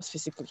Jesus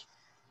physically.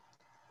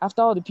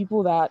 After all the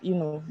people that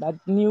that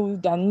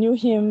knew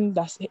him,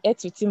 that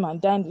ate with him and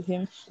dined with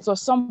him, so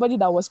somebody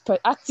that was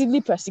actively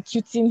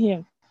persecuting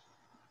him,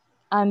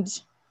 and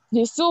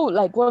he's still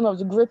like one of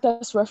the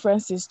greatest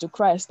references to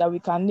Christ that we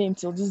can name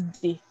till this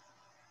day.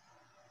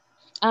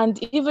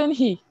 And even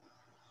he,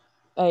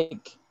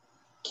 like,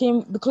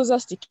 the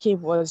closest he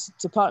came was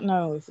to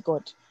partner with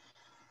God.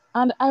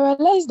 And I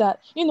realized that,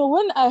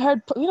 when I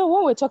heard,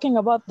 when we're talking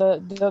about the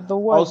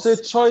words. I'll say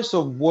choice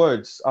of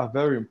words are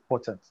very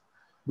important,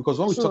 because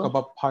when we talk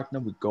about partner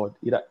with God,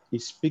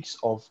 it speaks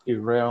of a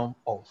realm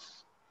of,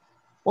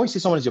 when you see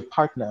someone is your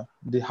partner,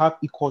 they have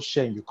equal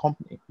share in your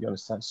company. You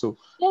understand? So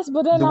yes,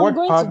 but then the I'm word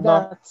going partner,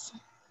 to that.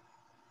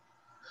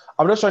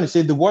 I'm just trying to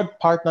say the word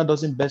partner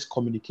doesn't best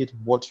communicate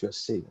what you're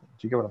saying. Do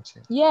you get what I'm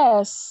saying?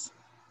 Yes.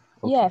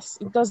 Okay. Yes,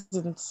 it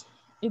doesn't.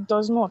 It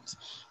does not.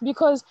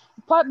 Because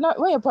when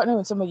you're partnering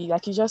with somebody,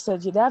 like you just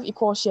said, they have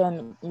equal share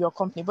in your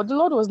company. But the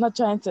Lord was not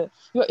trying to,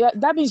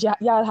 that means you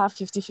have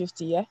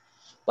 50-50, yeah?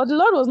 But the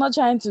Lord was not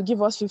trying to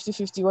give us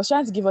 50-50. He was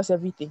trying to give us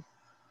everything.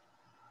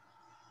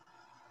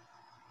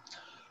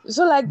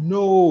 So like...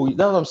 No, that's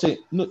what I'm saying.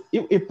 No,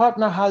 if a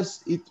partner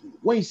has,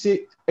 when you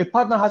say a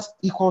partner has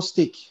equal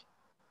stake,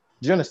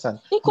 do you understand?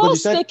 Equal because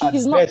you said stake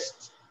is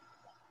best,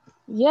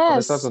 not...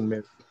 Yes.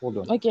 Hold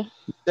on. Okay.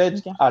 You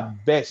said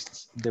at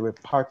best they were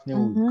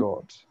partnering with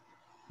God.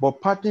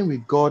 But partnering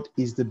with God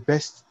is the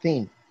best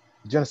thing.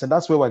 Do you understand?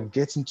 That's where we're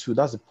getting to.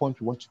 That's the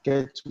point we want to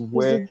get to,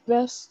 where the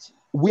best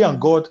we and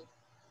God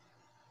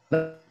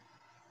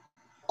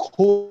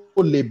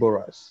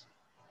co-laborers.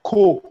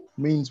 Co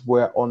means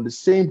we're on the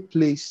same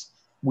place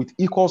with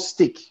equal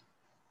stake.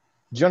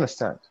 Do you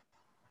understand?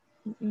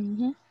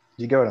 Do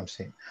you get what I'm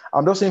saying?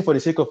 I'm just saying for the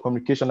sake of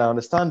communication, I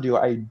understand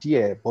your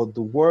idea, but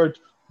the word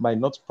might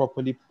not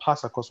properly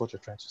pass across what you're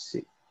trying to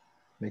say.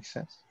 Makes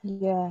sense?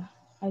 Yeah,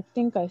 I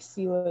think I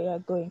see where you're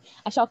going.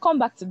 I shall come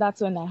back to that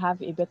when I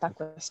have a better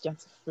question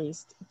to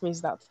phrase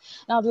that.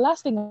 Now, the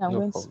last thing I'm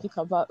going to speak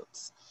about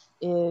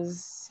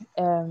is,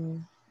 what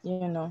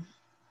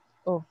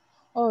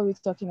are we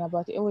talking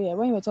about? Oh yeah,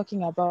 when we're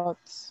talking about,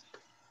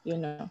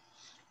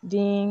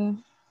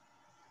 being,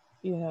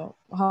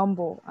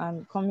 humble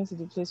and coming to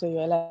the place where you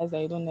realize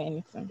that you don't know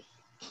anything.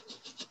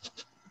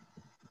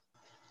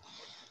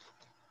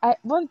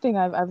 One thing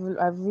I've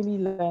really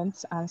learned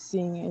and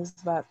seen is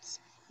that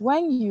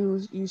when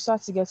you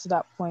start to get to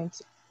that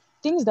point,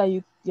 things that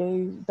you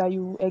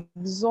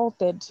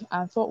exalted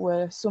and thought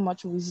were so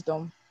much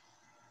wisdom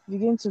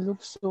begin to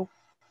look so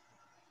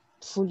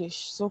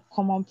foolish, so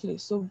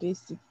commonplace, so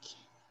basic.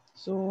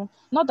 So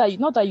not that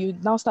you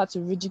now start to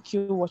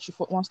ridicule what you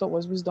once thought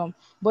was wisdom,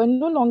 but it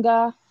no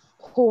longer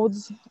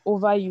holds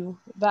over you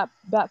that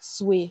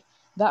sway,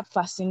 that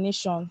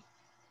fascination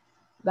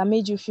that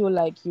made you feel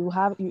like you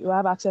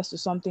have access to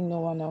something no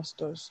one else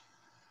does.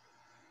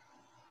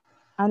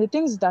 And the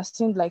things that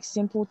seemed like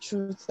simple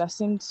truths, that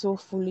seemed so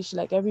foolish,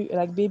 like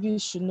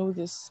babies should know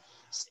this,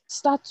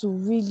 start to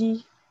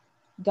really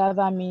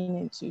gather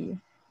meaning to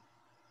you.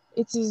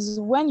 It is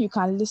when you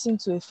can listen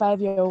to a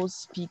 5-year-old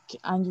speak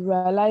and you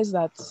realize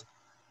that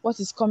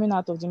what is coming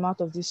out of the mouth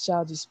of this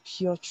child is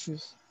pure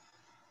truth.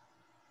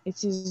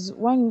 It is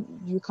when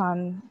you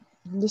can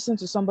listen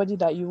to somebody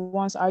that you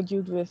once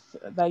argued with,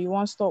 that you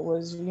once thought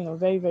was,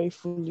 very, very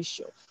foolish.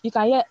 You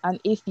can hear an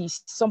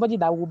atheist, somebody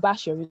that will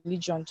bash your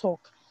religion, talk,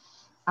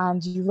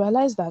 and you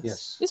realize that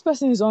this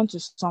person is onto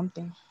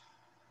something.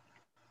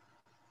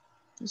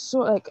 So,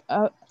 like,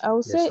 I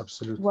would say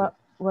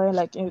we're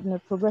like in a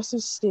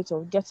progressive state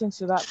of getting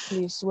to that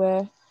place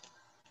where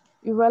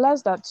you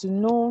realize that to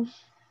know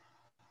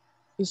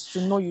is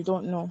to know you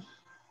don't know.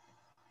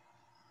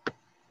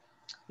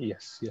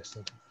 Yes.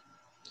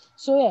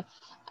 So yeah,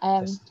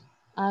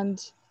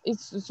 and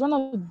it's one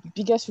of the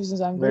biggest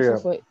reasons I'm grateful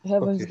for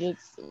Heaven's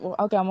Gates.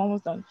 Okay, I'm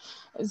almost done.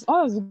 It's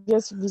one of the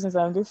biggest reasons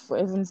I'm grateful for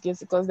Heaven's Gates,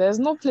 because there's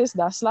no place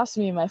that slaps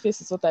me in my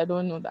face is what I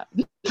don't know that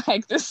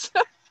like this.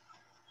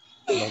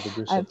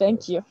 And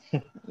thank you.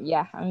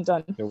 Yeah, I'm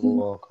done. You're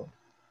welcome.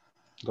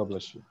 God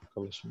bless you.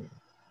 God bless you.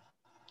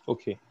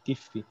 Okay,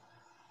 Ify.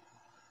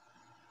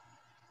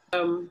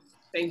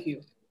 Thank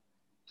you.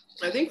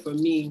 I think for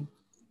me,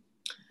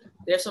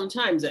 there's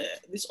sometimes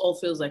this all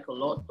feels like a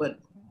lot, but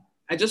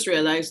I just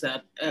realized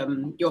that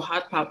your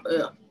heart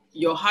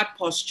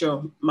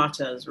posture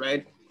matters,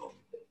 right?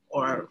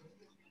 Or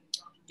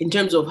in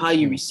terms of how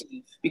you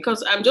receive,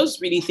 because I'm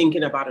just really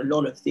thinking about a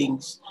lot of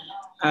things.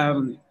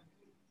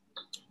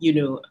 You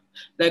know,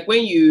 like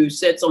when you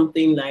said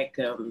something like,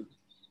 if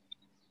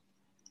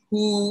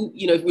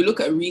we look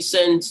at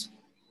recent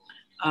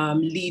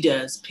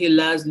leaders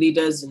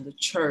in the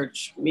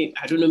church, maybe,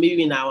 I don't know,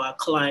 maybe in our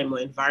climate or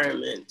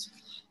environment,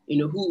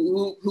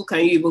 who can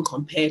you even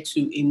compare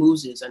to a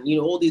Moses and,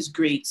 all these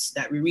greats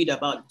that we read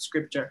about in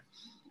scripture,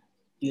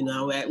 we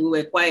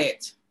were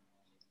quiet,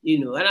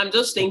 and I'm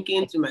just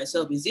thinking to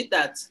myself, is it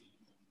that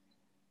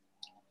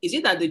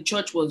the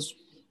church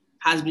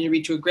has been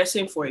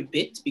retrogressing for a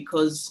bit,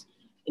 because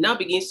it now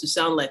begins to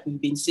sound like we've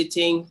been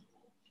sitting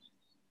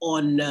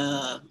on,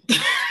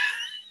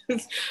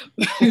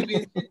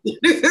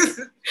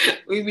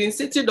 we've been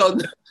sitting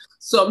on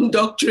some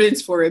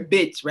doctrines for a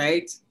bit,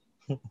 right?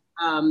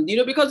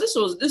 Because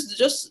this is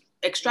just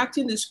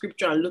extracting the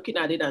scripture and looking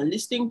at it and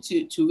listening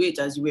to it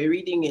as you were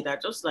reading it. I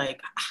just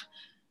like,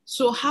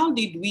 so how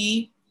did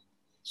we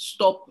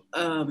stop?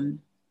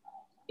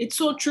 It's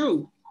so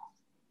true.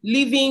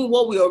 Living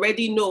what we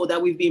already know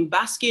that we've been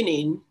basking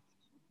in,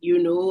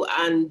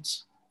 and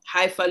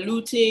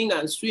highfalutin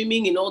and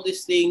swimming in all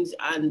these things.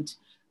 And,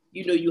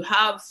 you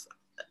have,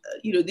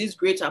 these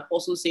great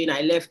apostles saying,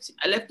 I left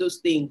those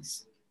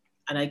things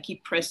and I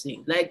keep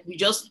pressing. Like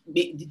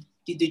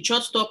did the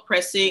church stop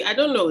pressing? I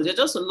don't know. There's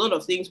just a lot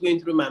of things going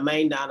through my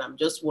mind, and I'm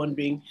just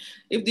wondering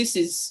if this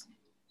is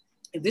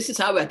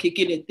how we're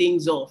kicking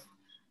things off.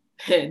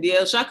 The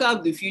El Shaka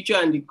of the future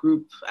and the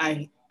group,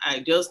 I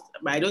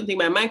don't think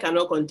my mind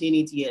cannot contain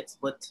it yet.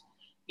 But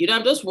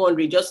I'm just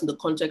wondering, just in the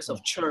context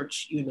of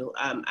church,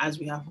 as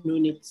we have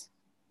known it,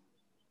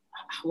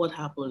 what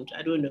happened?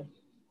 I don't know.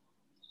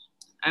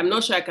 I'm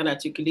not sure I can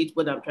articulate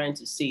what I'm trying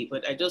to say,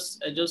 but I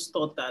just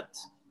thought that,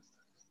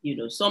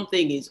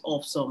 something is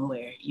off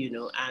somewhere,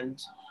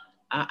 and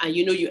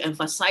you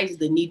emphasize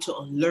the need to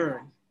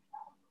unlearn,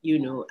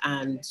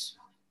 and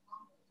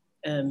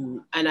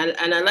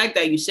I like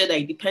that you said that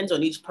it depends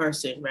on each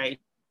person, right?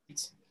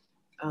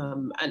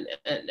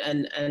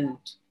 And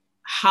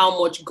how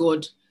much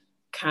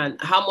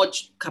how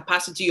much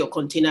capacity your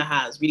container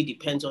has really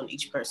depends on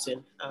each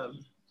person.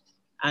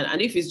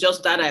 And if it's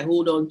just that I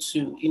hold on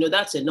to,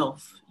 that's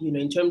enough,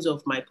 in terms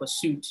of my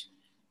pursuit,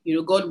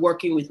 God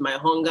working with my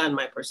hunger and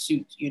my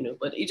pursuit,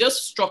 but it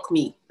just struck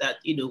me that,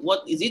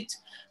 what is it?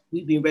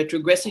 We've been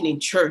retrogressing in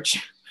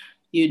church,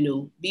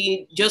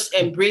 being just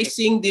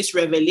embracing this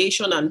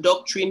revelation and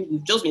doctrine.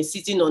 We've just been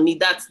sitting on it.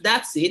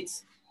 That's it,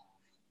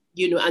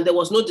 and there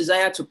was no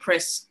desire to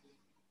press,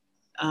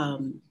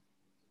 and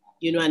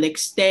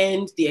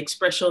extend the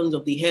expressions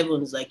of the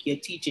heavens like you're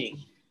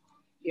teaching.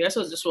 That's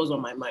what just was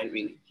on my mind,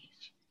 really.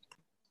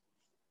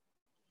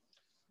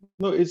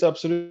 No, it's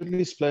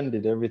absolutely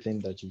splendid, everything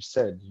that you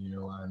said,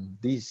 and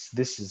it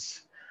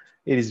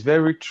is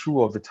very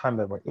true of the time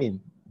that we're in.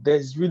 There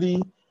has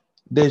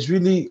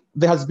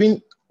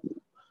been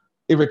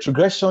a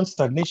retrogression,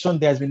 stagnation.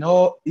 There has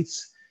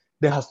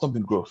not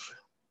been growth.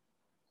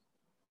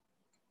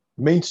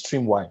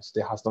 Mainstream wise,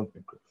 there has not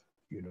been growth,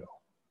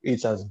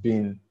 It has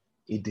been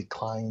a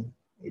decline,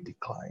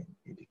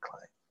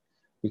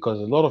 because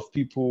a lot of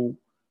people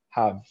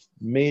have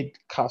made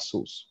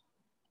castles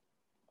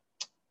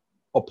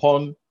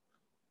upon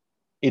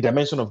a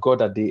dimension of God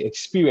that they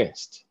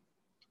experienced.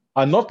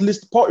 And not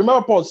least,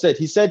 remember Paul said,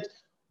 he said,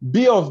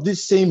 be of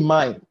this same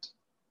mind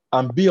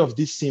and be of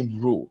this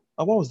same rule.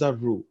 And what was that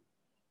rule?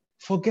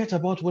 Forget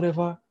about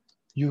whatever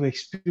you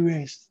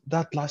experienced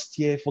that last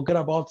year. Forget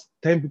about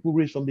 10 people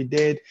raised from the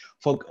dead.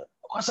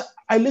 Because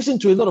I listen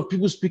to a lot of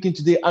people speaking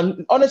today.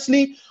 And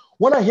honestly,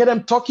 when I hear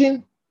them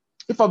talking,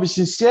 if I'll be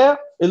sincere,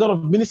 a lot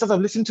of ministers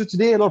I've listened to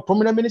today, a lot of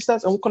prominent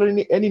ministers, I won't call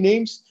any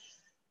names,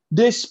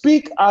 they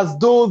speak as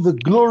though the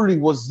glory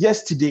was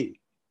yesterday.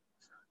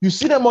 You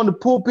see them on the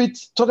pulpit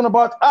talking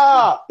about,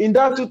 in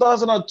that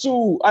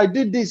 2002, I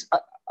did this.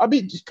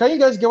 Can you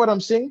guys get what I'm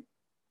saying?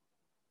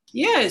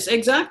 Yes,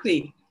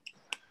 exactly.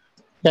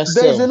 Yes,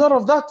 there's a lot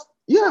of that.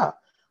 Yeah,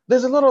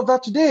 there's a lot of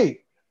that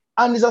today.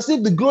 And it's as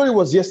if the glory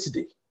was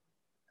yesterday.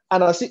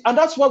 And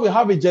that's why we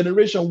have a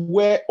generation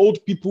where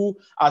old people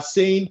are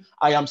saying,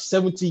 I am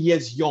 70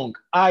 years young.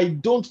 I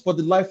don't, for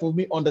the life of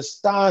me,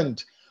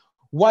 understand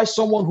why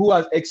someone who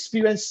has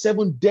experienced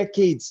 7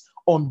 decades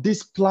on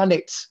this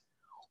planet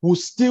will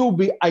still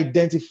be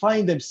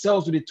identifying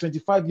themselves with a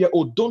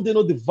 25-year-old. Don't they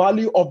know the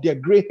value of their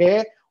gray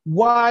hair?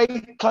 Why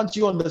can't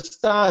you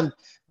understand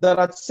that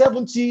at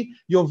 70,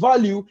 your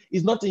value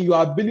is not in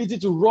your ability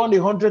to run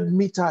 100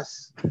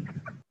 meters,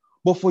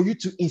 but for you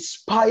to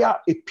inspire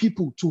a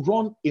people to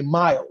run a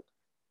mile?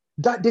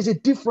 That there's a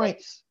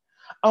difference.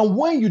 And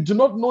when you do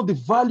not know the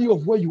value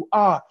of where you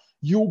are,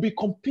 you will be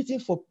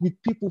competing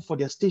with people for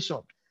their station.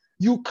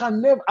 You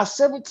can never, at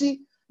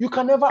 70, you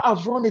can never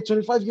outrun a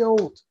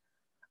 25-year-old.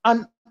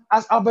 And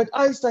as Albert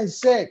Einstein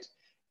said,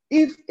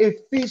 If a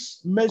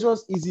fish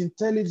measures his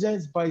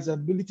intelligence by his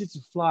ability to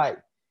fly,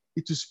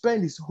 it will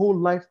spend his whole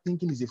life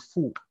thinking he's a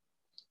fool.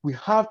 We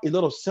have a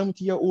lot of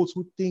 70-year-olds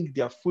who think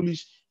they are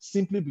foolish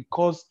simply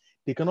because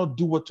they cannot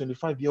do what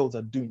 25-year-olds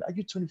are doing. Are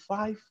you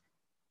 25?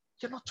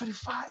 You're not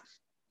 25.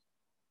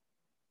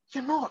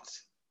 You're not.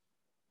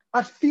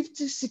 At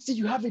 50, 60,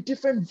 you have a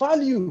different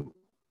value.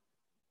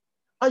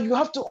 And you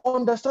have to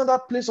understand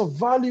that place of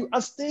value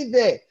and stay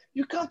there.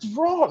 You can't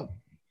run.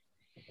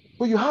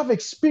 But you have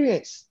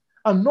experience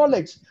and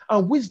knowledge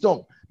and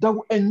wisdom that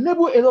will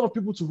enable a lot of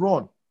people to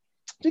run.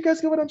 Do you guys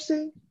get what I'm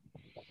saying?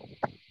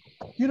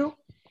 You know?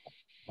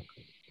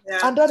 Yeah.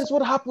 And that is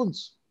what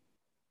happens.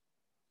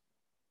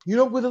 You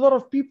know, with a lot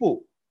of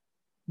people,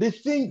 they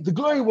think the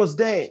glory was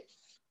there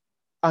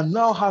and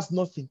now has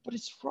nothing, but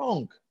it's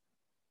wrong.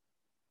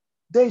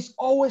 There is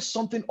always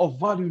something of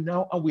value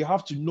now, and we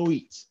have to know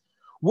it.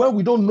 When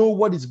we don't know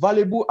what is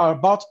valuable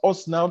about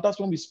us now, that's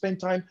when we spend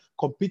time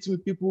competing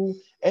with people,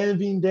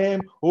 envying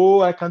them.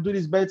 Oh, I can do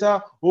this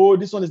better. Oh,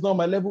 this one is not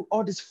my level.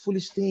 All these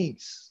foolish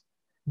things.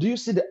 Do you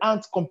see the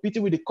ants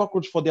competing with the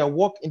cockroach for their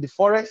work in the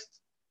forest?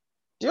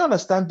 Do you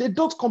understand? They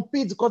don't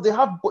compete because they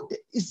have,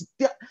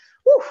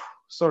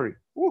 sorry,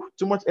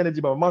 too much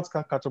energy, but my mouth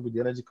can't catch up with the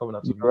energy coming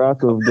out of me. You're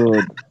out of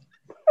God.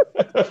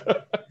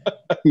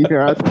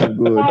 You're out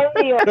of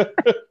God.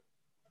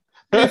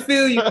 I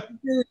feel you.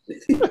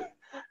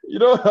 You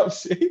know what I'm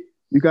saying?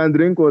 You can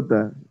drink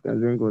water. You can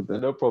drink water.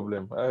 No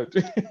problem.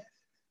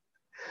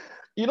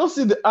 You don't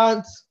see the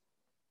ants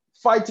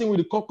fighting with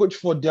the cockroach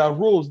for their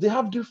roles. They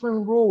have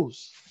different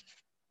roles.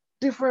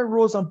 Different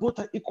roles, and both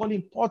are equally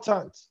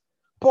important.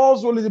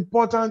 Paul's role is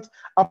important.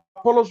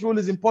 Apollo's role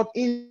is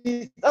important.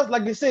 That's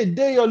like they say,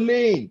 day your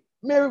lane.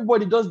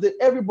 Everybody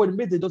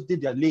they just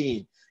did their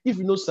lane. If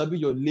you know Sabi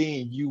your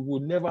lane, you will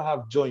never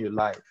have joy in your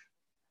life.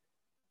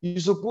 You're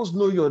supposed to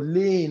know your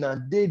lane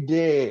and day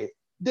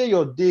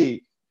your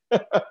day.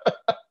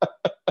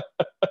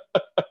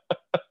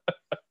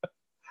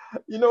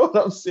 You know what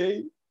I'm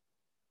saying?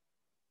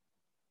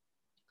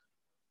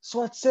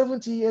 So at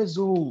 70 years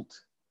old,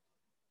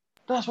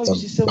 that's why you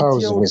see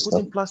 70-year-olds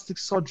putting plastic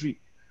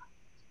surgery.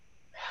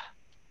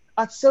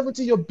 At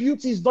 70, your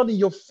beauty is not in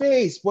your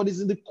face, but it's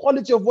in the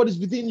quality of what is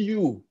within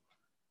you.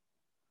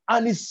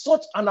 And it's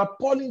such an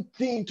appalling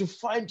thing to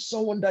find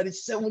someone that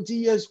is 70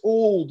 years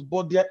old,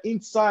 but their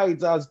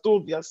insides are as though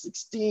they are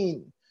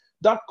 16.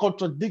 That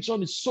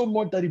contradiction is so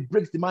much that it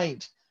breaks the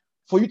mind.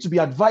 For you to be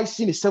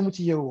advising a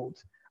 70-year-old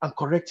and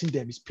correcting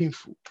them is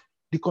painful.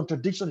 The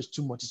contradiction is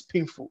too much. It's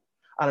painful.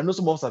 And I know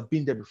some of us have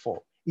been there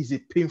before. It's a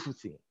painful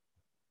thing.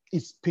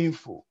 It's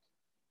painful.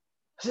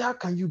 I say, how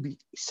can you be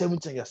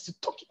 70 and you're still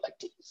talking like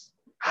this?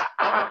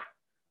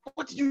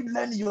 What did you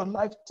learn in your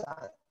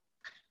lifetime?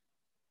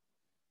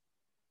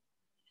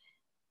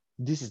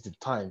 This is the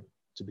time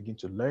to begin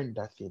to learn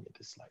that thing in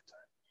this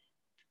lifetime.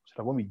 So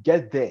that when we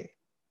get there,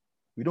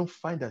 we don't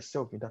find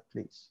ourselves in that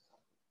place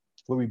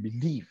where we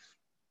believe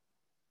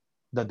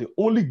that the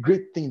only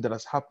great thing that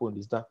has happened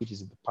is that which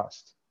is in the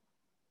past.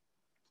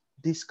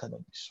 This cannot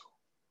be so.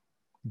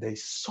 There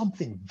is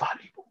something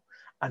valuable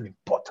and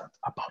important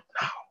about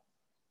now.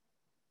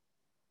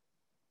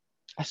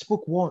 I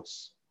spoke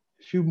once,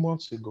 a few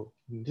months ago,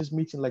 in this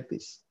meeting like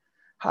this,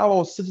 how I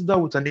was sitting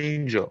down with an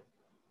angel.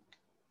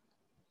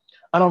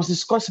 And I was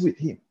discussing with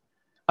him.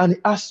 And he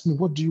asked me,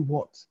 what do you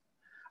want?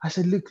 I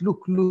said, look.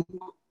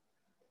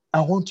 I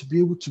want to be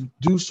able to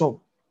do some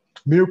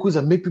miracles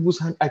and make people's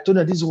hand. I told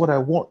him, this is what I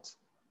want.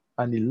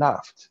 And he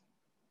laughed.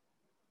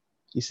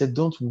 He said,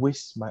 don't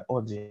waste my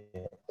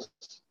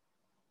audience.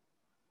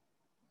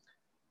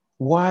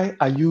 Why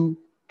are you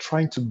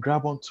trying to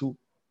grab onto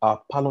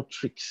our parlor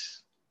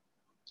tricks?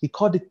 He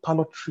called it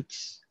parlor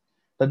tricks.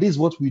 That is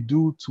what we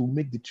do to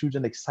make the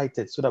children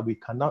excited so that we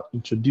can now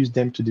introduce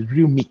them to the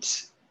real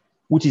meat,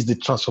 which is the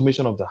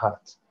transformation of the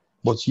heart.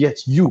 But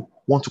yet you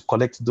want to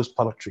collect those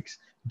parlor tricks.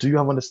 Do you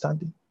have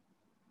understanding?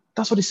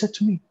 That's what he said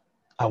to me.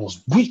 I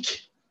was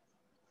weak.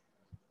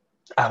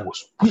 I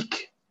was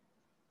weak.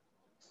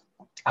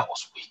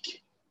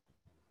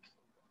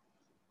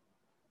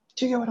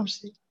 Do you get what I'm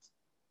saying?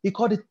 He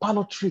called it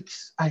parlor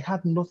tricks. I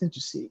had nothing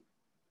to say.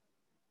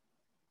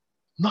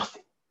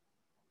 Nothing.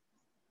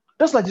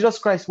 Just like Jesus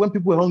Christ, when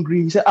people were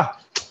hungry, he said,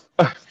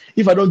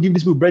 if I don't give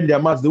these people bread in their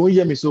mouths, they won't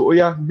hear me. So,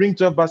 bring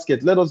 12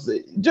 baskets. Let us,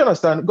 do you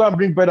understand? Go and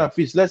bring bread and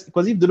fish.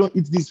 Because if they don't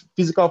eat this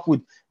physical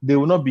food, they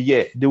will not be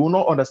here. They will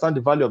not understand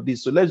the value of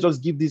this. So let's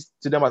just give this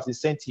to them as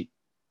incentive.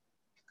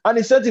 And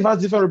incentive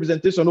has different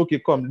representation. Okay,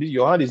 come,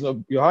 your hand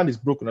is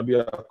broken. I'll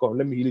be come,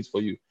 let me heal it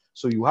for you.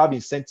 So you have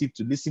incentive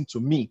to listen to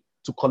me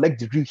to collect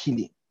the real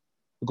healing.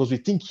 Because we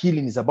think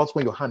healing is about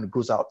when your hand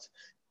grows out.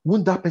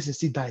 Won't that person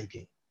still die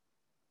again?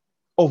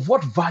 Of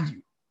what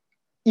value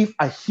if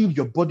I heal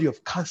your body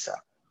of cancer,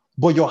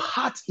 but your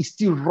heart is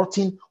still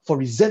rotting for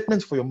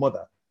resentment for your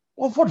mother?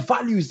 Of what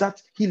value is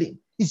that healing?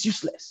 It's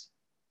useless.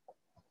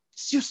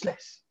 It's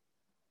useless.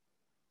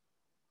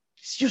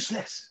 It's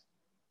useless.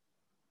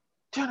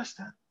 Do you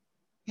understand?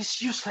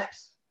 It's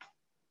useless.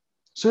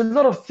 So a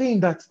lot of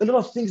things that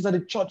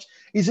the church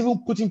is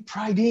even putting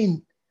pride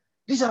in.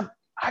 These are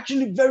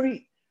actually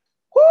very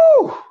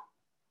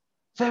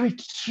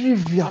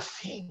trivial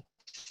things.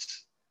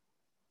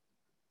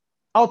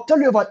 I'll tell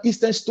you about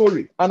Eastern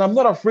story, and I'm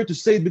not afraid to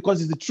say it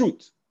because it's the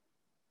truth.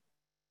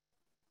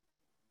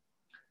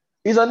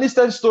 It's an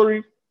Eastern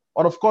story,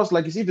 and of course,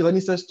 like if it's an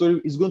Eastern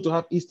story, it's going to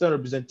have Eastern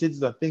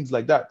representatives and things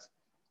like that.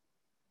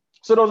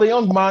 So there was a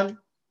young man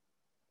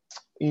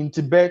in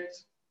Tibet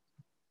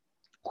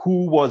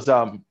who was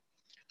a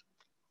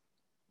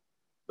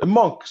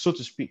monk, so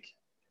to speak.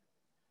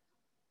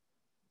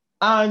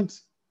 And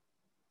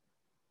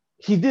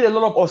he did a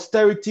lot of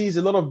austerities,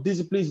 a lot of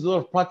disciplines, a lot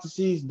of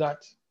practices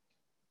that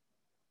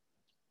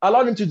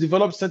allowed him to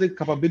develop certain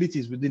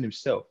capabilities within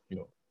himself,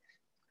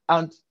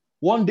 And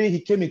one day he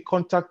came in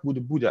contact with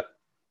the Buddha.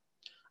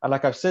 And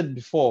like I've said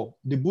before,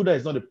 the Buddha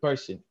is not a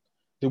person.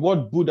 The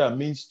word Buddha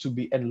means to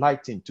be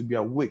enlightened, to be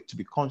awake, to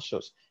be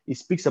conscious. It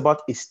speaks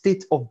about a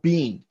state of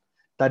being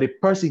that a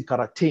person can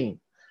attain.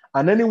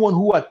 And anyone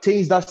who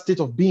attains that state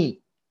of being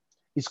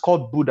is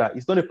called Buddha.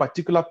 It's not a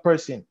particular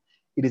person.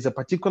 It is a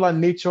particular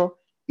nature.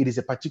 It is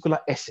a particular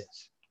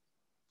essence.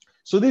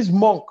 So this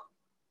monk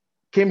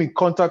came in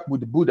contact with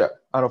the Buddha.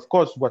 And of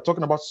course, we're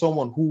talking about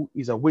someone who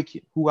is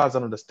awakened, who has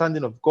an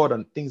understanding of God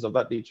and things of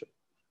that nature.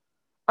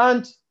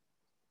 And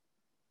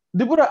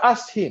the Buddha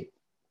asked him,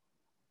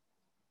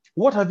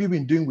 what have you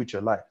been doing with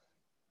your life?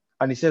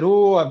 And he said,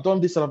 oh, I've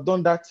done this and I've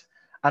done that.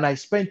 And I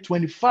spent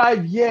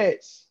 25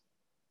 years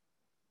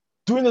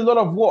doing a lot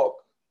of work.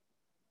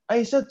 And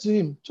he said to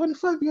him,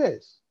 25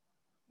 years?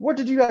 What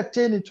did you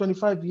attain in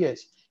 25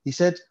 years? He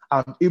said,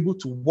 I'm able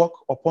to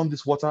walk upon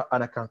this water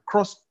and I can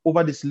cross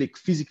over this lake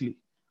physically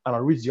and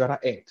I'll reach the other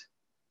end.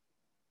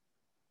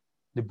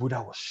 The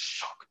Buddha was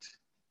shocked.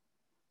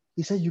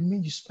 He said, you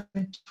mean you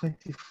spent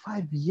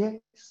 25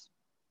 years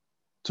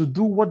to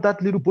do what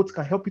that little boat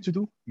can help you to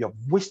do? You have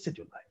wasted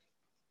your life.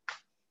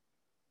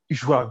 You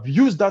should have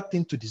used that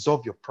thing to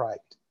dissolve your pride.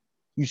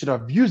 You should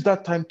have used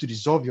that time to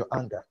dissolve your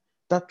anger.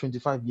 That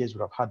 25 years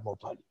would have had more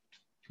value.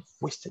 You've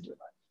wasted your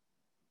life.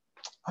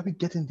 Are we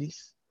getting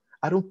this?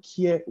 I don't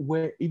care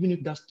where, even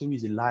if that story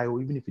is a lie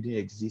or even if it didn't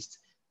exist,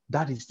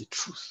 that is the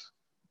truth.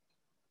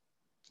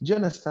 Do you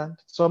understand?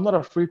 So I'm not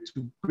afraid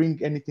to bring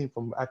anything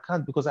from, I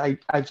can't, because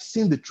I've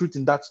seen the truth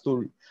in that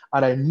story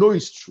and I know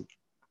it's true.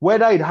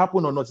 Whether it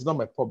happened or not, it's not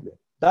my problem.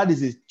 That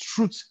is the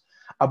truth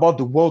about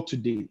the world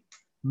today.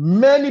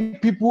 Many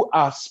people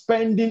are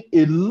spending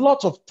a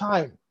lot of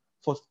time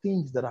for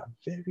things that are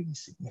very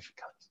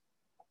insignificant.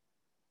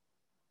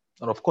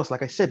 And of course,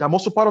 like I said, I'm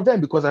also part of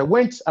them because I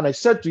went and I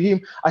said to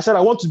him, I said,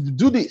 I want to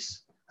do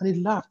this. And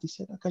he laughed. He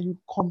said, how can you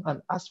come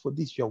and ask for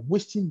this? You're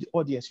wasting the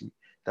audience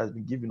that has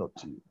been given up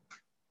to you.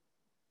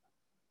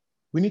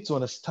 We need to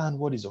understand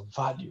what is of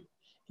value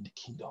in the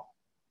kingdom.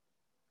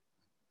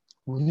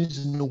 We need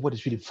to know what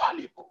is really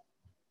valuable.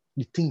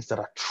 The things that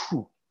are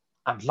true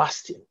and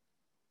lasting.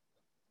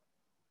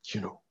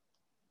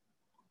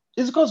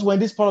 It's because we're in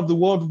this part of the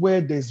world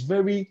where there's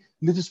very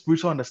little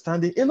spiritual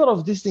understanding. A lot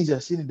of these things you're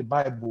seeing in the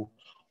Bible,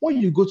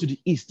 when you go to the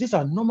East, these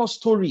are normal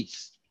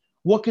stories.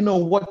 Walking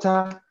on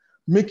water,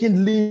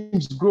 making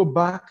limbs grow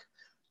back.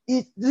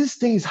 These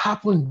things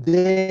happen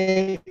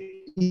there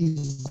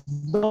is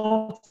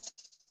not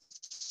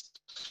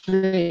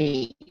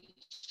strange.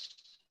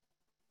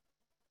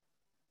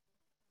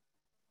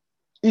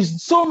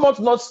 It's so much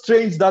not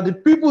strange that the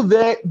people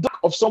there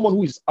of someone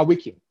who is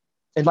awakened,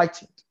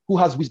 enlightened, who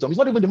has wisdom. It's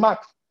not even the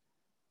mark.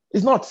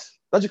 It's not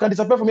that you can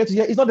disappear from here to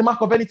here. It's not the mark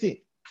of anything.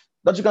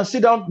 That you can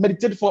sit down,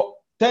 meditate for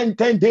 10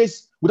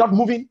 days without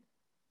moving.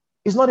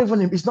 It's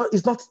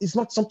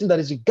not something that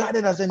is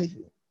regarded as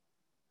anything.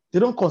 They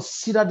don't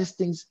consider these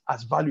things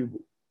as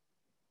valuable.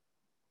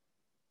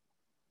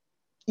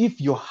 If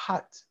your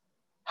heart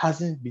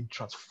hasn't been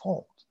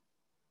transformed,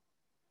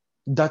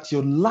 that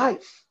your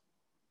life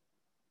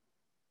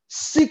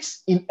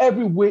seeks in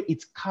every way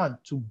it can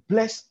to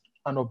bless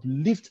and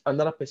uplift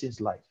another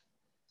person's life,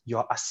 you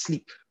are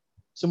asleep.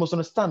 So you must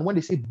understand, when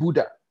they say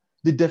Buddha,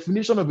 the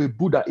definition of a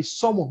Buddha is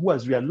someone who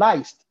has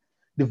realized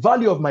the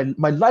value of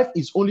my life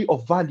is only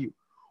of value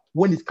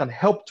when it can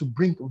help to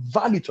bring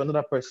value to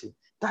another person.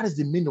 That is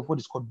the meaning of what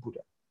is called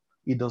Buddha.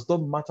 It does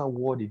not matter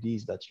what it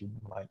is that you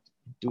might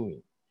be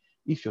doing.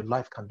 If your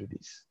life can do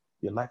this,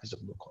 your life is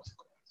of no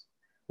consequence.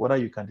 Whether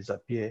you can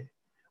disappear,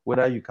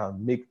 whether you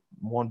can make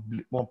one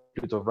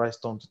plate of rice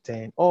turn to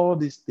 10, all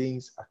these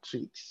things are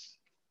tricks.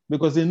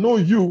 Because they know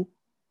you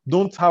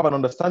don't have an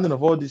understanding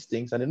of all these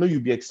things, and they know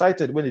you'll be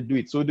excited when they do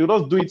it. So they'll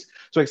just do it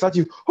to excite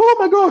you. Oh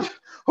my God!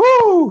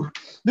 Oh,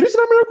 did you see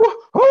that miracle?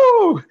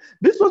 Oh,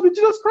 this must be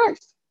Jesus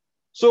Christ.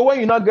 So when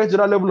you now get to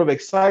that level of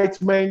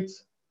excitement,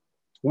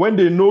 when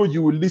they know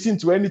you will listen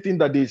to anything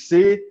that they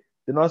say,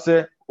 they now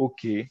say,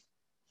 okay,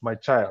 my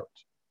child,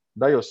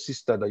 that your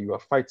sister that you are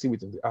fighting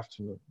with in the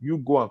afternoon, you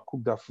go and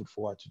cook that food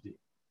for her today.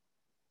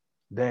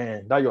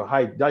 Then that your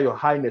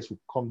highness will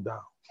come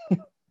down.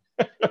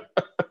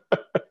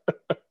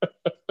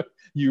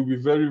 You'll be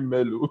very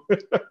mellow.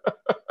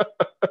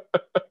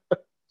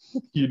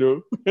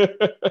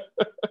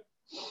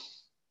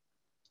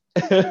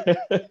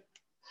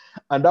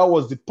 And that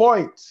was the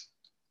point.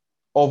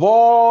 of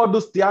all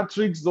those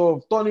theatrics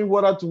of turning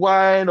water to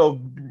wine, of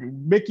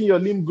making your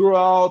limb grow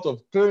out,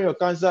 of clearing your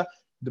cancer.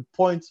 The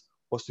point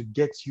was to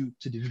get you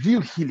to the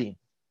real healing,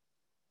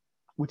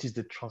 which is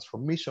the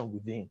transformation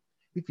within.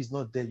 If it's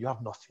not there, you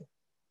have nothing.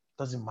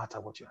 Doesn't matter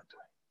what you are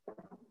doing.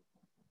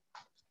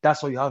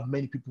 That's why you have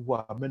many people who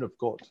are men of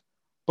God,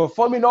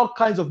 performing all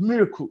kinds of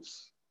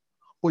miracles.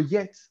 But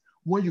yet,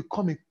 when you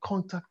come in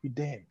contact with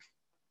them,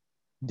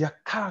 their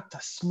character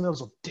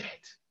smells of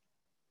death.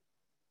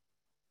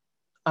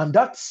 And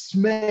that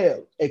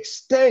smell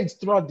extends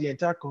throughout the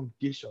entire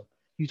congregation.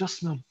 You just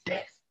smell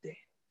death there.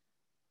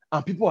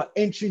 And people are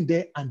entering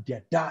there and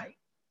they're dying.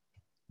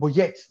 But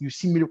yet, you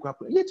see miracle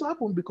happen. Yet to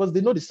happen because they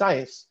know the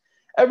science.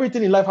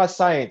 Everything in life has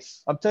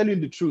science. I'm telling you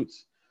the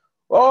truth.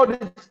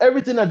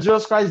 Everything that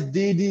Jesus Christ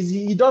did,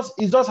 it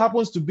just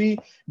happens to be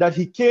that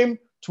he came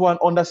to an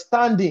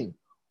understanding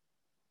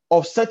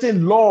of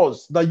certain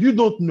laws that you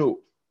don't know.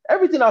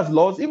 Everything has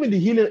laws, even the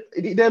healing,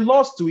 there are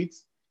laws to it.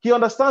 He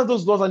understands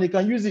those laws and he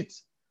can use it.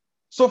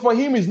 So for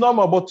him, it's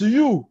normal. But to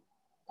you,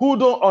 who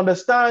don't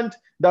understand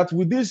that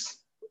with this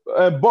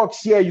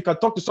box here, you can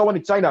talk to someone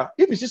in China.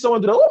 If you see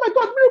someone do that, oh my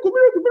God, miracle,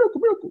 miracle,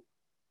 miracle, miracle.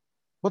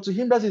 But to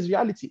him, that's his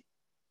reality.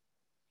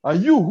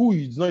 And you, who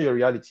is not your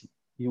reality,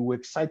 he will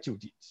excite you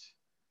with it.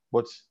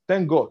 But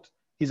thank God,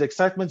 his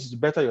excitement is to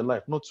better your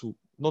life, not to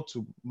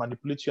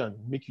manipulate you and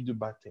make you do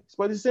bad things.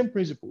 But it's the same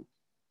principle.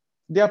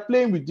 They are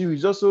playing with you.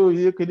 It's just so,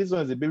 okay, this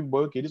one is a baby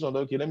boy. Okay, this one,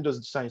 okay, let me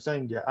just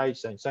shine their eyes,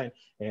 shine,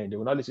 and they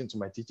will not listen to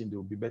my teaching. They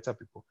will be better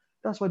people.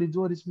 That's why they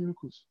do all these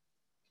miracles.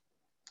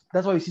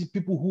 That's why you see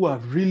people who are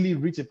really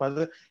rich in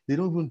power, they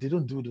don't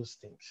do those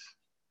things.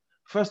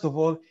 First of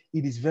all,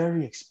 it is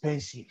very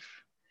expensive.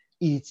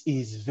 It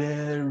is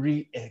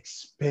very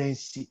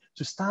expensive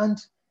to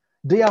stand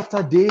day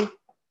after day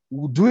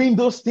doing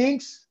those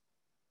things.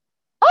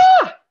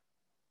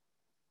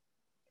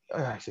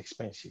 It's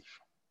expensive.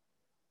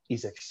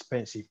 It's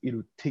expensive. It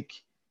will take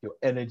your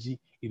energy.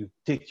 It will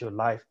take your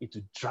life. It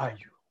will dry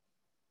you.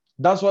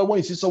 That's why when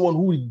you see someone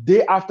who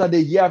day after day,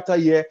 year after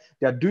year,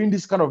 they are doing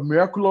this kind of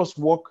miraculous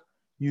work,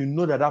 you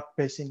know that that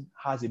person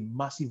has a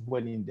massive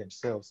well in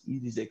themselves.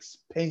 It is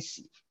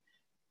expensive.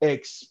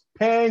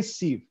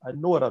 Expensive. I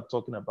know what I'm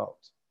talking about.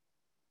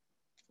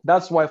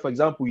 That's why, for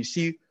example, you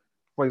see,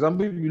 if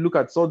you look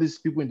at all these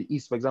people in the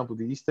East, for example,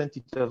 the Eastern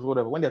teachers,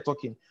 whatever, when they're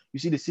talking, you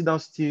see they sit down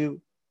still.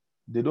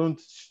 They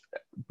don't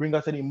bring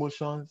out any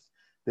emotions.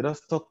 They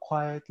just talk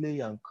quietly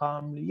and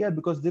calmly. Yeah,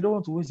 because they don't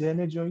want to waste their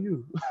energy on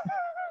you.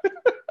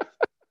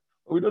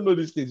 We don't know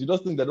these things. You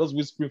just think they're just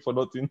whispering for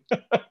nothing.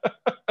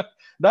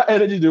 That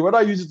energy, they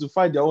rather use it to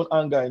fight their own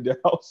anger in their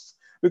house.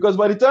 Because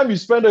by the time you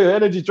spend all your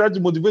energy trying to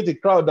motivate a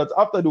crowd that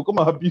after they'll come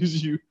and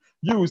abuse you,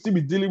 you will still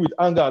be dealing with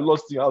anger and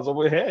lust in your house.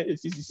 Over here, you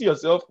see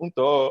yourself.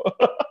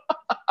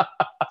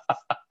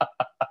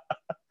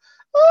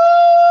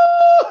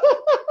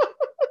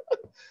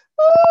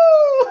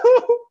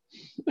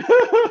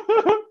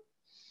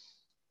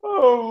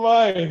 Oh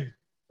my.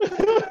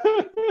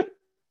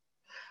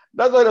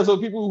 That's why there's some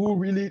people who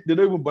really, they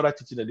don't even bother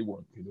teaching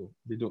anyone,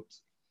 they don't.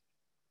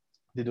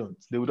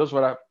 They would just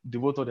rather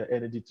devote all their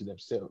energy to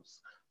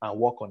themselves and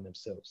work on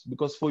themselves.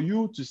 Because for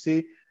you to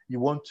say you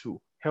want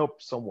to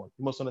help someone,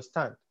 you must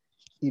understand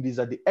it is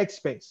at the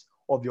expense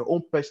of your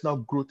own personal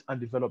growth and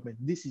development.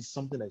 This is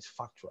something that is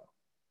factual.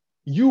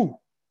 You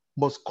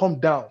must come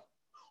down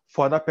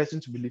for another person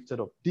to be lifted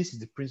up. This is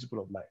the principle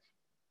of life.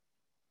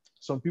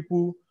 Some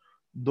people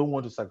don't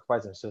want to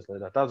sacrifice themselves like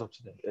that. That's up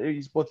to them.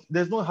 But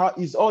there's no how.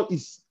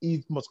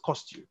 It must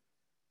cost you.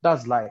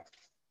 That's life.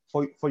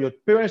 For your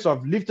parents who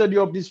have lifted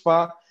you up this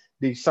far,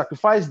 they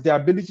sacrifice their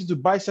ability to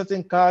buy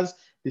certain cars.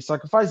 They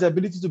sacrifice their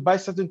ability to buy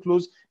certain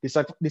clothes. They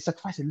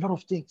sacrifice a lot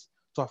of things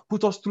to have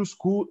put us through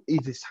school.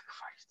 Is a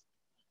sacrifice.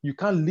 You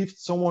can't lift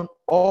someone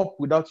up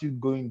without you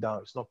going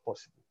down. It's not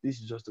possible. This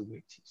is just the way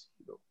it is.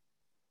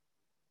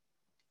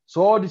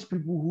 So all these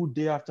people who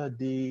day after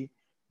day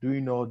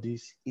doing all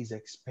this is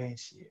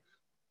expensive.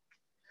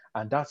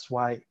 And that's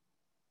why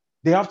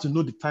they have to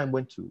know the time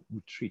when to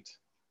retreat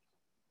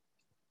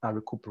and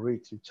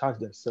recuperate, recharge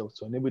themselves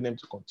to enable them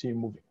to continue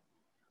moving,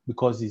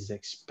 because it's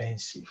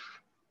expensive.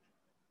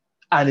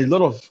 And a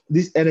lot of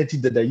this energy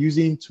that they're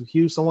using to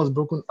heal someone's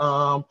broken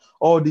arm,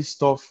 all this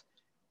stuff,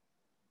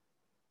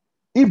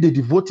 if they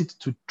devote it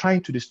to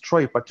trying to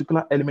destroy a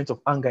particular element of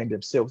anger in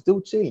themselves, they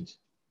will change.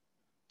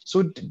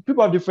 So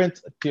people have different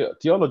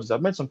theologies.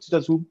 I've met some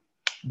teachers who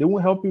they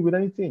won't help you with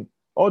anything.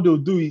 All they'll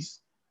do is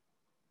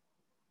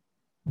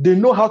they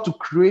know how to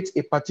create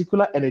a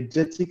particular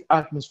energetic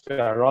atmosphere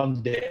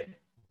around them.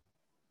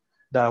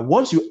 That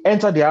once you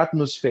enter the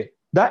atmosphere,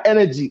 that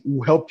energy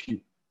will help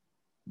you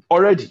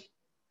already.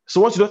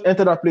 So once you just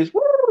enter that place,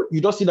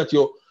 you just see that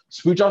your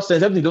spiritual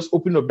sense, everything just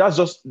open up. That's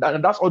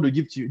all they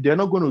give to you. They're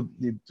not going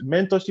to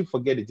mentorship.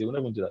 Forget it. They will not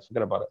even do that.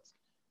 Forget about it.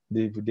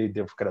 They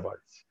forget about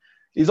it.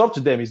 It's up to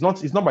them. It's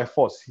not by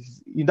force.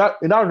 In that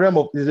realm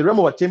of, there's a realm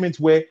of attainment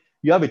where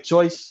you have a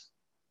choice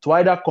to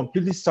either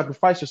completely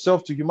sacrifice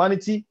yourself to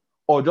humanity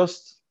or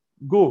just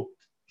go.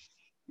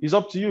 It's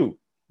up to you.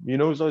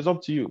 It's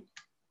up to you.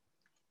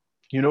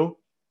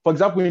 For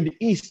example, in the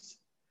East,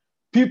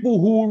 people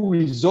who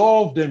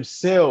resolve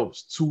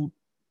themselves to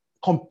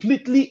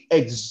completely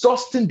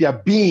exhausting their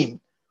being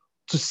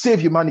to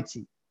save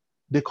humanity,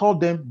 they call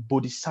them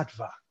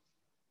bodhisattva.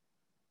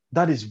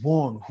 That is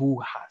one who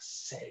has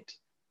said,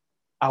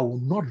 I will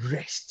not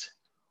rest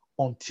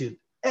until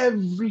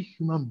every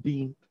human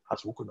being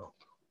has woken up.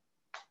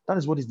 That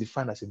is what is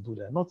defined as a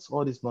Buddha, not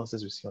all this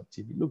nonsense we see on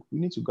TV. Look, we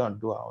need to go and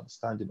do our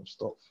understanding of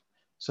stuff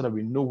so that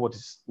we know what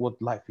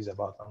life is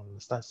about and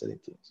understand certain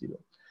things, you know.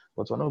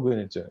 But we're not going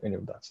into any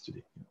of that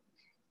today. You know.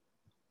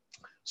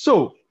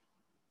 So,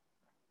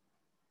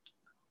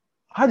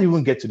 how do you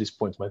even get to this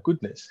point? My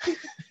goodness.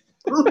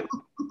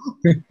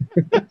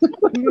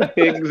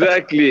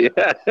 Exactly.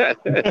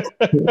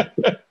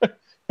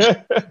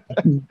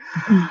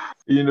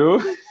 You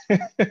know?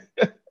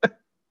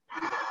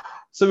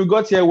 So we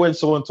got here when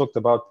someone talked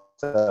about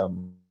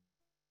the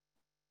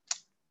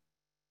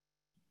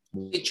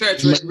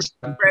church was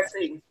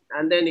repressing,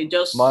 and then it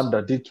just man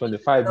that did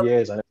 25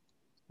 years and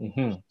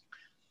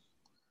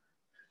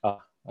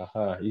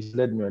he's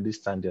led me on this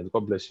stand there.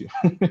 God bless you.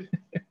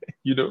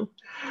 You know,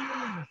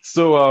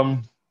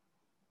 so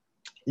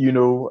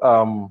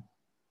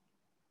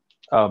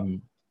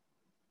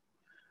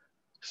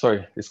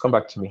sorry, it's come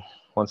back to me.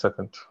 1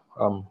 second.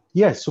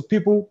 Yes, so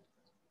people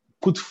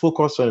put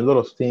focus on a lot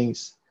of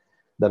things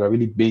that are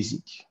really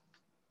basic.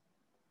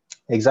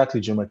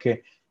 Exactly,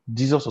 Jumake.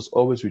 Jesus was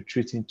always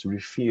retreating to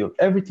refill.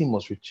 Everything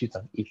must retreat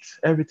and eat.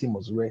 Everything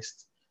must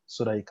rest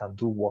so that you can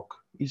do work.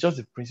 It's just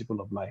the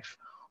principle of life.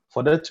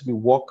 For there to be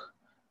work,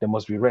 there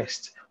must be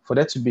rest. For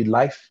there to be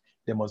life,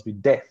 there must be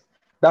death.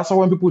 That's why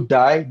when people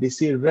die, they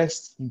say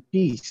rest in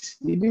peace.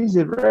 It means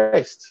a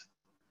rest.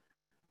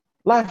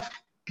 Life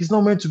is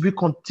not meant to be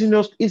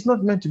continuous. It's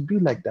not meant to be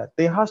like that.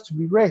 There has to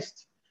be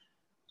rest.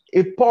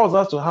 A pause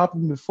has to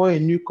happen before a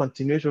new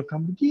continuation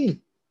can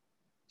begin.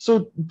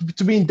 So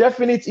to be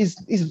indefinite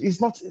is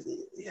not,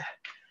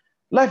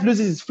 life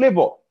loses its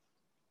flavor.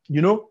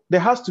 You know, there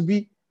has to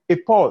be a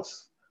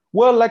pause.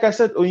 Well, like I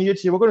said,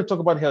 Onyechi, we're going to talk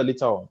about hell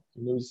later on.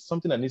 You know, it's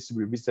something that needs to be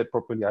revisited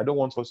properly. I don't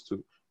want us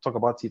to talk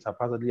about it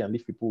haphazardly and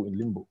leave people in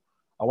limbo.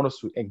 I want us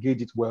to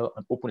engage it well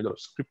and open a lot of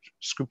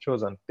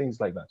scriptures and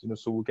things like that, you know,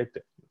 so we'll get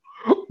there.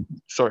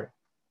 Sorry.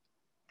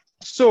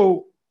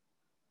 So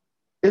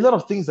a lot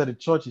of things that the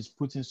church is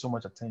putting so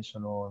much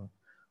attention on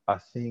are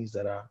things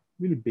that are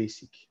really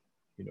basic,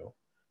 you know,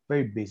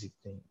 very basic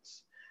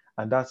things.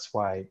 And that's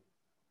why,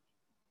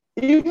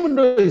 even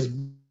though it's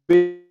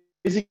basic,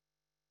 it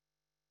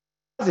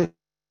has a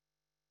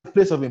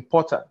place of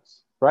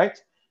importance, right?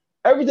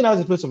 Everything has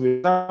a place of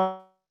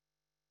importance.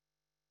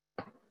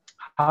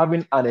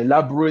 Having an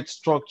elaborate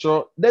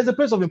structure, there's a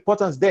place of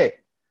importance there.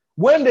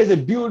 When there's a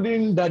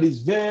building that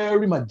is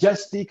very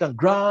majestic and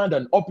grand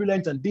and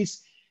opulent and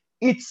this,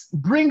 it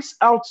brings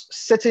out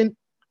certain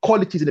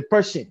qualities in the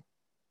person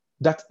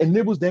that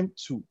enables them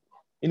to,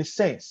 in a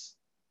sense,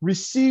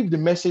 receive the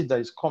message that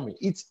is coming.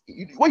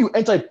 When you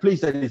enter a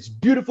place that is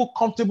beautiful,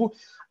 comfortable,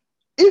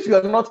 if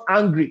you're not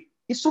angry,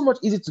 it's so much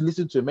easier to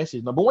listen to a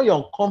message now. But when you're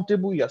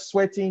uncomfortable, you're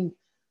sweating.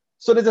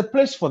 So there's a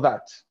place for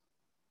that.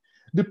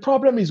 The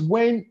problem is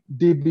when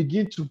they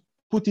begin to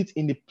put it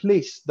in a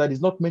place that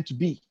is not meant to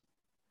be,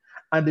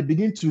 and they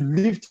begin to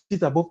lift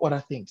it above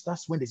other things.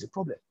 That's when there's a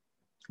problem.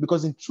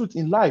 Because in truth,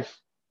 in life,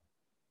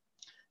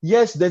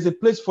 yes, there's a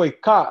place for a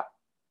car.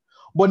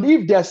 But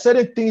if there are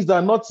certain things that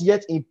are not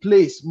yet in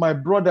place, my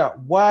brother,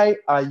 why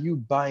are you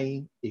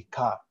buying a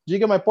car? Do you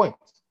get my point?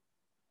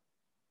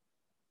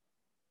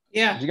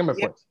 Yeah. Do you get my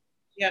point?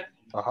 Yeah.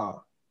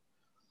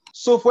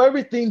 So for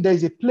everything,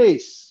 there's a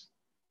place.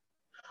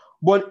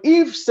 But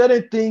if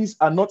certain things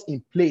are not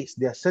in place,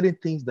 there are certain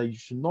things that you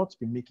should not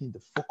be making the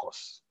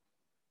focus.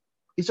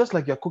 It's just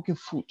like you're cooking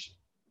food.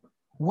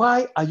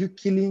 Why are you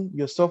killing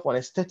yourself on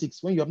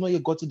aesthetics when you have not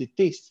yet gotten the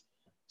taste?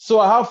 So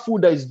I have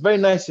food that is very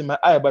nice in my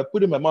eye, but I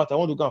put it in my mouth, I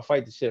want to go and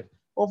fight the chef.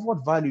 Of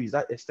what value is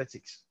that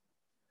aesthetics?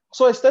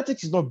 So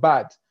aesthetics is not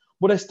bad,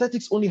 but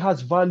aesthetics only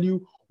has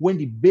value when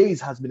the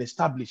base has been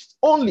established.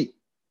 Only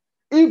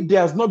if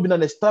there has not been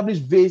an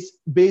established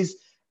base,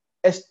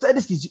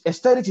 aesthetics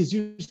is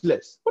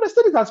useless. But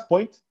aesthetics has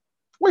point.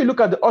 When you look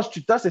at the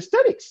ostrich, that's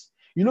aesthetics.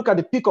 You look at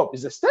the pickup,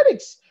 it's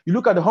aesthetics. You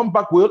look at the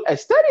humpback whale,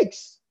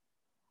 aesthetics.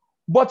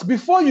 But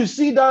before you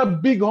see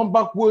that big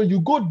humpback whale, you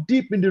go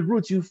deep in the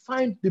roots, you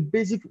find the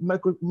basic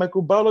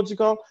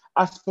microbiological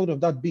aspect of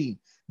that being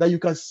that you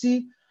can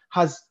see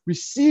has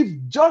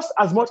received just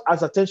as much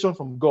as attention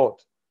from God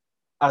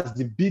as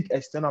the big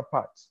external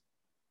parts.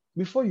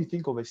 Before you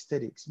think of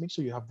aesthetics, make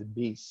sure you have the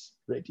base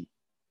ready.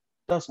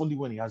 That's only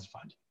when it has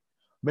value.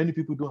 Many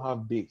people don't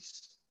have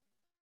base.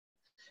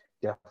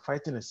 They are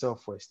fighting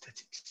themselves for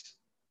aesthetics.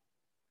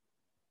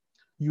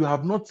 You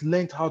have not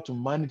learned how to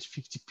manage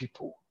 50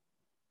 people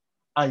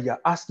and you're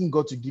asking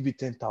God to give you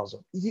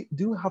 10,000. Do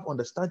you have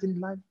understanding in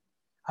life?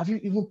 Have you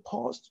even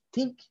paused to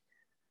think?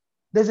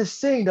 There's a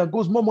saying that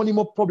goes, more money,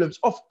 more problems.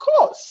 Of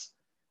course,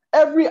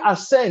 every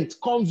ascent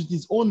comes with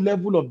its own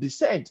level of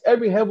descent.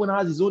 Every heaven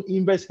has its own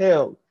inverse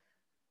hell.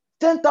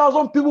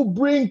 10,000 people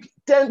bring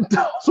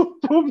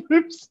 10,000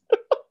 problems.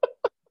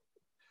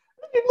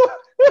 You know?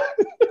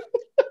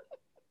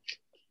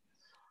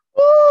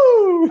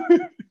 Oh. Do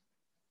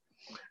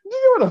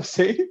you know what I'm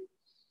saying?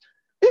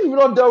 If you're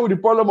not dealt with the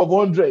problem of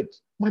 100,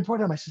 my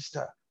brother, my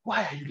sister,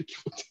 why are you looking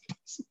for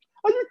 10,000?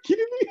 Are you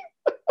kidding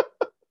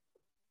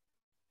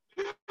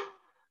me?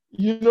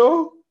 You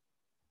know?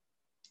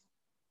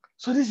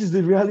 So this is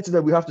the reality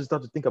that we have to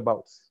start to think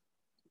about.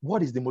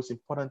 What is the most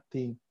important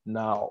thing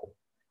now?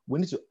 We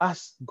need to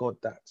ask God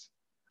that,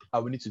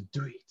 and we need to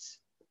do it,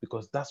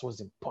 because that's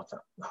what's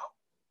important now.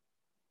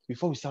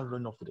 Before we start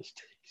running off with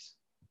aesthetics.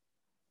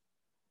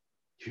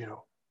 You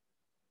know?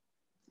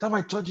 That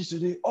my churches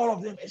today, all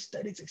of them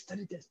aesthetics,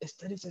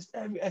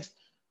 every.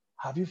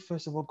 Have you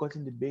first of all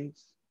gotten the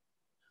base?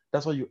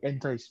 That's why you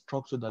enter a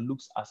structure that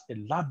looks as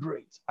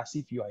elaborate as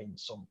if you are in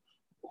some,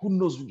 who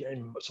knows, you're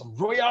in some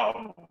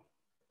royal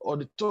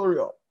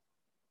auditorium.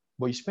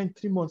 But you spend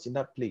 3 months in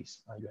that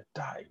place and you're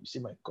dying. You say,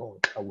 my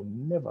God, I will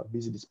never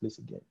visit this place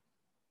again.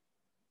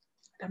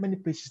 There are many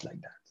places like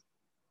that,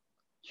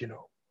 you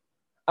know.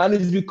 And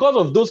it's because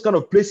of those kind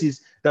of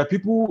places that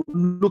people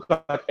look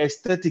at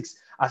aesthetics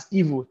as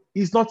evil.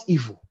 It's not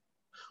evil,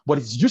 but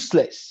it's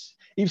useless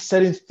if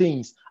certain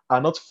things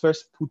are not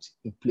first put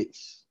in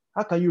place.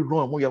 How can you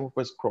run when you haven't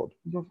first crawled?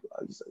 You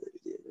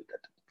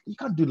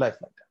can't do life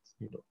like that,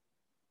 you know.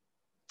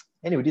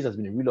 Anyway, this has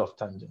been a real off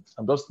tangent.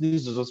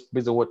 This is just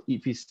based on what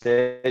Ify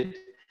said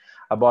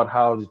about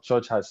how the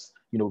church has,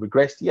 you know,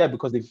 regressed. Yeah,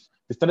 because they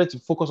started to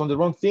focus on the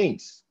wrong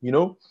things, you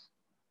know.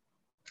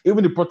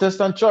 Even the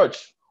Protestant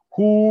church,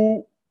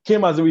 who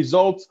came as a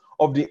result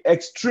of the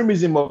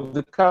extremism of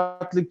the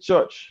Catholic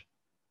Church.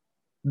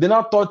 They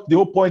now thought the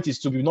whole point is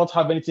to not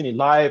have anything in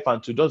life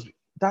and to just,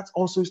 that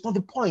also is not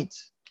the point.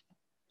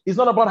 It's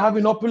not about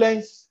having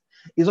opulence.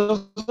 It's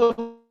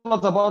also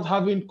not about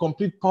having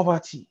complete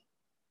poverty.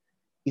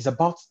 It's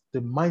about the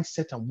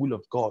mindset and will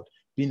of God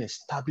being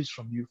established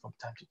from you from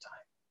time to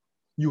time.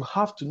 You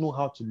have to know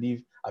how to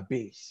live a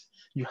base.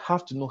 You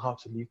have to know how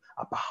to live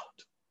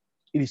about.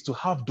 It is to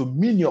have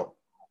dominion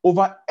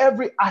over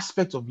every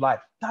aspect of life.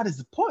 That is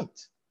the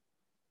point.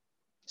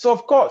 So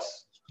of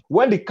course,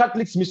 when the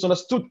Catholics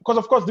misunderstood, because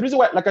of course, the reason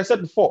why, like I said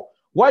before,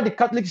 why the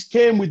Catholics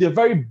came with their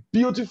very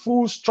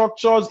beautiful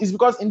structures is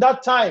because in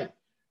that time,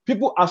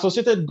 people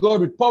associated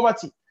God with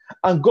poverty,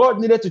 and God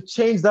needed to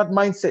change that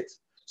mindset.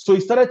 So he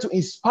started to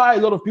inspire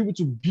a lot of people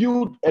to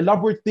build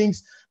elaborate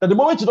things, that the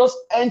moment you just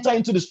enter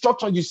into the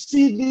structure, you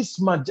see this,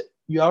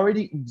 you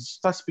already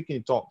start speaking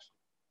in tongues.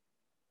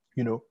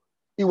 You know,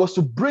 it was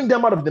to bring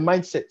them out of the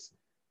mindset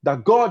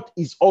that God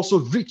is also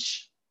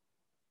rich.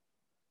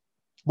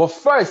 But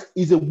first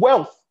is a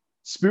wealth,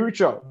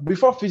 spiritual,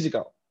 before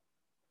physical.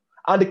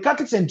 And the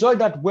Catholics enjoyed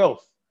that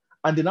wealth,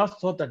 and they now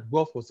thought that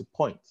wealth was the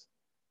point.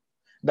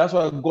 That's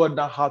why God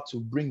now had to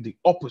bring the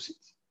opposite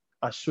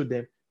and show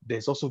them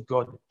there's also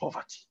God in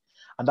poverty.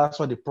 And that's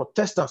why the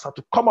Protestants had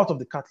to come out of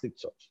the Catholic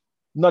Church.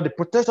 Now, the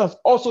Protestants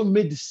also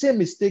made the same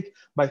mistake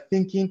by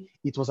thinking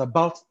it was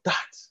about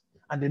that,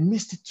 and they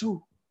missed it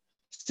too.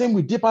 Same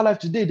with Deeper Life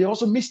today. They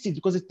also missed it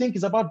because they think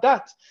it's about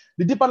that.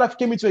 The Deeper Life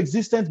came into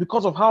existence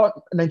because of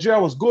how Nigeria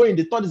was going.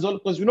 They thought it's all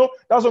because, you know,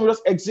 that's when we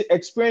just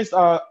experienced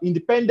our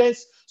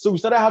independence. So we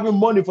started having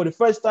money for the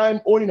first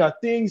time, owning our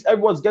things.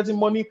 Everyone's getting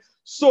money.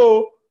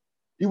 So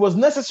it was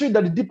necessary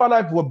that the Deeper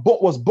Life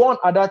was born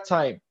at that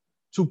time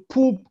to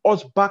pull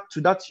us back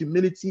to that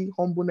humility,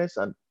 humbleness,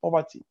 and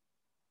poverty.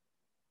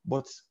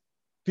 But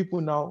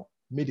people now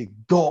made a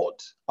god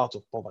out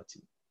of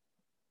poverty.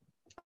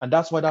 And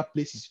that's why that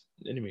place is,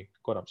 anyway,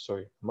 God, I'm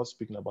sorry. I'm not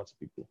speaking about the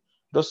people.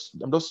 I'm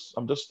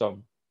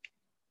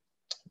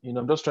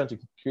just trying to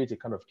create a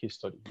kind of case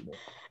study, you know.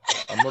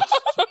 I'm not,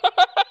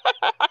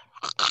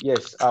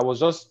 yes, I was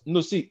just,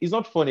 no, see, it's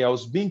not funny. I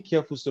was being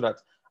careful so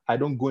that I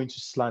don't go into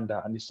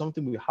slander. And it's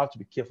something we have to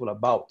be careful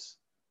about,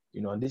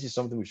 you know, and this is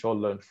something we should all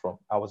learn from.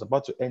 I was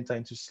about to enter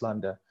into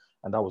slander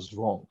and that was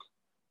wrong.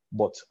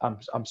 But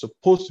I'm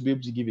supposed to be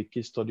able to give a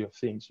case study of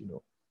things,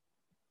 you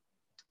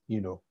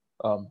know.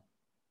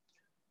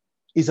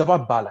 It's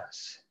about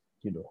balance,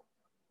 you know,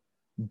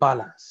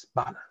 balance.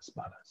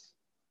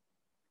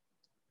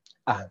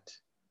 And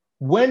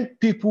when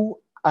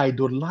people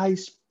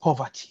idolize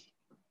poverty,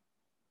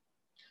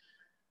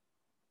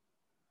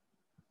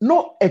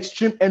 no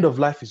extreme end of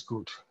life is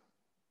good.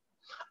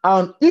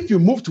 And if you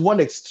move to one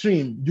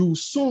extreme, you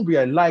soon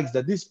realize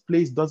that this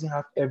place doesn't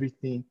have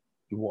everything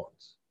you want.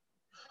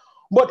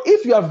 But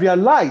if you have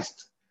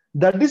realized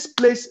that this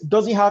place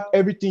doesn't have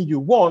everything you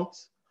want,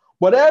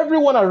 but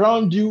everyone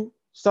around you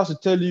starts to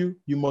tell you,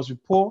 you must be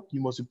poor,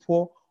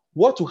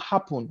 what will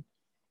happen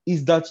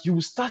is that you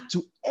will start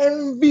to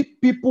envy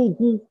people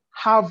who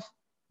have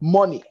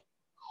money,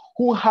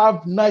 who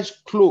have nice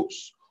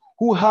clothes,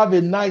 who have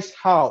a nice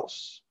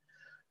house.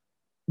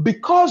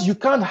 Because you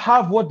can't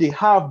have what they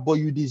have, but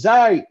you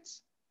desire it,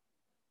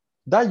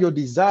 that your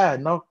desire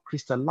now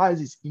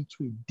crystallizes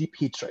into a deep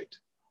hatred.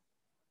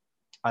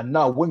 And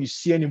now when you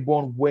see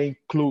anyone wearing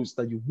clothes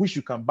that you wish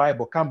you can buy,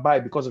 but can't buy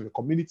because of your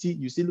community,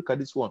 you say, look at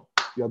this one.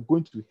 You are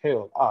going to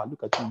hell.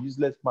 Look at you,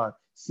 useless man.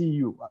 See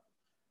you.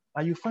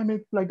 And you find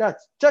people like that.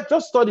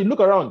 Just study,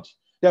 look around.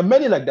 There are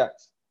many like that.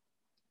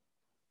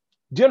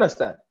 Do you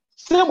understand?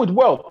 Same with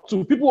wealth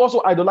too. People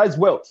also idolize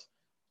wealth.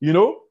 You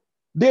know,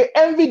 they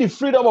envy the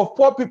freedom of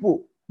poor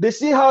people. They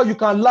see how you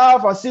can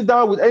laugh and sit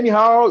down with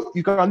anyhow,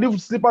 you can live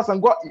with slippers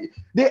and go.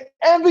 They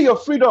envy your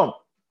freedom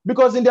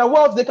because in their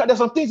wealth, there's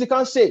some things they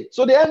can't say.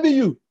 So they envy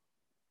you.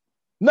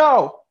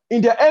 Now,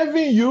 in their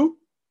envying you,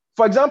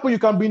 for example, you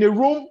can be in a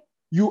room,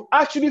 you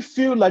actually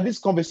feel like this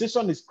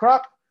conversation is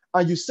crap,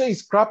 and you say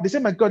it's crap. They say,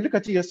 my God, look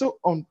at you, you're so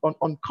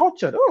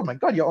uncultured. Oh my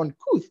God, you're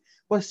uncouth.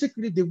 But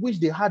secretly, they wish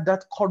they had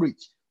that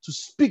courage to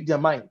speak their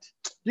mind.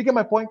 Do you get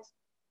my point?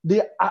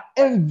 They are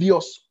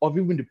envious of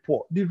even the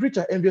poor. The rich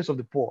are envious of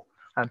the poor.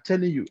 I'm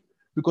telling you,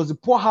 because the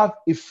poor have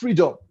a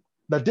freedom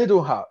that they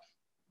don't have.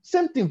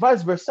 Same thing,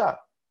 vice versa.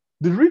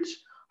 The rich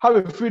have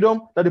a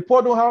freedom that the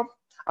poor don't have,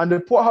 and the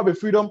poor have a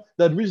freedom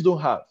that the rich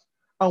don't have.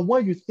 And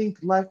when you think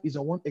life is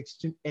on one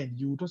extreme end,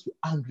 you will just be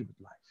angry with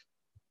life.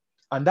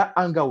 And that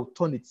anger will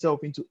turn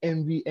itself into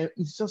envy, and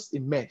it's just a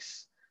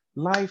mess.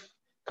 Life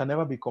can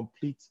never be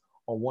complete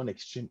on one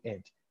extreme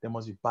end. There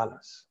must be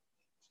balance.